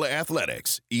for Baylor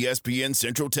Athletics, ESPN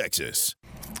Central Texas.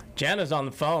 Jana's on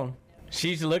the phone.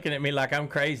 She's looking at me like I'm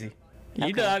crazy.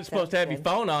 You're not supposed to have your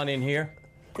phone on in here.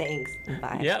 Thanks.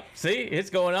 Bye. Yep. See, it's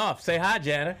going off. Say hi,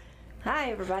 Jana. Hi,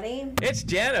 everybody. It's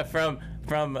Jana from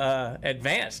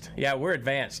Advanced. Yeah, we're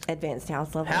Advanced. Advanced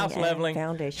House Leveling. House Leveling.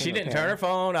 Foundation She didn't repair. turn her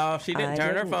phone off. She didn't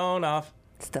turn her phone off.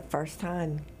 It's the first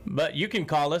time. But you can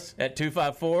call us at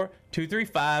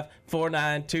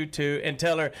 254-235-4922 and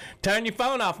tell her, turn your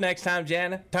phone off next time,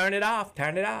 Jana. Turn it off.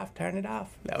 Turn it off. Turn it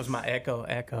off. That was my echo.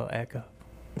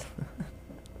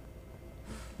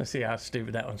 Let's see how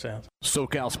stupid that one sounds.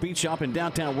 SoCal Speed Shop in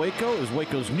downtown Waco is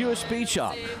Waco's newest speed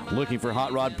shop. Looking for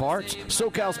hot rod parts?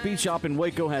 SoCal Speed Shop in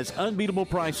Waco has unbeatable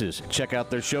prices. Check out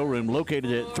their showroom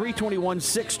located at 321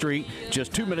 6th Street,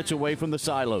 just 2 minutes away from the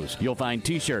silos. You'll find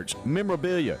t-shirts,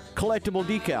 memorabilia, collectible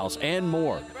decals, and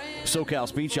more. SoCal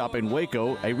Speed Shop in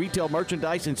Waco, a retail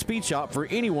merchandise and speed shop for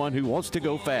anyone who wants to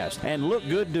go fast and look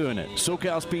good doing it.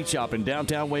 SoCal Speed Shop in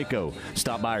downtown Waco.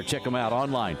 Stop by or check them out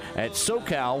online at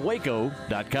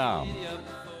SoCalWaco.com.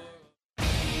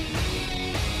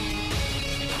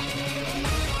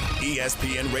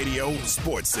 ESPN Radio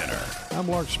Sports Center. I'm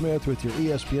Mark Smith with your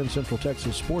ESPN Central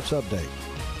Texas Sports Update.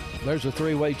 There's a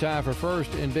three-way tie for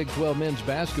first in Big 12 men's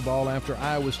basketball after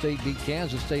Iowa State beat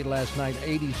Kansas State last night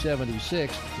 80-76.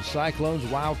 The Cyclones,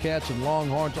 Wildcats, and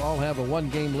Longhorns all have a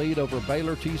one-game lead over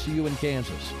Baylor, TCU, and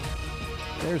Kansas.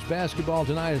 There's basketball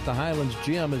tonight at the Highlands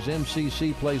Gym as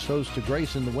MCC plays host to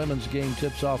Grayson. The women's game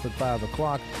tips off at 5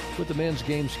 o'clock with the men's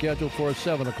game scheduled for a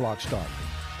 7 o'clock start.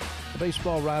 The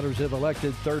baseball writers have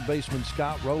elected third baseman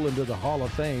Scott Rowland to the Hall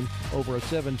of Fame. Over a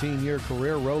 17-year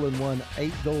career, Rowland won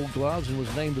 8 Gold Gloves and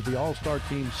was named to the All-Star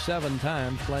team 7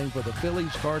 times, playing for the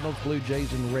Phillies, Cardinals, Blue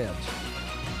Jays, and Reds.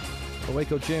 The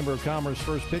Waco Chamber of Commerce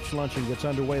first pitch luncheon gets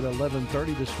underway at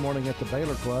 11:30 this morning at the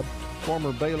Baylor Club.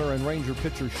 Former Baylor and Ranger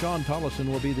pitcher Sean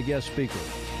Tollison will be the guest speaker.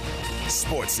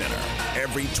 Sports Center,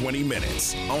 every 20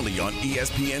 minutes, only on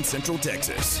ESPN Central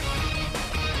Texas.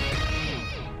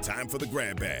 time for the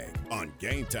grab bag on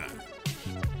Game Time.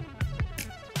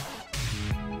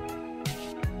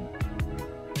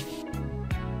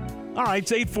 All right,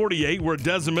 it's 8:48. We're a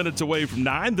dozen minutes away from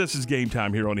 9. This is Game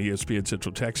Time here on ESPN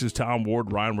Central Texas. Tom,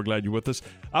 Ward, Ryan, we're glad you're with us.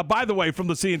 By the way, from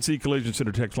the CNC Collision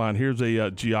Center text line, here's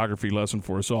a geography lesson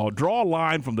for us all. Draw a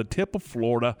line from the tip of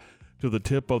Florida to the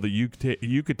tip of the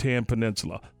Yucatan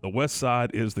Peninsula. The west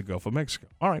side is the Gulf of Mexico.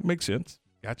 All right, makes sense.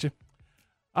 Gotcha.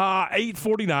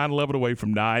 8:49, 11 away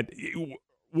from 9.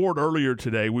 Ward, earlier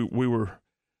today, we were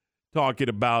talking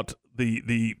about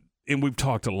and we've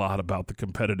talked a lot about the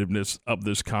competitiveness of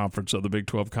this conference, of the Big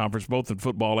 12 Conference, both in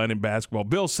football and in basketball.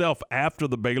 Bill Self, after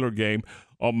the Baylor game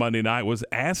on Monday night, was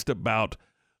asked about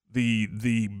the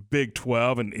Big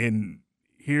 12, and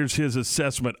here's his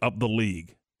assessment of the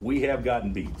league. We have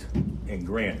gotten beat, and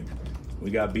granted,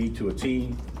 we got beat to a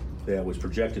team that was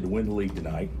projected to win the league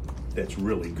tonight that's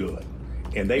really good,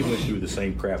 and they went through the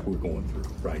same crap we're going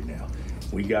through right now.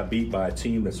 We got beat by a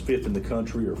team that's fifth in the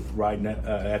country or right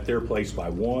at their place by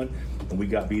 1, and we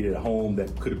got beat at home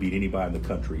that could have beat anybody in the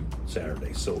country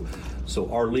Saturday. So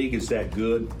our league is that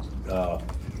good.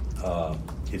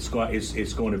 It's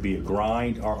going to be a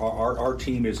grind. Our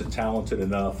team isn't talented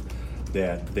enough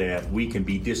that we can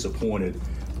be disappointed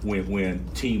when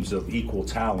teams of equal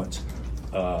talent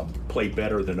play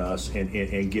better than us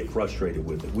and get frustrated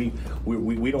with it.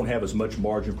 We don't have as much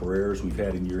margin for error as we've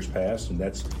had in years past, and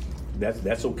that's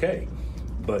okay.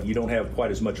 But you don't have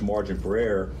quite as much margin for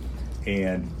error,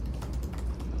 and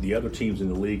the other teams in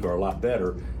the league are a lot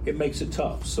better. It makes it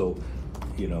tough. So,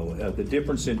 the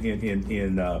difference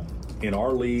in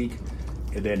our league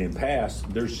and then in past,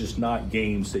 there's just not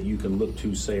games that you can look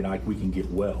to say like we can get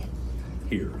well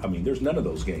here. I mean, there's none of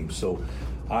those games. So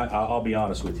I'll be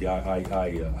honest with you.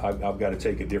 I've got to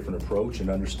take a different approach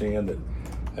and understand that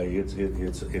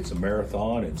it's a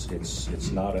marathon.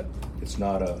 It's not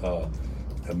a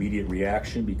immediate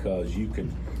reaction, because you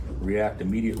can react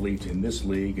immediately in this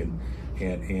league,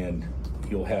 and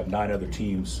you'll have 9 other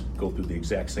teams go through the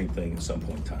exact same thing at some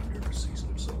point in time during the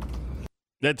season. So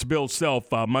that's Bill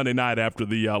Self Monday night after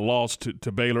the loss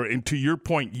to Baylor. And to your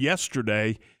point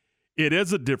yesterday, it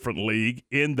is a different league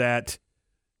in that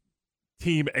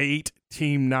Team 8,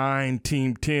 Team 9,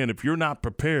 Team 10, if you're not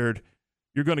prepared,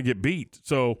 you're going to get beat.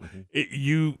 So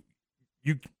you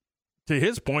to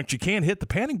his point, you can't hit the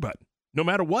panic button no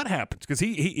matter what happens, because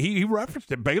he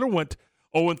referenced it. Baylor went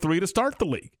 0-3 to start the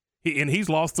league, and he's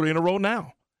lost 3 in a row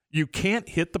now. You can't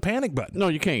hit the panic button. No,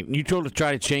 you can't. You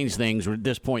try to change things at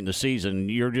this point in the season,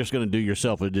 you're just going to do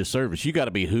yourself a disservice. You got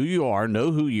to be who you are,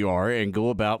 know who you are, and go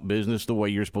about business the way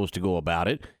you're supposed to go about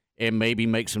it, and maybe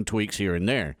make some tweaks here and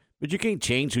there. But you can't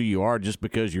change who you are just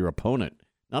because your opponent.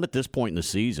 Not at this point in the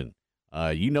season.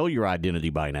 You know your identity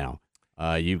by now.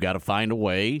 You've got to find a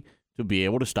way to be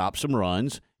able to stop some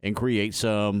runs and create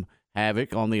some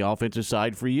havoc on the offensive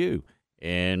side for you.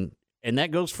 And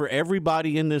that goes for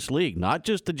everybody in this league, not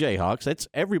just the Jayhawks. That's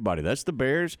everybody. That's the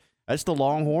Bears. That's the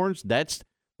Longhorns. That's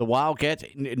the Wildcats.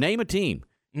 Name a team.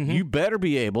 Mm-hmm. You better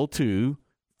be able to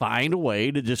find a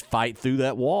way to just fight through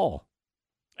that wall.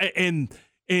 And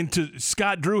to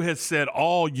Scott Drew has said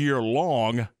all year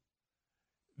long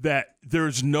that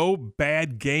there's no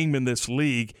bad game in this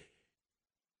league,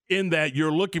 in that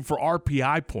you're looking for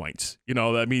RPI points.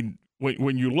 I mean,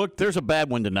 when you look, there's a bad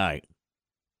one tonight.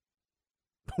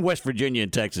 West Virginia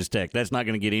and Texas Tech. That's not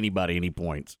going to get anybody any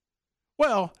points.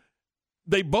 Well,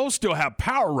 they both still have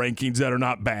power rankings that are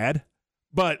not bad,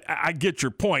 but I get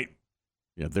your point.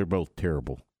 Yeah, they're both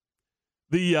terrible.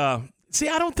 I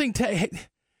don't think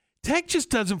Tech just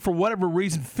doesn't, for whatever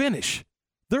reason, finish.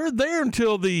 They're there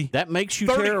until that makes you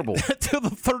terrible. Until the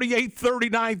 38th,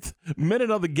 39th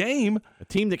minute of the game. A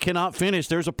team that cannot finish,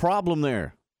 there's a problem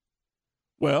there.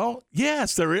 Well,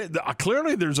 yes, there is.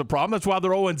 Clearly, there's a problem. That's why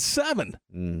they're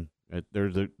 0-7.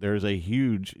 There's a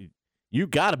huge. You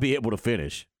got to be able to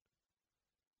finish.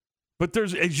 But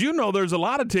as you know, there's a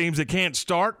lot of teams that can't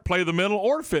start, play the middle,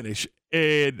 or finish,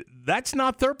 and that's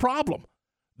not their problem.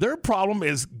 Their problem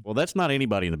is, well, that's not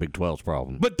anybody in the Big 12's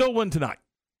problem. But they'll win tonight.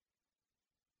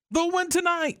 They'll win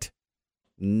tonight.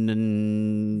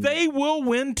 They will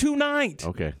win tonight.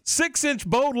 Okay. 6-inch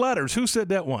bold letters. Who said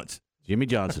that once? Jimmy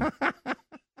Johnson.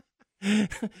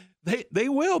 They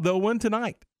will. They'll win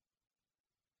tonight.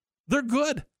 They're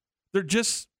good. They're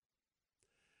just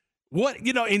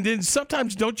and then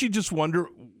sometimes don't you just wonder,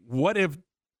 what if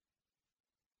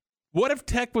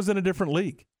Tech was in a different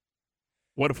league?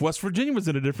 What if West Virginia was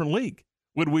in a different league?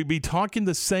 Would we be talking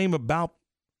the same about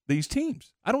these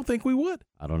teams? I don't think we would.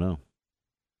 I don't know.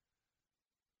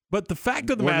 But the fact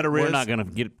of the matter is, we're not going to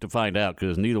get to find out,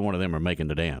 because neither one of them are making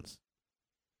the dance.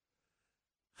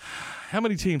 how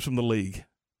many teams from the league?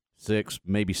 6,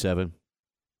 maybe 7.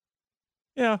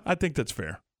 Yeah, I think that's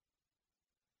fair.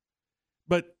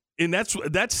 But and that's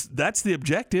the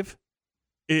objective.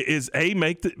 Is A,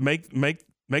 make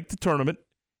the tournament,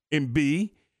 and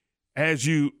B, as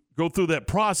you go through that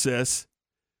process,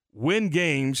 win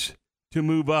games to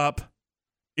move up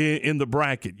in the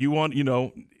bracket. You want,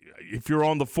 if you're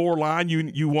on the 4 line,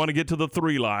 you want to get to the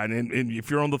 3 line, and if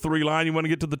you're on the 3 line, you want to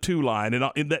get to the 2 line,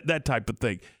 and that type of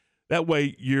thing. That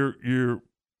way, you're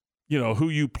who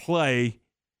you play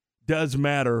does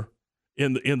matter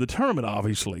in the tournament,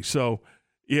 obviously. So.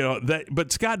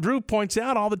 But Scott Drew points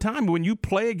out all the time, when you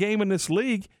play a game in this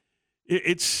league,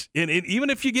 even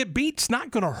if you get beat, it's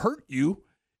not going to hurt you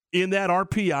in that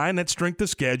RPI and that strength of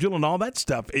schedule and all that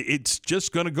stuff. It's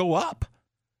just going to go up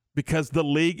because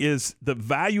the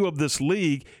value of this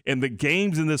league and the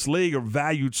games in this league are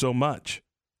valued so much.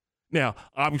 Now,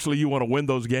 obviously, you want to win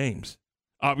those games.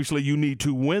 Obviously, you need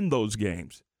to win those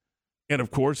games. And,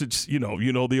 of course, it's,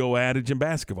 the old adage in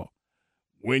basketball.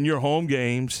 Win your home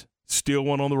games. Steal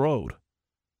one on the road.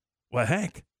 Well,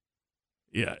 heck,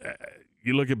 yeah.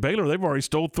 You look at Baylor; they've already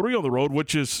stole 3 on the road,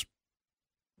 which is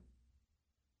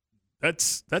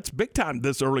that's big time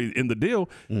this early in the deal.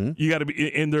 Mm-hmm. You got to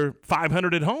be in their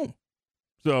 500 at home.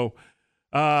 So,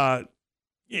 and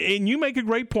you make a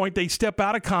great point. They step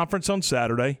out of conference on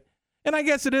Saturday, and I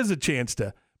guess it is a chance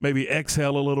to maybe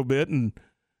exhale a little bit and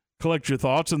collect your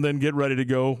thoughts, and then get ready to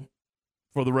go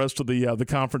for the rest of the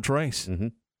conference race. Mm-hmm.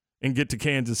 And get to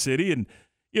Kansas City. And,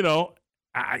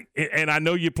 I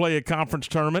know you play a conference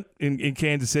tournament in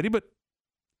Kansas City, but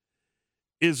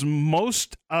is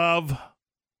most of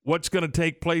what's going to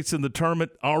take place in the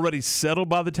tournament already settled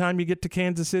by the time you get to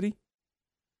Kansas City?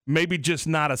 Maybe just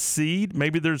not a seed.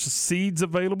 Maybe there's seeds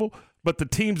available, but the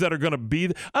teams that are going to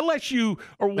be unless you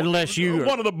are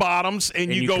one of the bottoms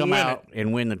and you go come win out it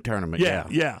and win the tournament.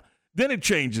 Yeah. Then it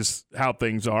changes how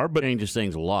things are. But changes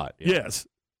things a lot. Yeah. Yes.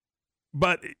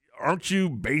 But aren't you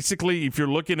basically, if you're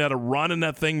looking at a run in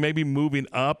that thing, maybe moving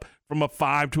up from a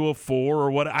 5 to a 4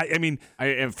 or what? And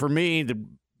for me,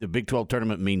 the Big 12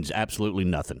 tournament means absolutely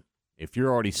nothing. If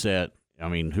you're already set,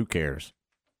 who cares?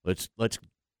 Let's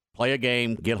play a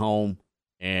game, get home,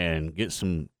 and get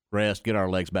some rest, get our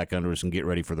legs back under us, and get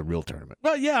ready for the real tournament.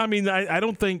 Well, yeah. I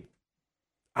don't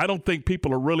think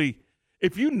people are really.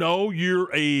 If you're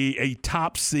a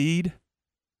top seed,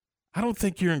 I don't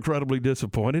think you're incredibly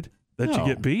disappointed that you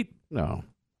get beat. No.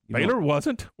 Baylor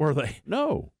wasn't, were they?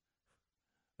 No.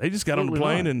 They just got on the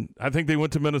plane, and I think they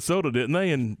went to Minnesota, didn't they?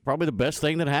 And probably the best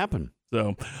thing that happened.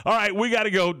 So, all right, we got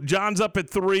to go. John's up at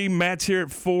 3, Matt's here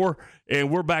at 4, and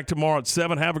we're back tomorrow at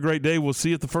 7. Have a great day. We'll see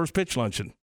you at the First Pitch Luncheon.